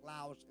places like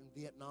Laos and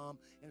Vietnam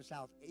and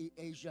South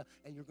Asia.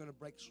 And you're going to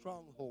break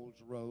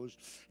strongholds, Rose.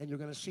 And you're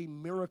going to see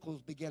miracles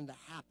begin to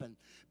happen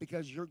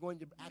because you're going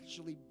to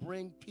actually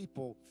bring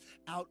people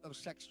out of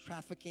sex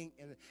trafficking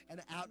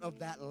and out of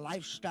that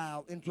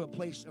lifestyle into a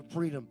place of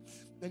freedom.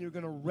 And you're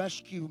going to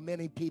rescue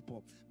many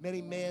people,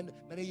 many men,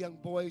 many young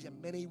boys, and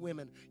many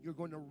women. You're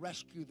going to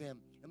rescue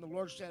them. And the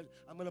Lord says,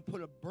 I'm going to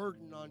put a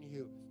burden on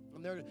you.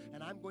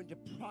 And I'm going to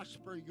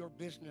prosper your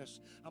business.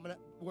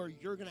 Where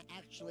you're going to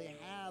actually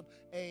have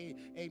a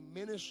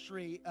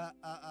ministry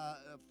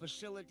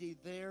facility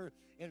there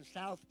in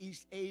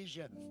Southeast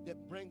Asia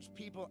that brings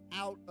people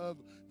out of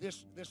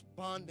this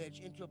bondage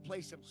into a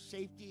place of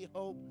safety,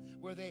 hope,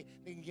 where they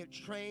can get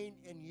trained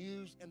and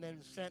used and then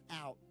sent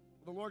out.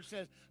 The Lord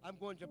says, I'm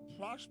going to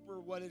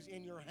prosper what is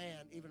in your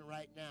hand even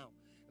right now.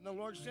 And the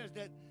Lord says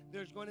that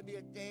there's going to be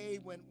a day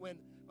when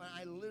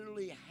I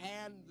literally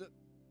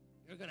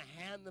you're going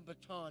to hand the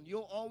baton.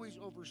 You'll always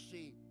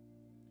oversee.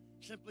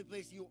 Simply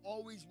placed, you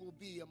always will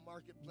be a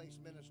marketplace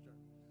minister.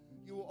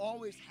 You will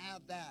always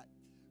have that.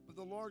 But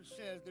the Lord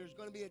says there's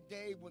going to be a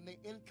day when the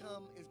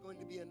income is going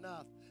to be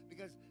enough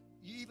because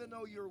even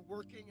though you're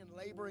working and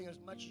laboring as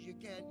much as you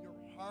can, your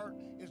heart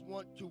is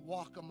want to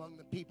walk among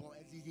the people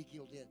as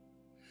Ezekiel did.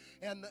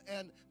 And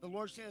the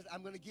Lord says,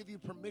 I'm going to give you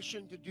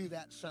permission to do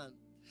that, son.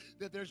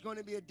 That there's going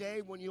to be a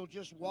day when you'll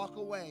just walk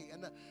away.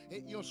 And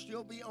you'll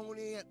still be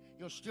owning it.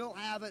 You'll still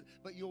have it.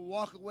 But you'll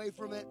walk away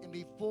from it and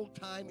be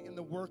full-time in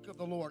the work of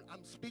the Lord.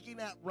 I'm speaking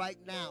that right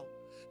now.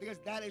 Because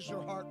that is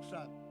your heart,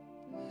 son.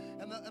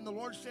 And the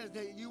Lord says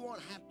that you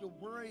won't have to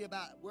worry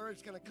about where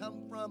it's going to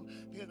come from.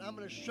 Because I'm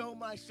going to show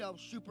myself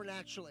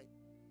supernaturally.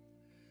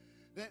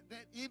 That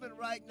even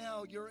right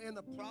now you're in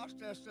the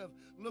process of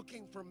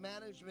looking for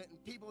management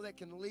and people that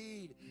can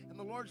lead. And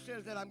the Lord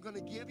says that I'm going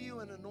to give you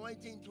an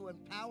anointing to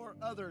empower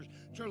others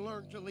to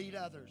learn to lead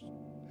others.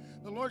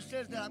 The Lord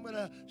says that I'm going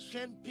to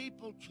send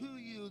people to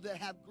you that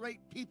have great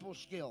people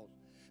skills.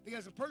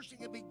 Because a person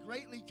can be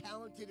greatly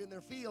talented in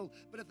their field,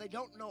 but if they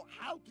don't know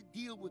how to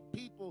deal with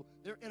people,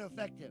 they're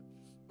ineffective.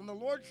 And the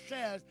Lord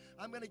says,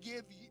 I'm going to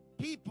give you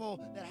people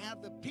that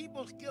have the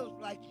people skills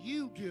like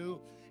you do,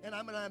 and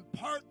I'm going to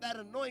impart that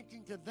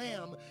anointing to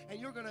them,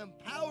 and you're going to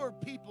empower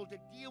people to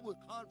deal with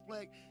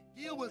conflict,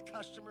 deal with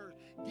customers,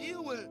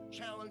 deal with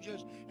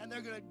challenges, and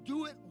they're going to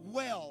do it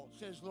well,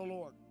 says the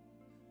Lord.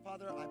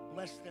 Father, I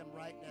bless them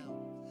right now.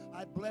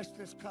 I bless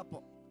this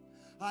couple.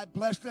 I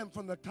bless them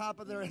from the top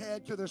of their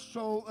head to the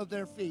sole of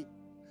their feet.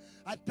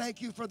 I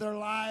thank you for their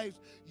lives.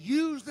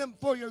 Use them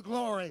for your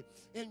glory.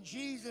 In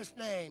Jesus'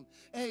 name,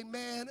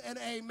 amen and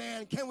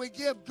amen. Can we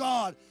give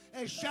God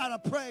a shout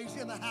of praise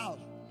in the house?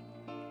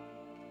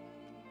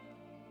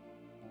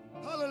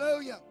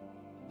 Hallelujah.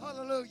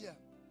 Hallelujah.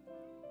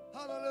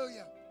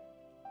 Hallelujah.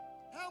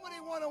 How many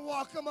want to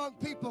walk among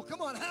people?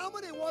 Come on, how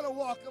many want to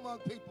walk among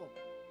people?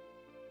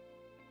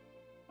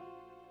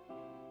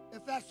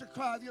 If that's the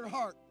cry of your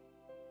heart,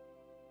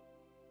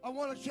 I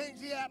want to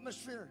change the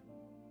atmosphere.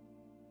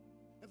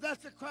 If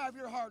that's the cry of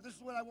your heart, this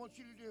is what I want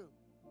you to do.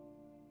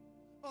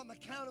 On the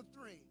count of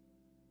 3,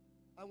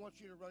 I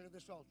want you to run to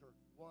this altar.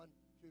 1,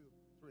 2,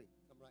 3.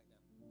 Come right now.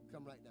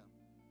 Come right now.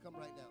 Come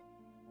right now.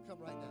 Come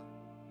right now.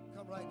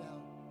 Come right now.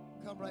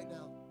 Come right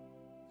now.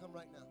 Come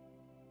right now.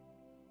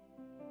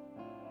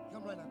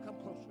 Come right now. Come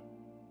closer.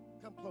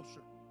 Come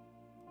closer.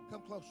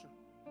 Come closer.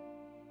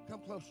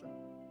 Come closer.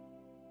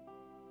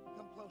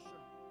 Come closer.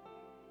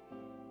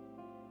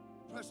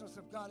 The presence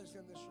of God is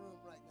in this room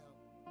right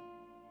now.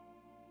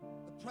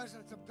 The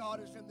presence of God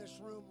is in this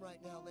room right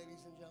now,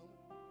 ladies and gentlemen.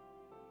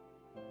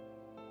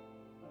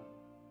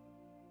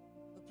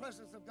 The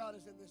presence of God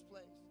is in this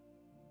place.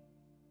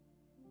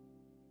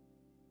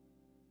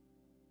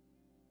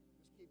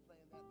 Just keep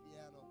playing that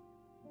piano.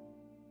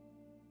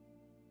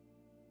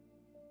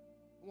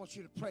 I want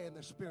you to pray in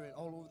the Spirit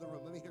all over the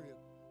room. Let me hear you.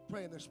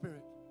 Pray in the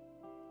Spirit.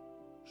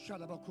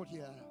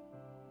 Shalabakotia.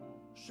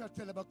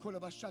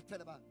 Shatelabakolaba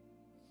shatelaba.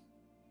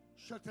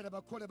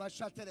 Shatelabakolaba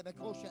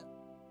shatelabakosha.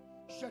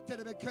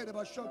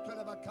 Shatelabakolaba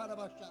shotelaba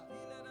karabasha.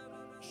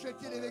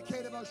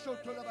 Shatelabakolaba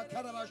shotelaba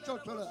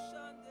karabashotola.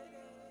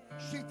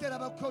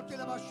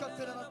 Shitelabakotelaba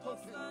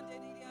shatelabakote.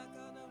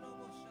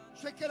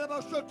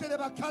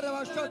 Shekelabakotelaba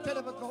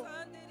karabashotelabako.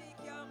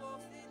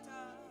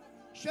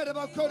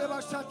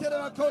 Shelabakolaba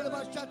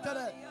shatelabakolaba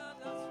shatela.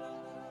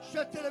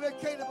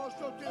 Shatelabakolaba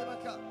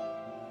shotelabaka.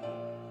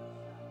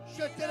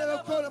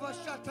 Shatelabakolaba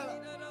shatela.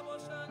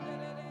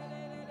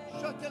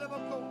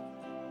 Shatelabakolaba.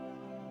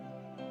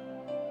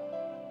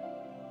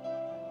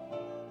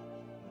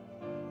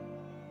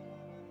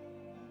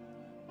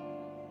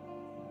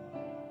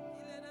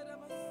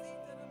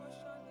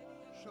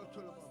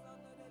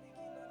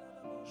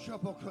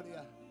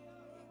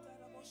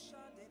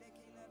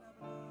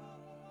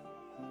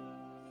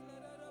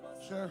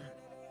 Sir,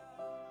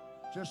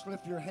 just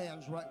lift your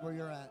hands right where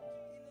you're at.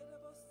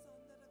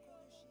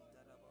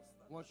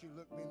 Once you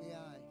look me in the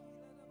eye,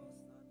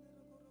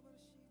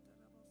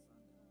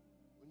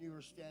 when you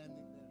were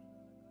standing there,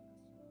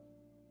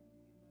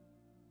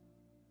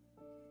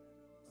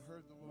 I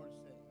heard the Lord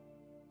say,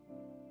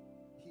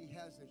 He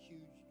has a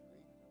huge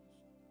dream,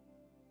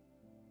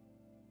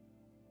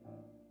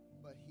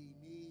 but He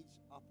needs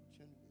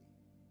opportunity.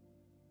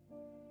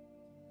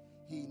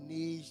 He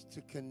needs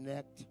to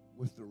connect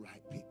with the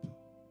right people.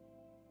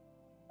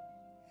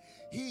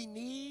 He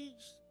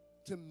needs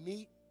to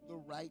meet the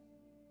right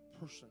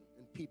person,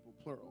 and people,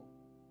 plural.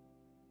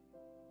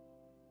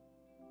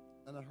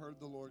 And I heard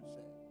the Lord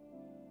say,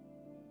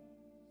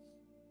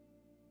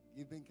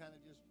 you've been kind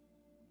of just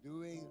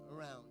doing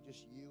around,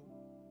 just you.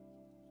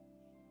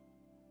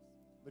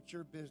 But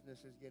your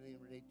business is getting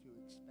ready to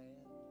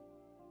expand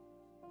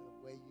in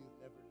a way you've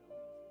never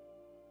known.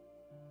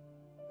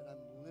 And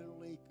I'm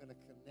literally going to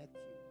connect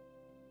you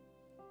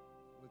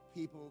with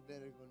people that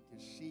are going to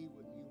see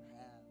what you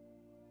have.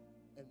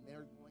 And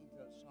they're going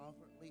to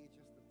sovereignly, it's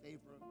just the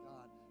favor of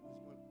God.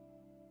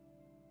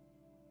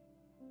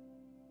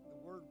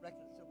 The word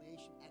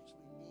reconciliation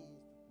actually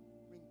means to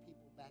bring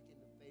people back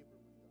into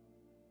favor with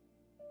God.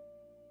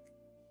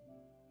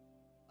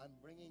 I'm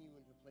bringing you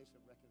into a place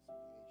of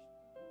reconciliation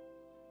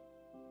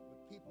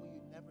with people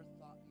you never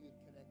thought you'd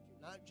connect to.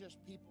 Not just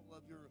people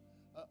of your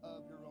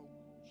own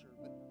culture,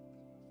 but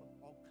people from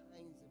all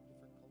kinds of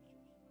different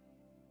cultures.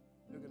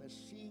 They're going to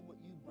see what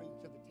you bring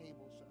to the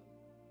table, son.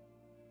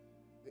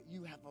 That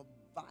you have a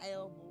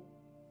viable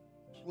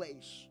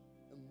place,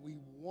 and we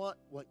want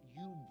what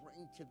you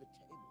bring to the table.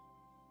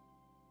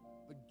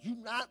 But do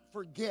not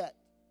forget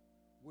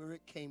where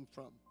it came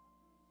from.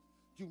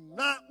 Do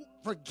not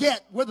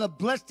forget where the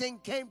blessing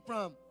came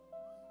from.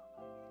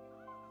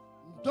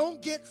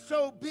 Don't get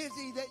so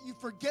busy that you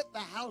forget the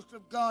house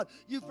of God,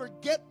 you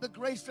forget the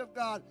grace of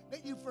God,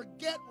 that you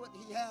forget what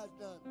He has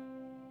done.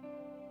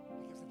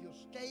 Because if you'll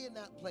stay in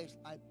that place,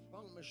 I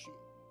promise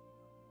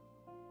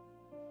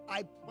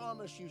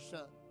you,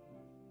 son,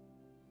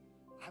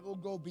 I will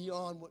go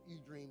beyond what you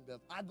dreamed of.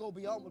 I go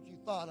beyond what you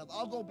thought of.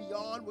 I'll go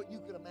beyond what you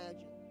could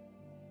imagine.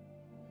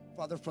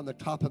 Father, from the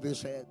top of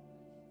his head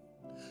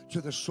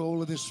to the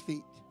sole of his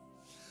feet,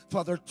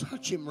 Father,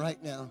 touch him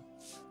right now.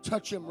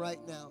 Touch him right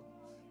now.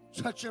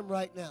 Touch him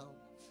right now.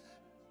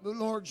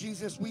 Lord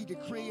Jesus, we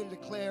decree and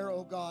declare,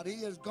 oh God,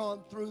 he has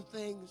gone through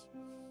things.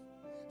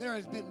 There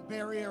has been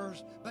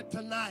barriers, but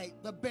tonight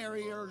the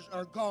barriers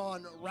are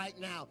gone right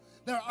now.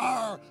 There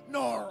are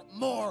no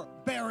more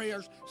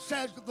barriers,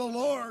 says the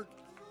Lord.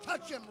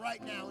 Touch him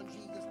right now in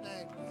Jesus'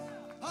 name.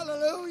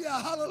 Hallelujah,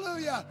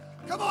 hallelujah.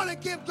 Come on and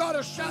give God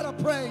a shout of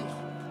praise.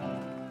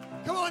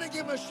 Come on and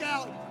give him a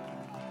shout.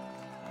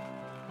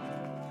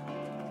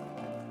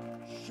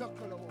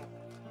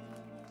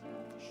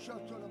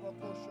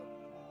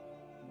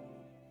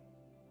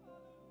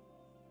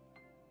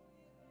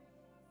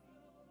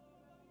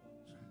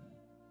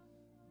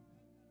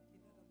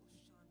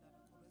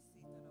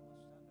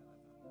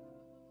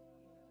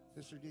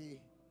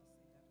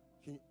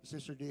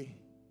 Sister D,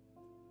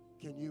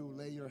 can you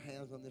lay your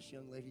hands on this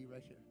young lady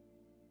right here?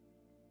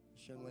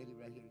 This young lady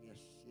right here. Yes,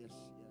 yes,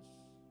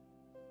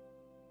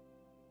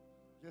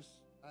 yes.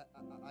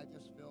 I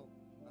just feel,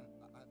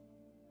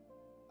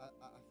 I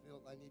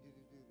feel I needed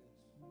to do this.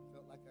 I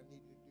felt like I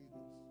needed to do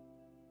this.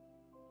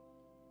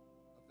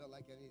 I felt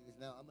like I needed this.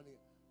 Now I'm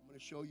gonna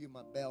show you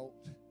my belt,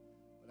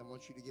 but I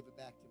want you to give it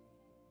back to me.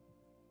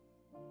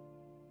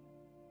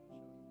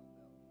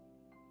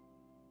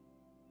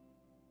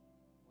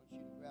 You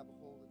to grab a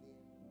hold of the end.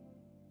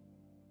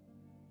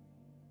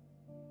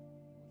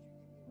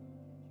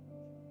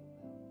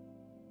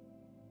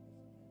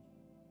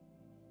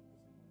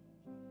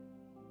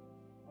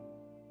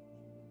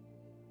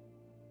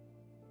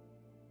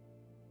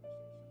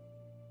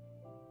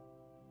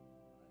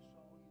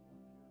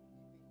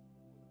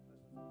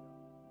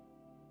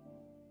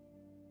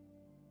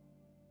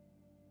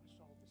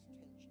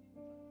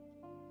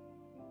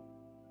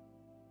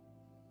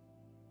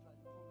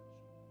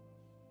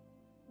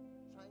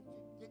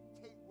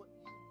 Dictate what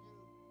you do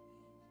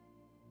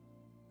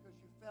because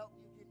you felt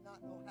you did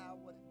not know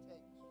what it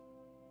takes.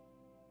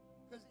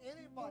 Because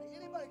anybody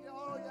can,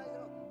 oh yeah,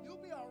 you'll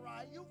be all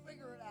right, you'll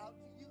figure it out.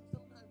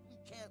 Sometimes we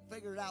can't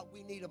figure it out.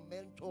 We need a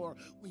mentor.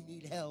 We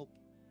need help.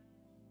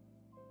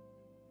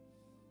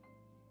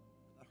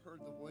 I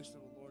heard the voice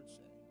of the Lord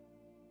say,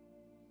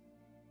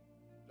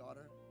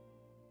 daughter,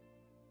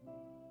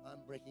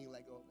 I'm breaking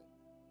Lego of it.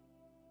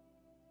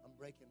 I'm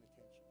breaking the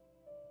tension.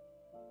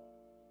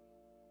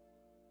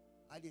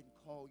 I didn't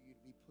call you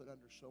to be put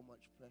under so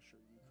much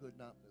pressure you could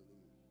not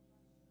believe.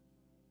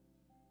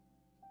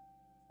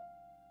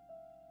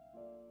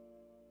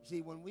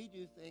 See, when we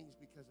do things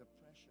because of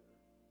pressure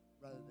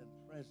rather than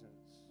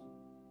presence,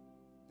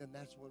 then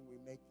that's when we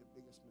make the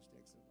biggest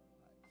mistakes of our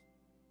lives.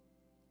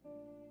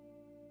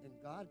 And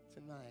God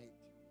tonight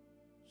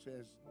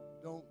says,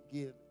 don't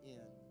give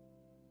in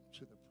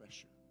to the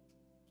pressure.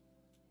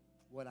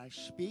 What I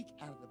speak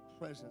out of the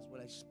presence,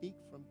 what I speak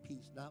from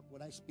peace, not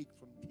what I speak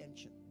from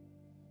tension.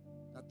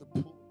 Not the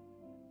pull,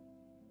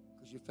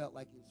 because you felt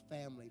like it was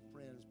family,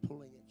 friends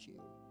pulling at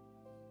you.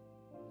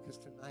 Because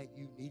tonight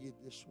you needed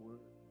this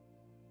word.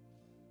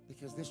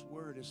 Because this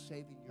word is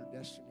saving your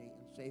destiny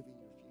and saving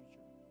your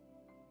future.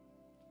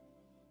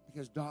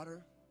 Because,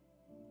 daughter,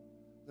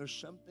 there's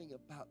something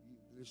about you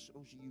that is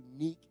so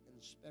unique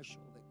and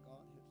special that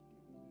God has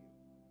given you.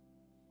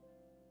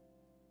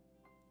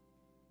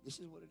 This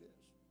is what it is.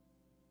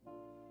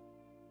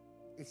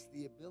 It's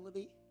the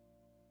ability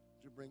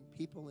to bring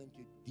people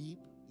into deep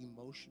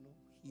emotional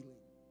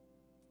healing,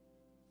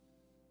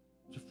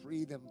 to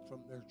free them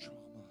from their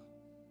trauma,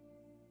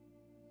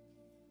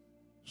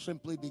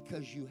 simply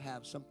because you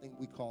have something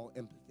we call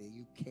empathy.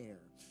 You care.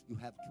 You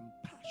have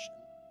compassion.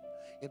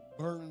 It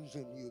burns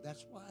in you.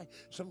 That's why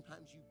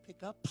sometimes you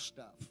pick up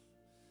stuff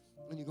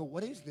and you go,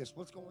 what is this?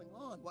 What's going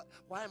on?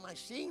 Why am I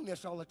seeing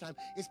this all the time?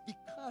 It's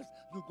because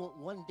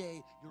one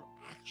day you're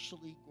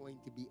actually going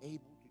to be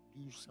able to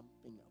do something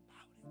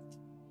about it.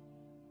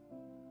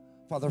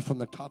 Father, from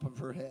the top of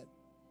her head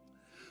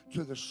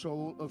to the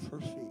sole of her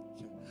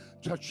feet,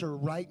 touch her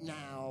right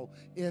now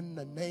in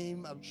the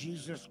name of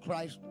Jesus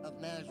Christ of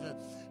Nazareth.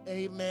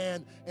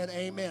 Amen and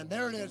amen.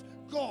 There it is.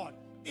 God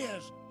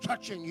is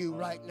touching you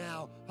right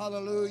now.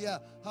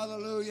 Hallelujah,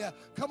 hallelujah.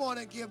 Come on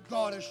and give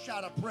God a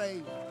shout of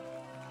praise.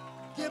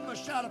 Give him a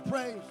shout of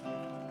praise.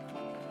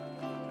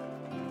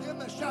 Give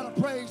him a shout of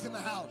praise in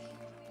the house.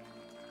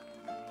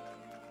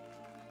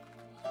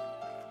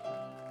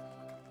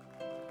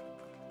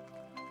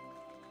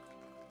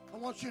 I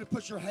want you to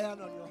put your hand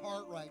on your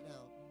heart right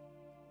now.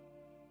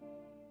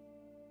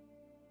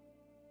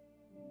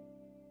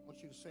 I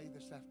want you to say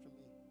this after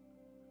me.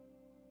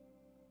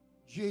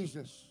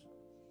 Jesus,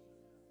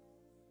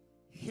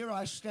 here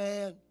I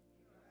stand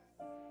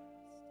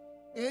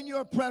in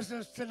your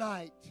presence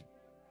tonight.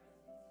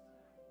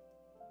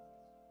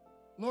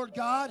 Lord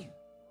God,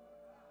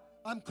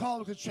 I'm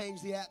called to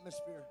change the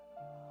atmosphere.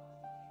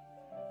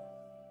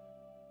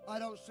 I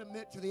don't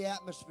submit to the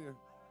atmosphere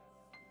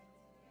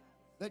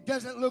that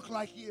doesn't look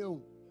like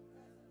you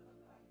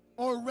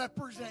or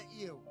represent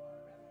you.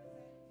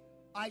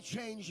 I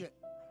change it.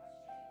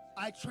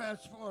 I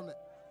transform it.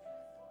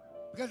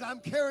 Because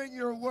I'm carrying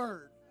your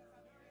word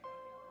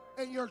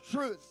and your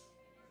truth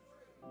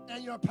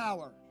and your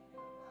power.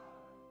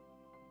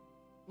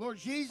 Lord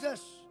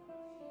Jesus,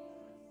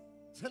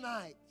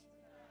 tonight,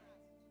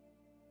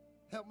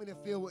 help me to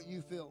feel what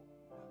you feel.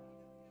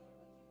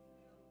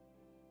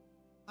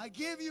 I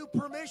give you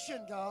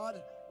permission,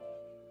 God,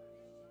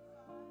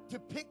 to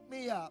pick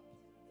me up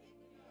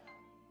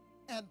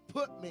and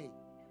put me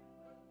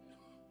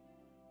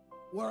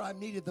where I'm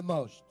needed the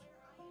most.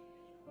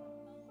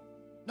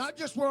 Not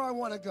just where I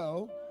want to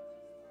go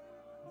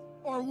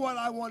or what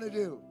I want to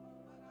do,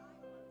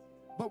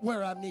 but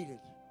where I'm needed.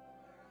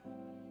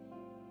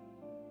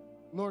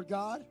 Lord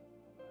God,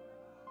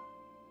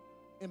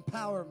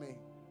 empower me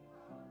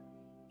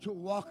to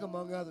walk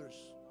among others,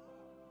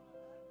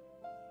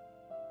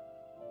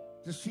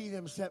 to see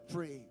them set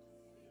free,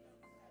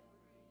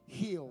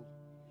 healed,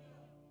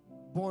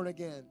 born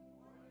again,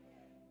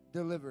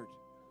 delivered,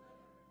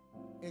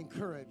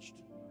 encouraged,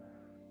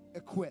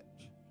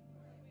 equipped,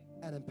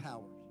 and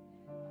empowered.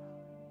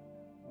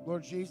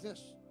 Lord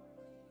Jesus,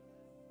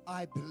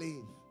 I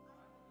believe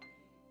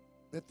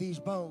that these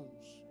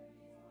bones,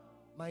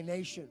 my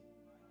nation,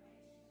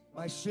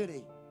 my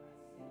city,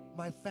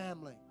 my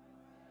family,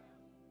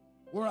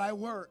 where I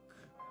work,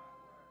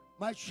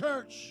 my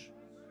church,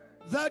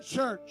 the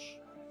church,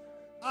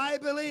 I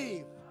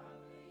believe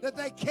that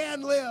they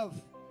can live.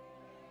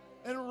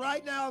 And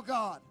right now,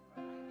 God,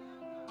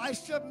 I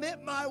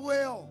submit my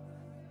will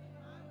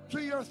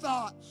to your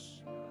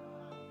thoughts.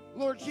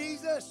 Lord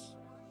Jesus,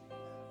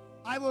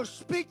 I will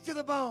speak to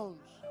the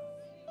bones.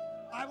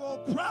 I will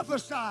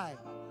prophesy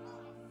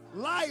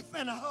life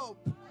and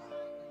hope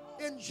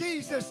in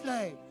Jesus'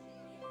 name.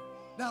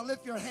 Now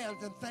lift your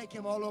hands and thank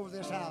him all over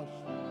this house.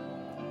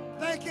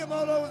 Thank him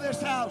all over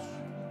this house.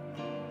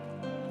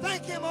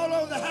 Thank him all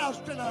over the house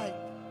tonight.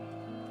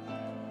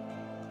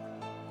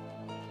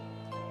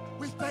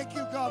 We thank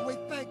you, God. We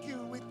thank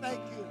you. We thank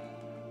you.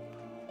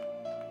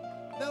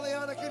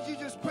 Meliana, could you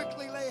just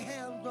quickly lay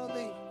hands on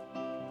me?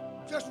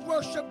 Just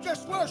worship,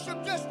 just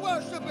worship, just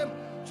worship him.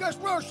 Just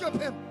worship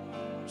him.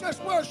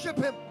 Just worship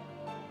him.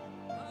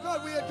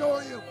 God, we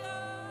adore you.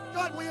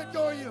 God, we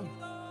adore you.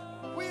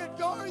 We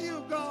adore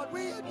you, God.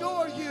 We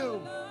adore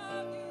you.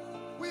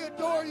 We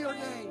adore your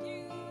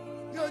name.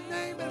 Your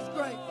name is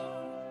great.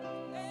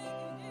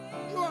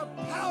 You are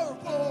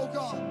powerful, oh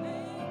God.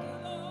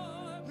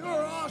 You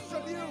are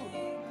awesome.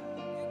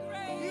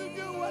 You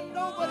do what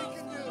nobody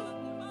can do.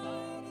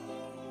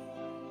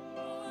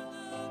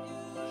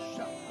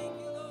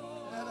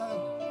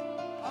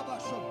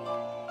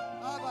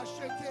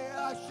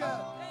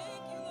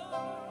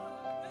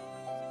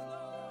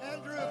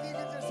 Andrew, if you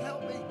could just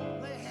help me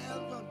lay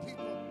hands on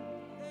people.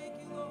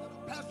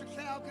 Pastor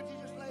Cal, could you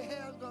just lay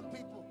hands on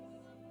people?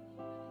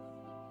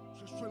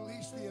 Just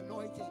release the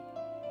anointing.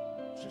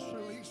 Just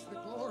release the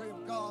glory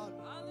of God.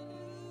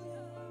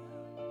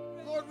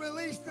 Lord,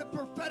 release the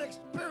prophetic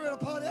spirit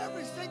upon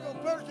every single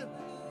person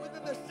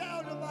within the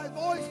sound of my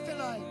voice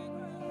tonight.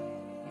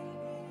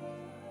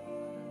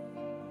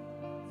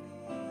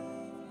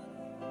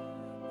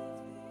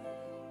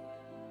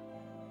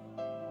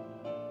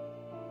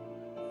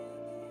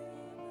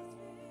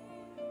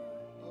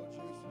 Oh,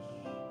 Jesus.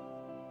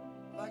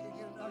 If I could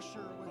get an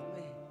usher with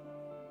me.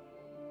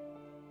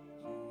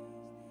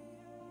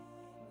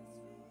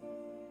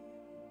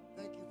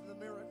 Thank you for the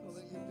miracle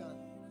that you've done.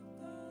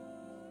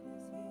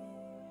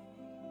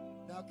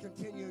 Now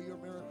continue your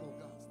miracle,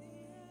 God.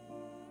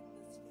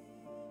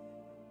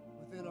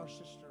 Within our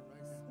sister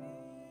right now.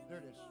 There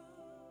it is.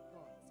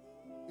 God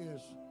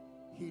is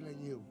healing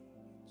you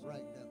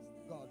right now.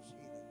 God's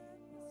healing.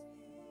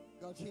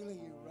 God's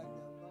healing you right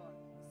now.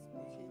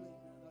 God's healing you.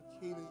 God's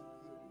healing you.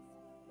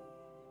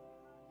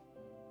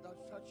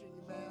 God's touching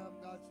you, ma'am.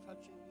 God's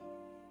touching you.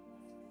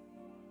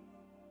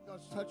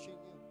 God's touching you.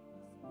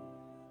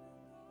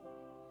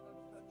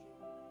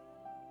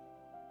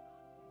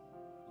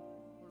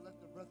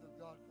 Breath of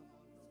God come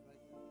on her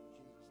right now in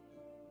Jesus'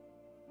 name.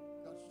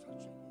 God's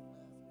touching you,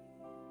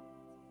 man.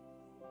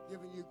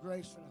 Giving you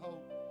grace and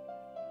hope.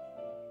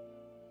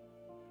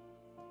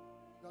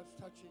 God's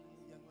touching you,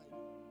 young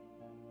lady.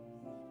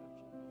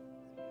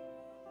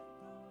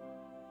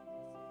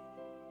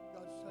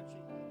 God's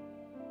touching you.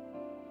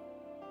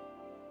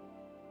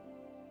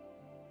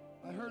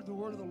 I heard the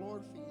word of the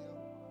Lord for you.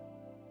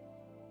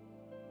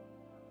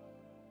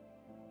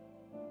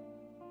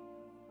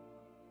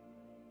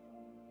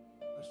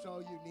 I saw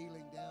you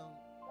kneeling down.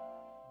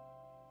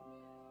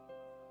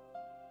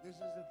 This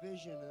is a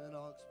vision, and then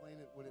I'll explain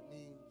what it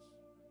means.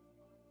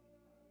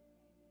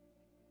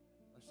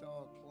 I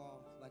saw a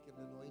cloth, like an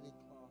anointing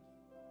cloth,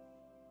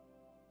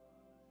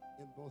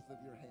 in both of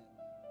your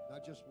hands.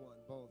 Not just one,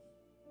 both.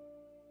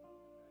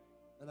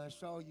 And I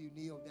saw you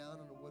kneel down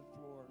on a wood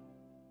floor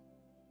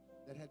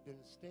that had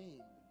been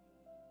stained.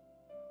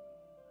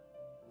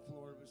 The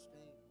floor was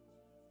stained.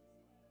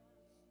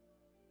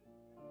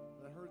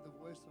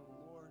 voice of the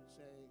Lord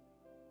say,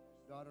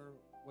 daughter,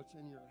 what's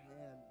in your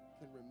hand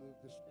can remove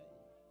the stain.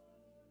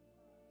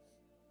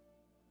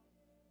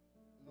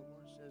 And the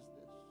Lord says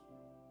this,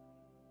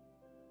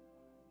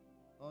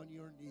 on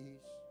your knees,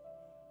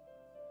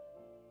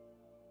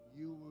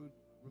 you would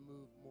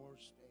remove more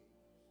stains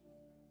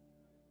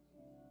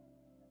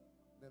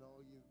than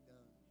all you've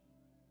done.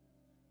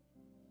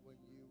 When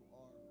you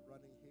are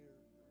running here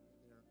and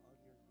there on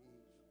your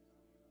knees,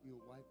 you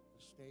wipe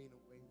the stain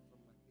away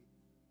from my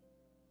people.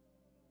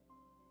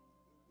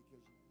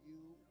 Because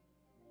you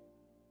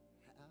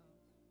have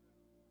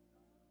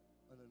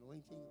an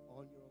anointing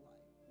on your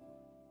life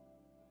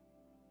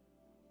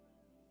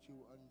to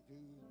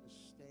undo the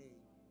stain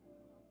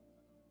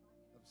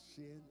of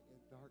sin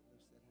and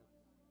darkness that have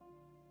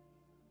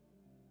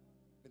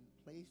been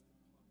placed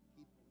upon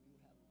people. You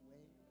have a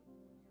way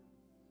of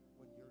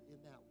when you're in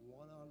that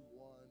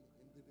one-on-one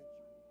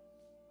individual,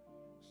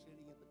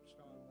 sitting at the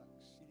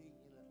Starbucks, sitting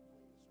in a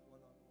place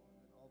one-on-one,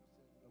 and all of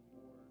a sudden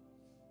the Lord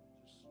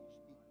just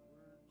speak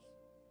words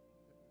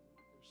that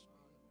remove their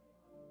stain,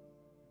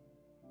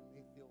 and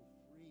they feel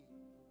free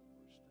for the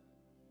first time.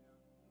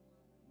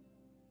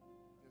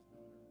 Because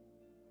daughter,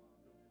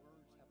 your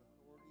words have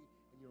authority,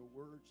 and your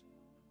words,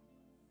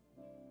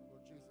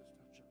 Lord Jesus,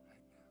 touch it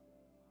right now.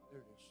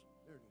 There it is.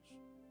 There it is.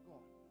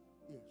 God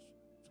is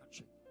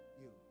touching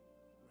you right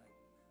now.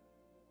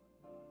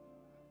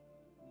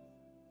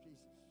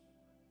 Jesus,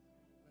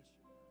 bless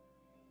you.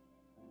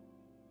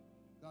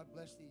 God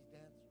bless these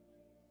dancers.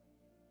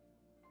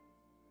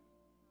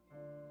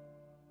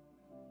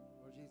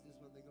 Lord Jesus,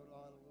 when they go to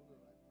Honolulu,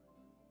 I pray.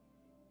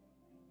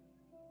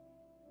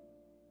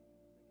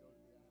 They go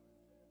to the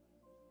island.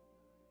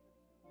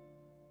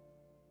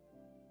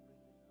 Bring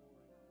your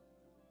glory.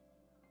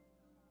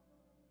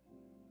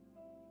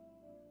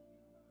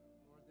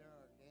 Lord, there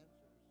are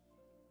dancers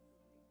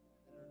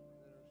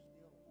that are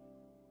still,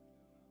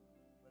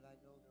 but I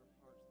know their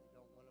hearts, they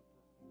don't want to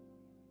perform.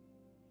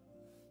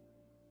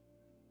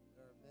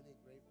 There are many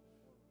great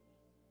performers.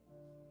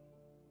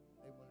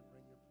 They want to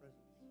bring your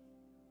presence.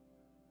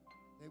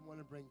 They want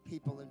to bring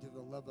people into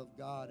the love of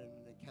God and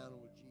an encounter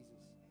with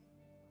Jesus.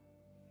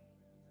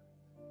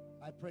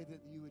 I pray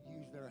that you would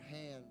use their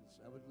hands.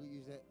 I would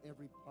use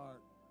every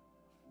part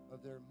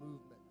of their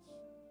movements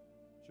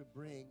to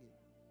bring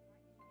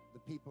the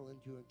people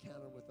into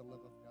encounter with the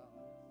love of God.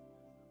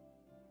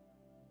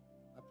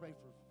 I pray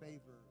for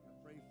favor. I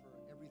pray for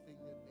everything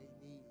that they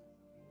need,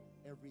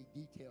 every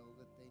detail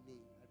that they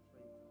need. I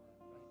pray for that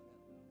right now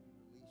to be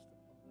released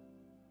upon them.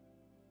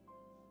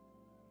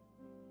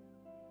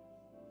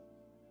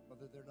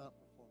 Whether they're not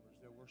performers,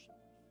 they're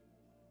worshipers.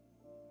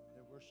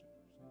 They're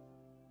worshipers.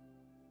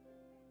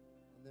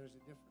 And there's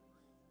a difference.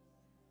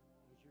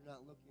 Because you're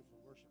not looking for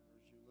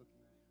worshipers, you're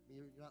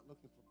not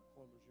looking for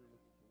performers, you're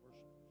looking for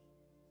worshipers.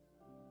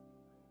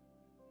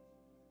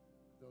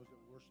 Those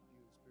that worship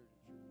you in spirit and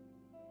truth.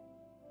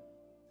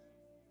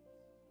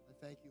 I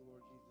thank you,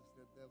 Lord Jesus,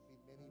 that there'll be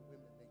many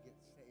women that get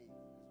saved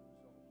as a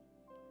result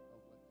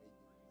of what they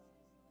do.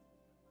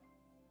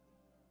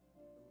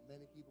 There were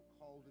many people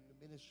called into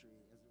ministry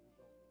as a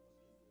result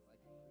of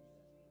what they do.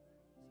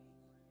 I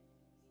decree that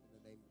in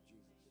the name of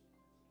Jesus.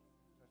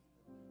 Touch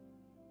them.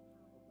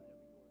 Open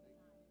every door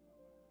they need.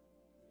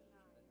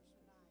 Tremendous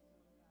favor.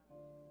 Jesus.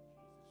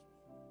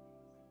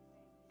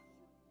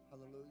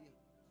 Hallelujah.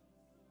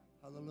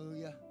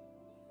 Hallelujah.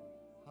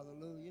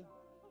 Hallelujah.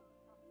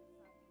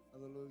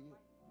 Hallelujah.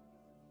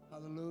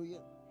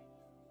 Hallelujah.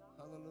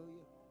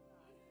 Hallelujah.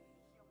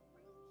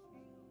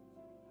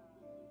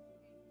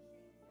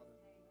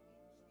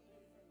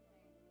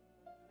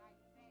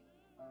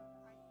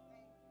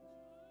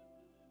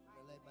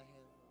 I lay my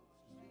hands on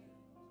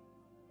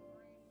Sister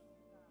Harke.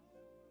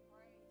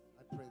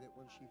 I pray that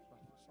when she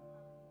prophesies,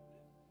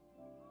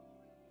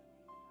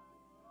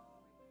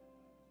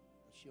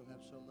 she'll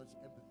have so much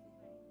empathy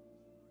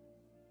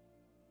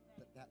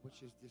that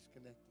which is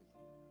disconnected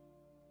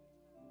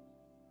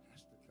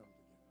has to come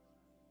together.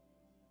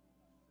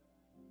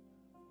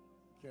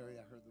 Carrie,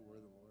 I heard the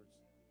word of the Lord.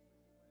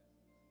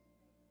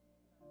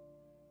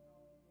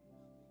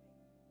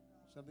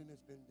 Something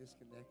that's been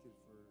disconnected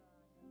for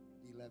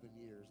 11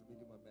 years. Let me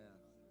do my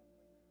math.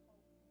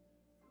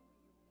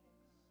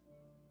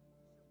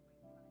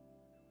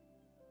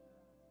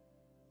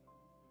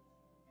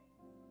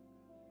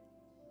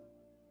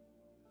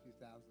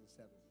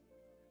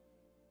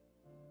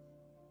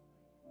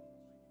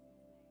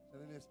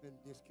 Something that's been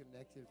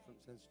disconnected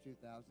since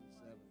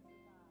 2007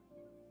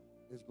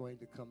 is going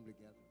to come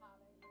together.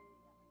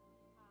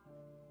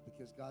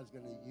 Because God's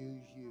going to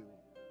use you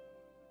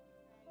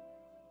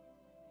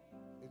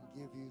and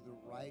give you the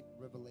right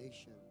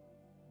revelation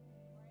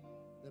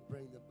that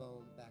bring the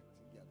bone back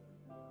together.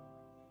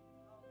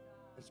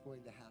 It's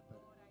going to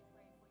happen.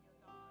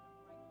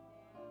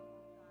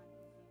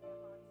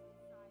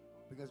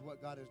 Because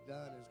what God has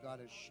done is God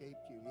has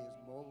shaped you. He has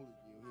molded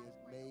you. He has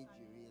made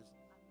you. He has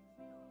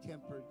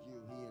tempered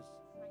you.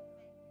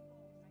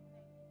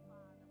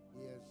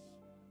 He has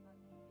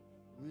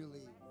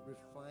really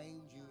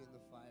refined you in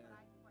the fire.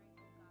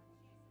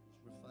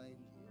 He's refined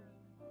you.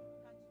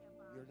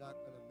 You're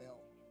not going to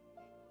melt.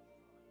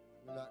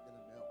 You're not going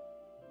to melt.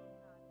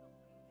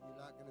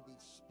 You're not going to be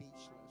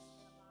speechless,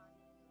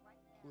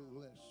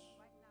 clueless.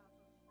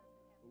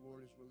 The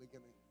Lord is really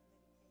going to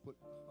put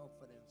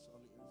confidence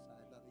on the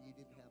inside. Not that you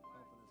didn't have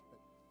confidence,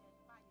 but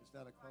it's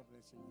not a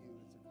confidence in you.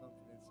 It's a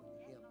confidence in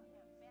Him.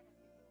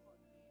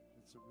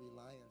 It's a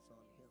reliance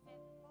on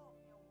Him.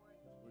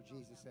 Where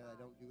Jesus said, I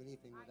don't do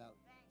anything without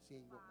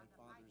seeing what my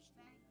Father's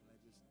doing, and I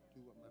just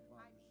do what my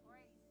Father's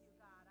doing.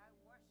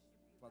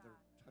 Father,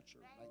 touch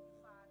her right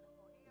now.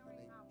 In the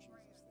name of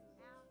Jesus,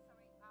 there it is.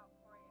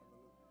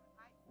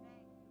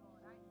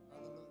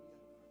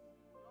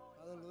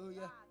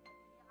 Hallelujah.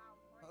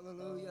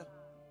 Hallelujah.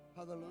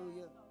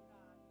 Hallelujah.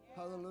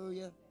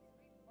 Hallelujah.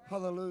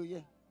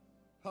 Hallelujah.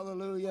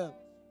 Hallelujah.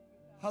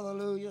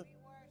 Hallelujah.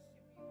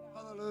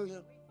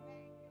 Hallelujah.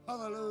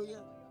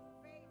 Hallelujah.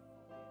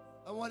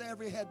 I want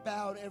every head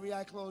bowed, every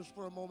eye closed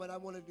for a moment. I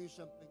want to do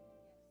something.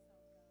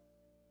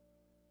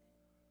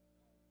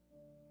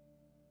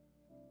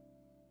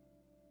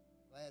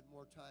 If I had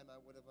more time, I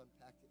would have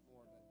unpacked it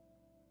more, but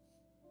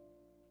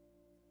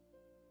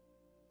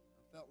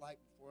I felt like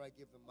before I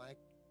give the mic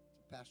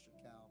to Pastor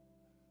Cal,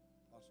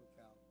 Apostle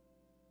Cal,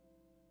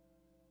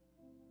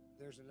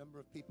 there's a number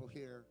of people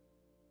here.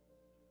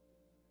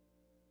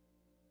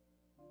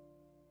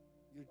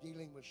 You're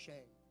dealing with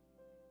shame.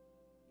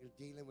 You're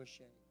dealing with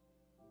shame.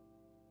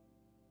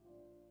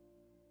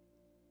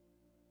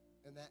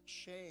 And that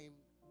shame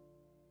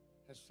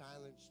has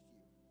silenced you.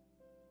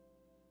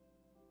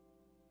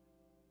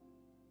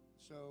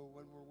 So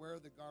when we wear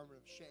the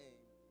garment of shame,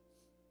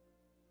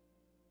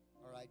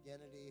 our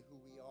identity, who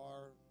we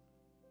are,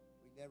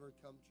 we never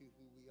come to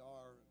who we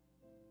are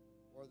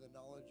or the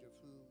knowledge of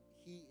who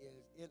He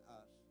is in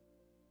us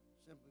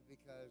simply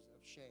because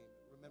of shame.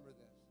 Remember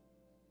this.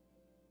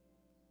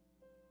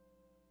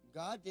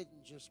 God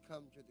didn't just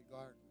come to the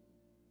garden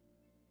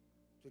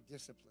to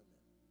discipline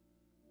them.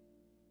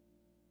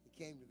 He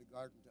came to the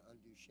garden to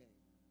undo shame.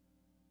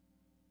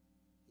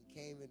 He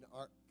came into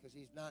our, because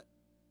He's not,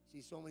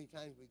 see, so many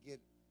times we get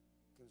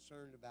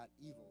concerned about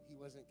evil. He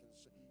wasn't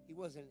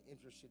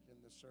interested in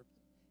the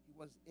serpent. He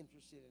wasn't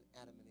interested in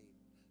Adam and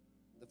Eve.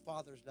 The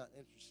Father's not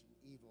interested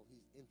in evil.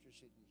 He's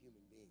interested in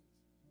human beings.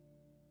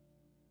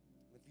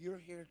 If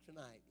you're here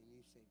tonight and you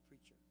say,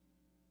 preacher,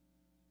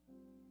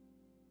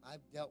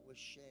 I've dealt with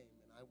shame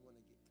and I want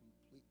to get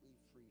completely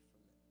free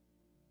from it.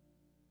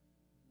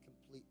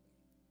 Completely.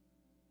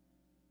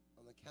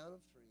 On the count of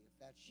 3, if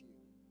that's you,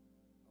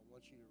 I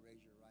want you to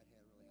raise your right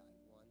hand really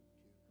high. 1,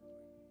 2,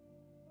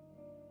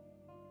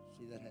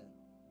 3. See that hand?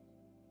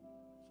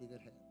 See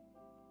that hand?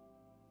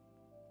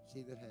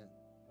 See that hand?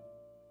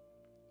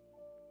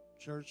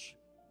 Church,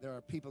 there are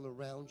people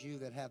around you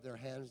that have their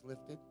hands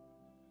lifted.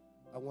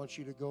 I want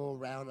you to go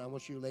around. I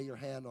want you to lay your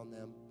hand on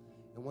them.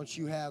 And once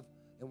you have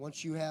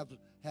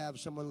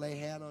someone lay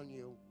hand on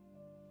you,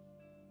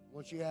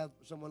 once you have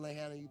someone lay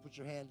hand on you, put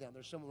your hand down.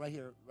 There's someone right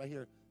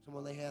here.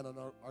 Someone lay hand on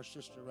our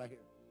sister right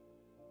here.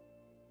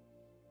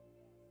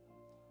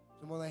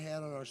 Someone lay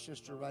hand on our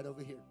sister right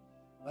over here.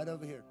 Right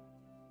over here.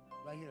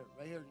 Right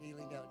here,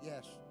 kneeling down.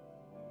 Yes.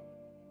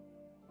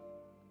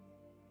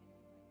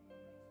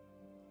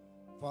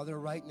 Father,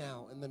 right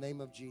now, in the name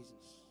of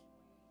Jesus,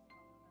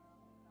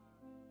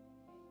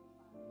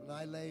 when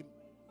I lay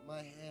my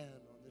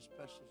hand on this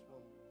precious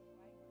woman,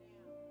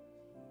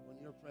 on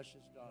your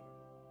precious daughter,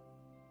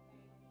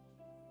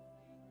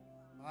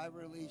 I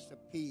release a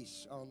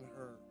peace on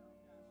her.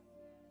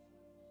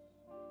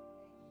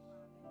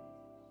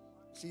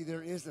 See,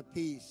 there is a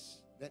peace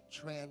that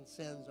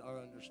transcends our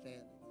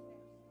understanding.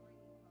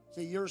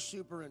 See, you're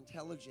super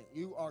intelligent.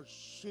 You are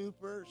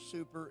super,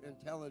 super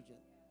intelligent.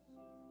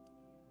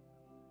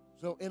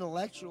 So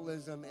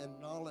intellectualism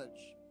and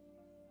knowledge,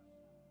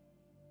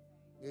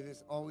 it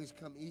has always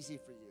come easy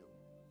for you.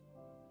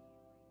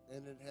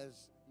 And it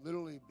has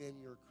literally been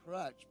your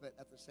crutch, but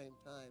at the same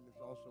time, it's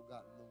also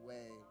gotten in the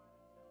way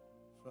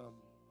from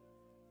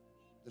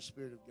the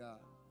Spirit of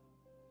God.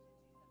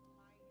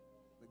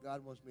 But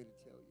God wants me to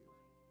tell you,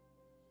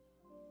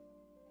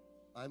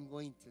 I'm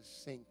going to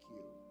sync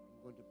you.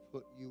 I'm going to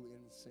put you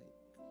in sync.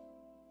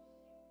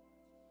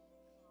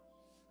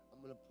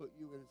 I'm going to put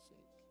you in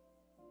sync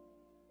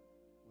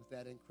with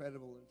that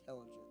incredible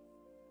intelligence.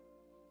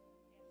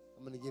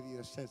 I'm going to give you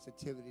a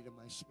sensitivity to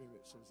my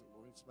spirit, says the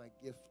Lord. It's my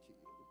gift to you.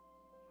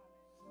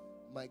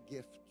 My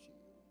gift to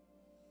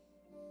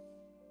you.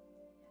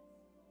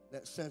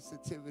 That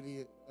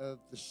sensitivity of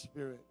the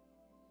Spirit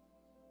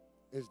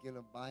is going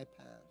to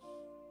bypass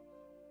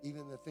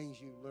even the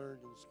things you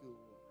learned in school.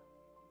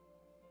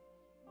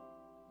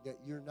 That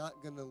you're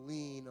not going to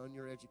lean on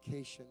your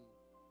education.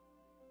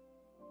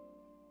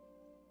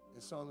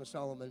 The Song of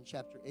Solomon,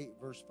 chapter 8,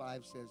 verse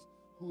 5 says,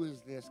 who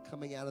is this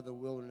coming out of the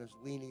wilderness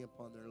leaning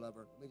upon their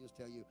lover? Let me just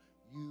tell you,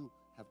 you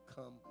have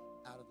come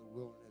out of the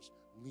wilderness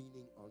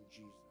leaning on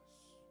Jesus.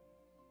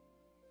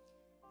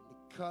 And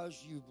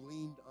because you've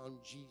leaned on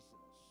Jesus,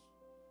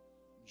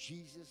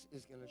 Jesus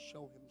is going to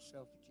show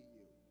himself to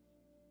you.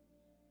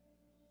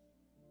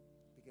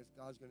 Because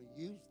God's going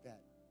to use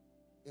that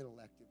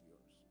intellect of yours.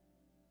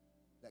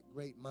 that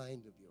great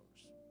mind of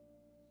yours.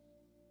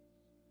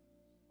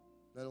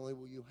 Not only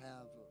will you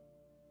have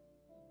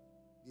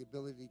the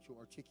ability to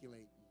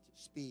articulate and to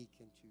speak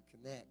and to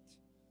connect,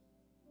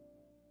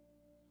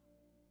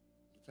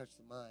 to touch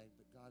the mind,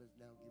 but God is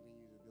now giving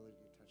you the ability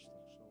to touch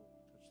the soul,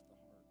 touch the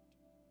heart,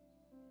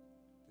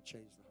 to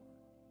change the heart.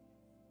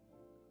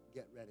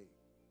 Get ready.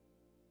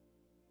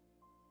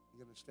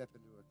 You're going to step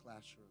into a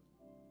classroom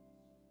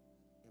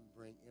and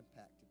bring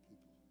impact to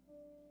people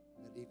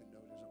that even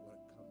know doesn't want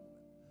to come to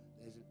them.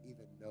 Doesn't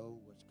even know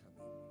what's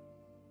coming.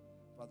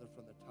 Father,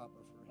 from the top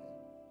of her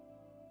head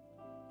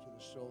to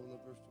the sole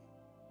of her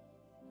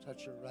feet,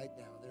 touch her right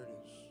now. There it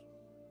is.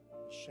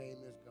 The shame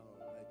is gone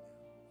right now.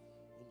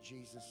 In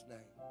Jesus' name.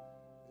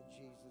 In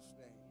Jesus'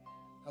 name.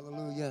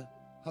 Hallelujah.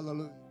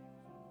 Hallelujah.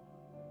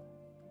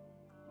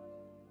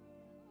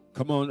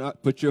 Come on,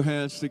 put your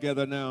hands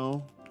together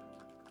now.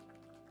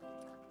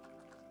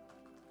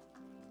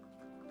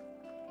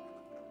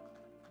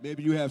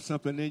 Maybe you have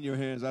something in your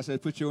hands. I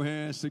said, put your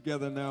hands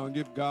together now and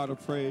give God a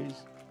praise.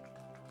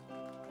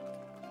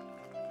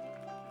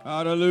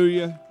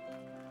 Hallelujah.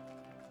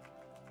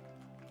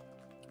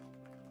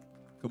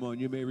 Come on,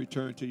 you may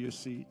return to your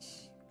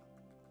seats.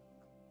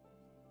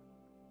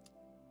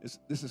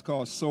 This is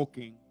called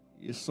soaking.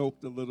 You're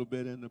soaked a little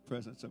bit in the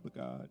presence of a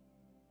God.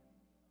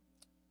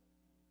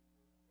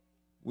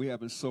 We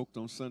haven't soaked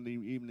on Sunday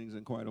evenings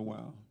in quite a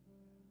while.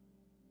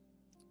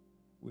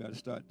 We ought to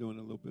start doing it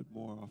a little bit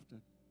more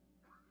often.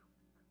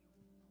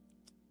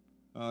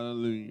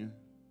 Hallelujah.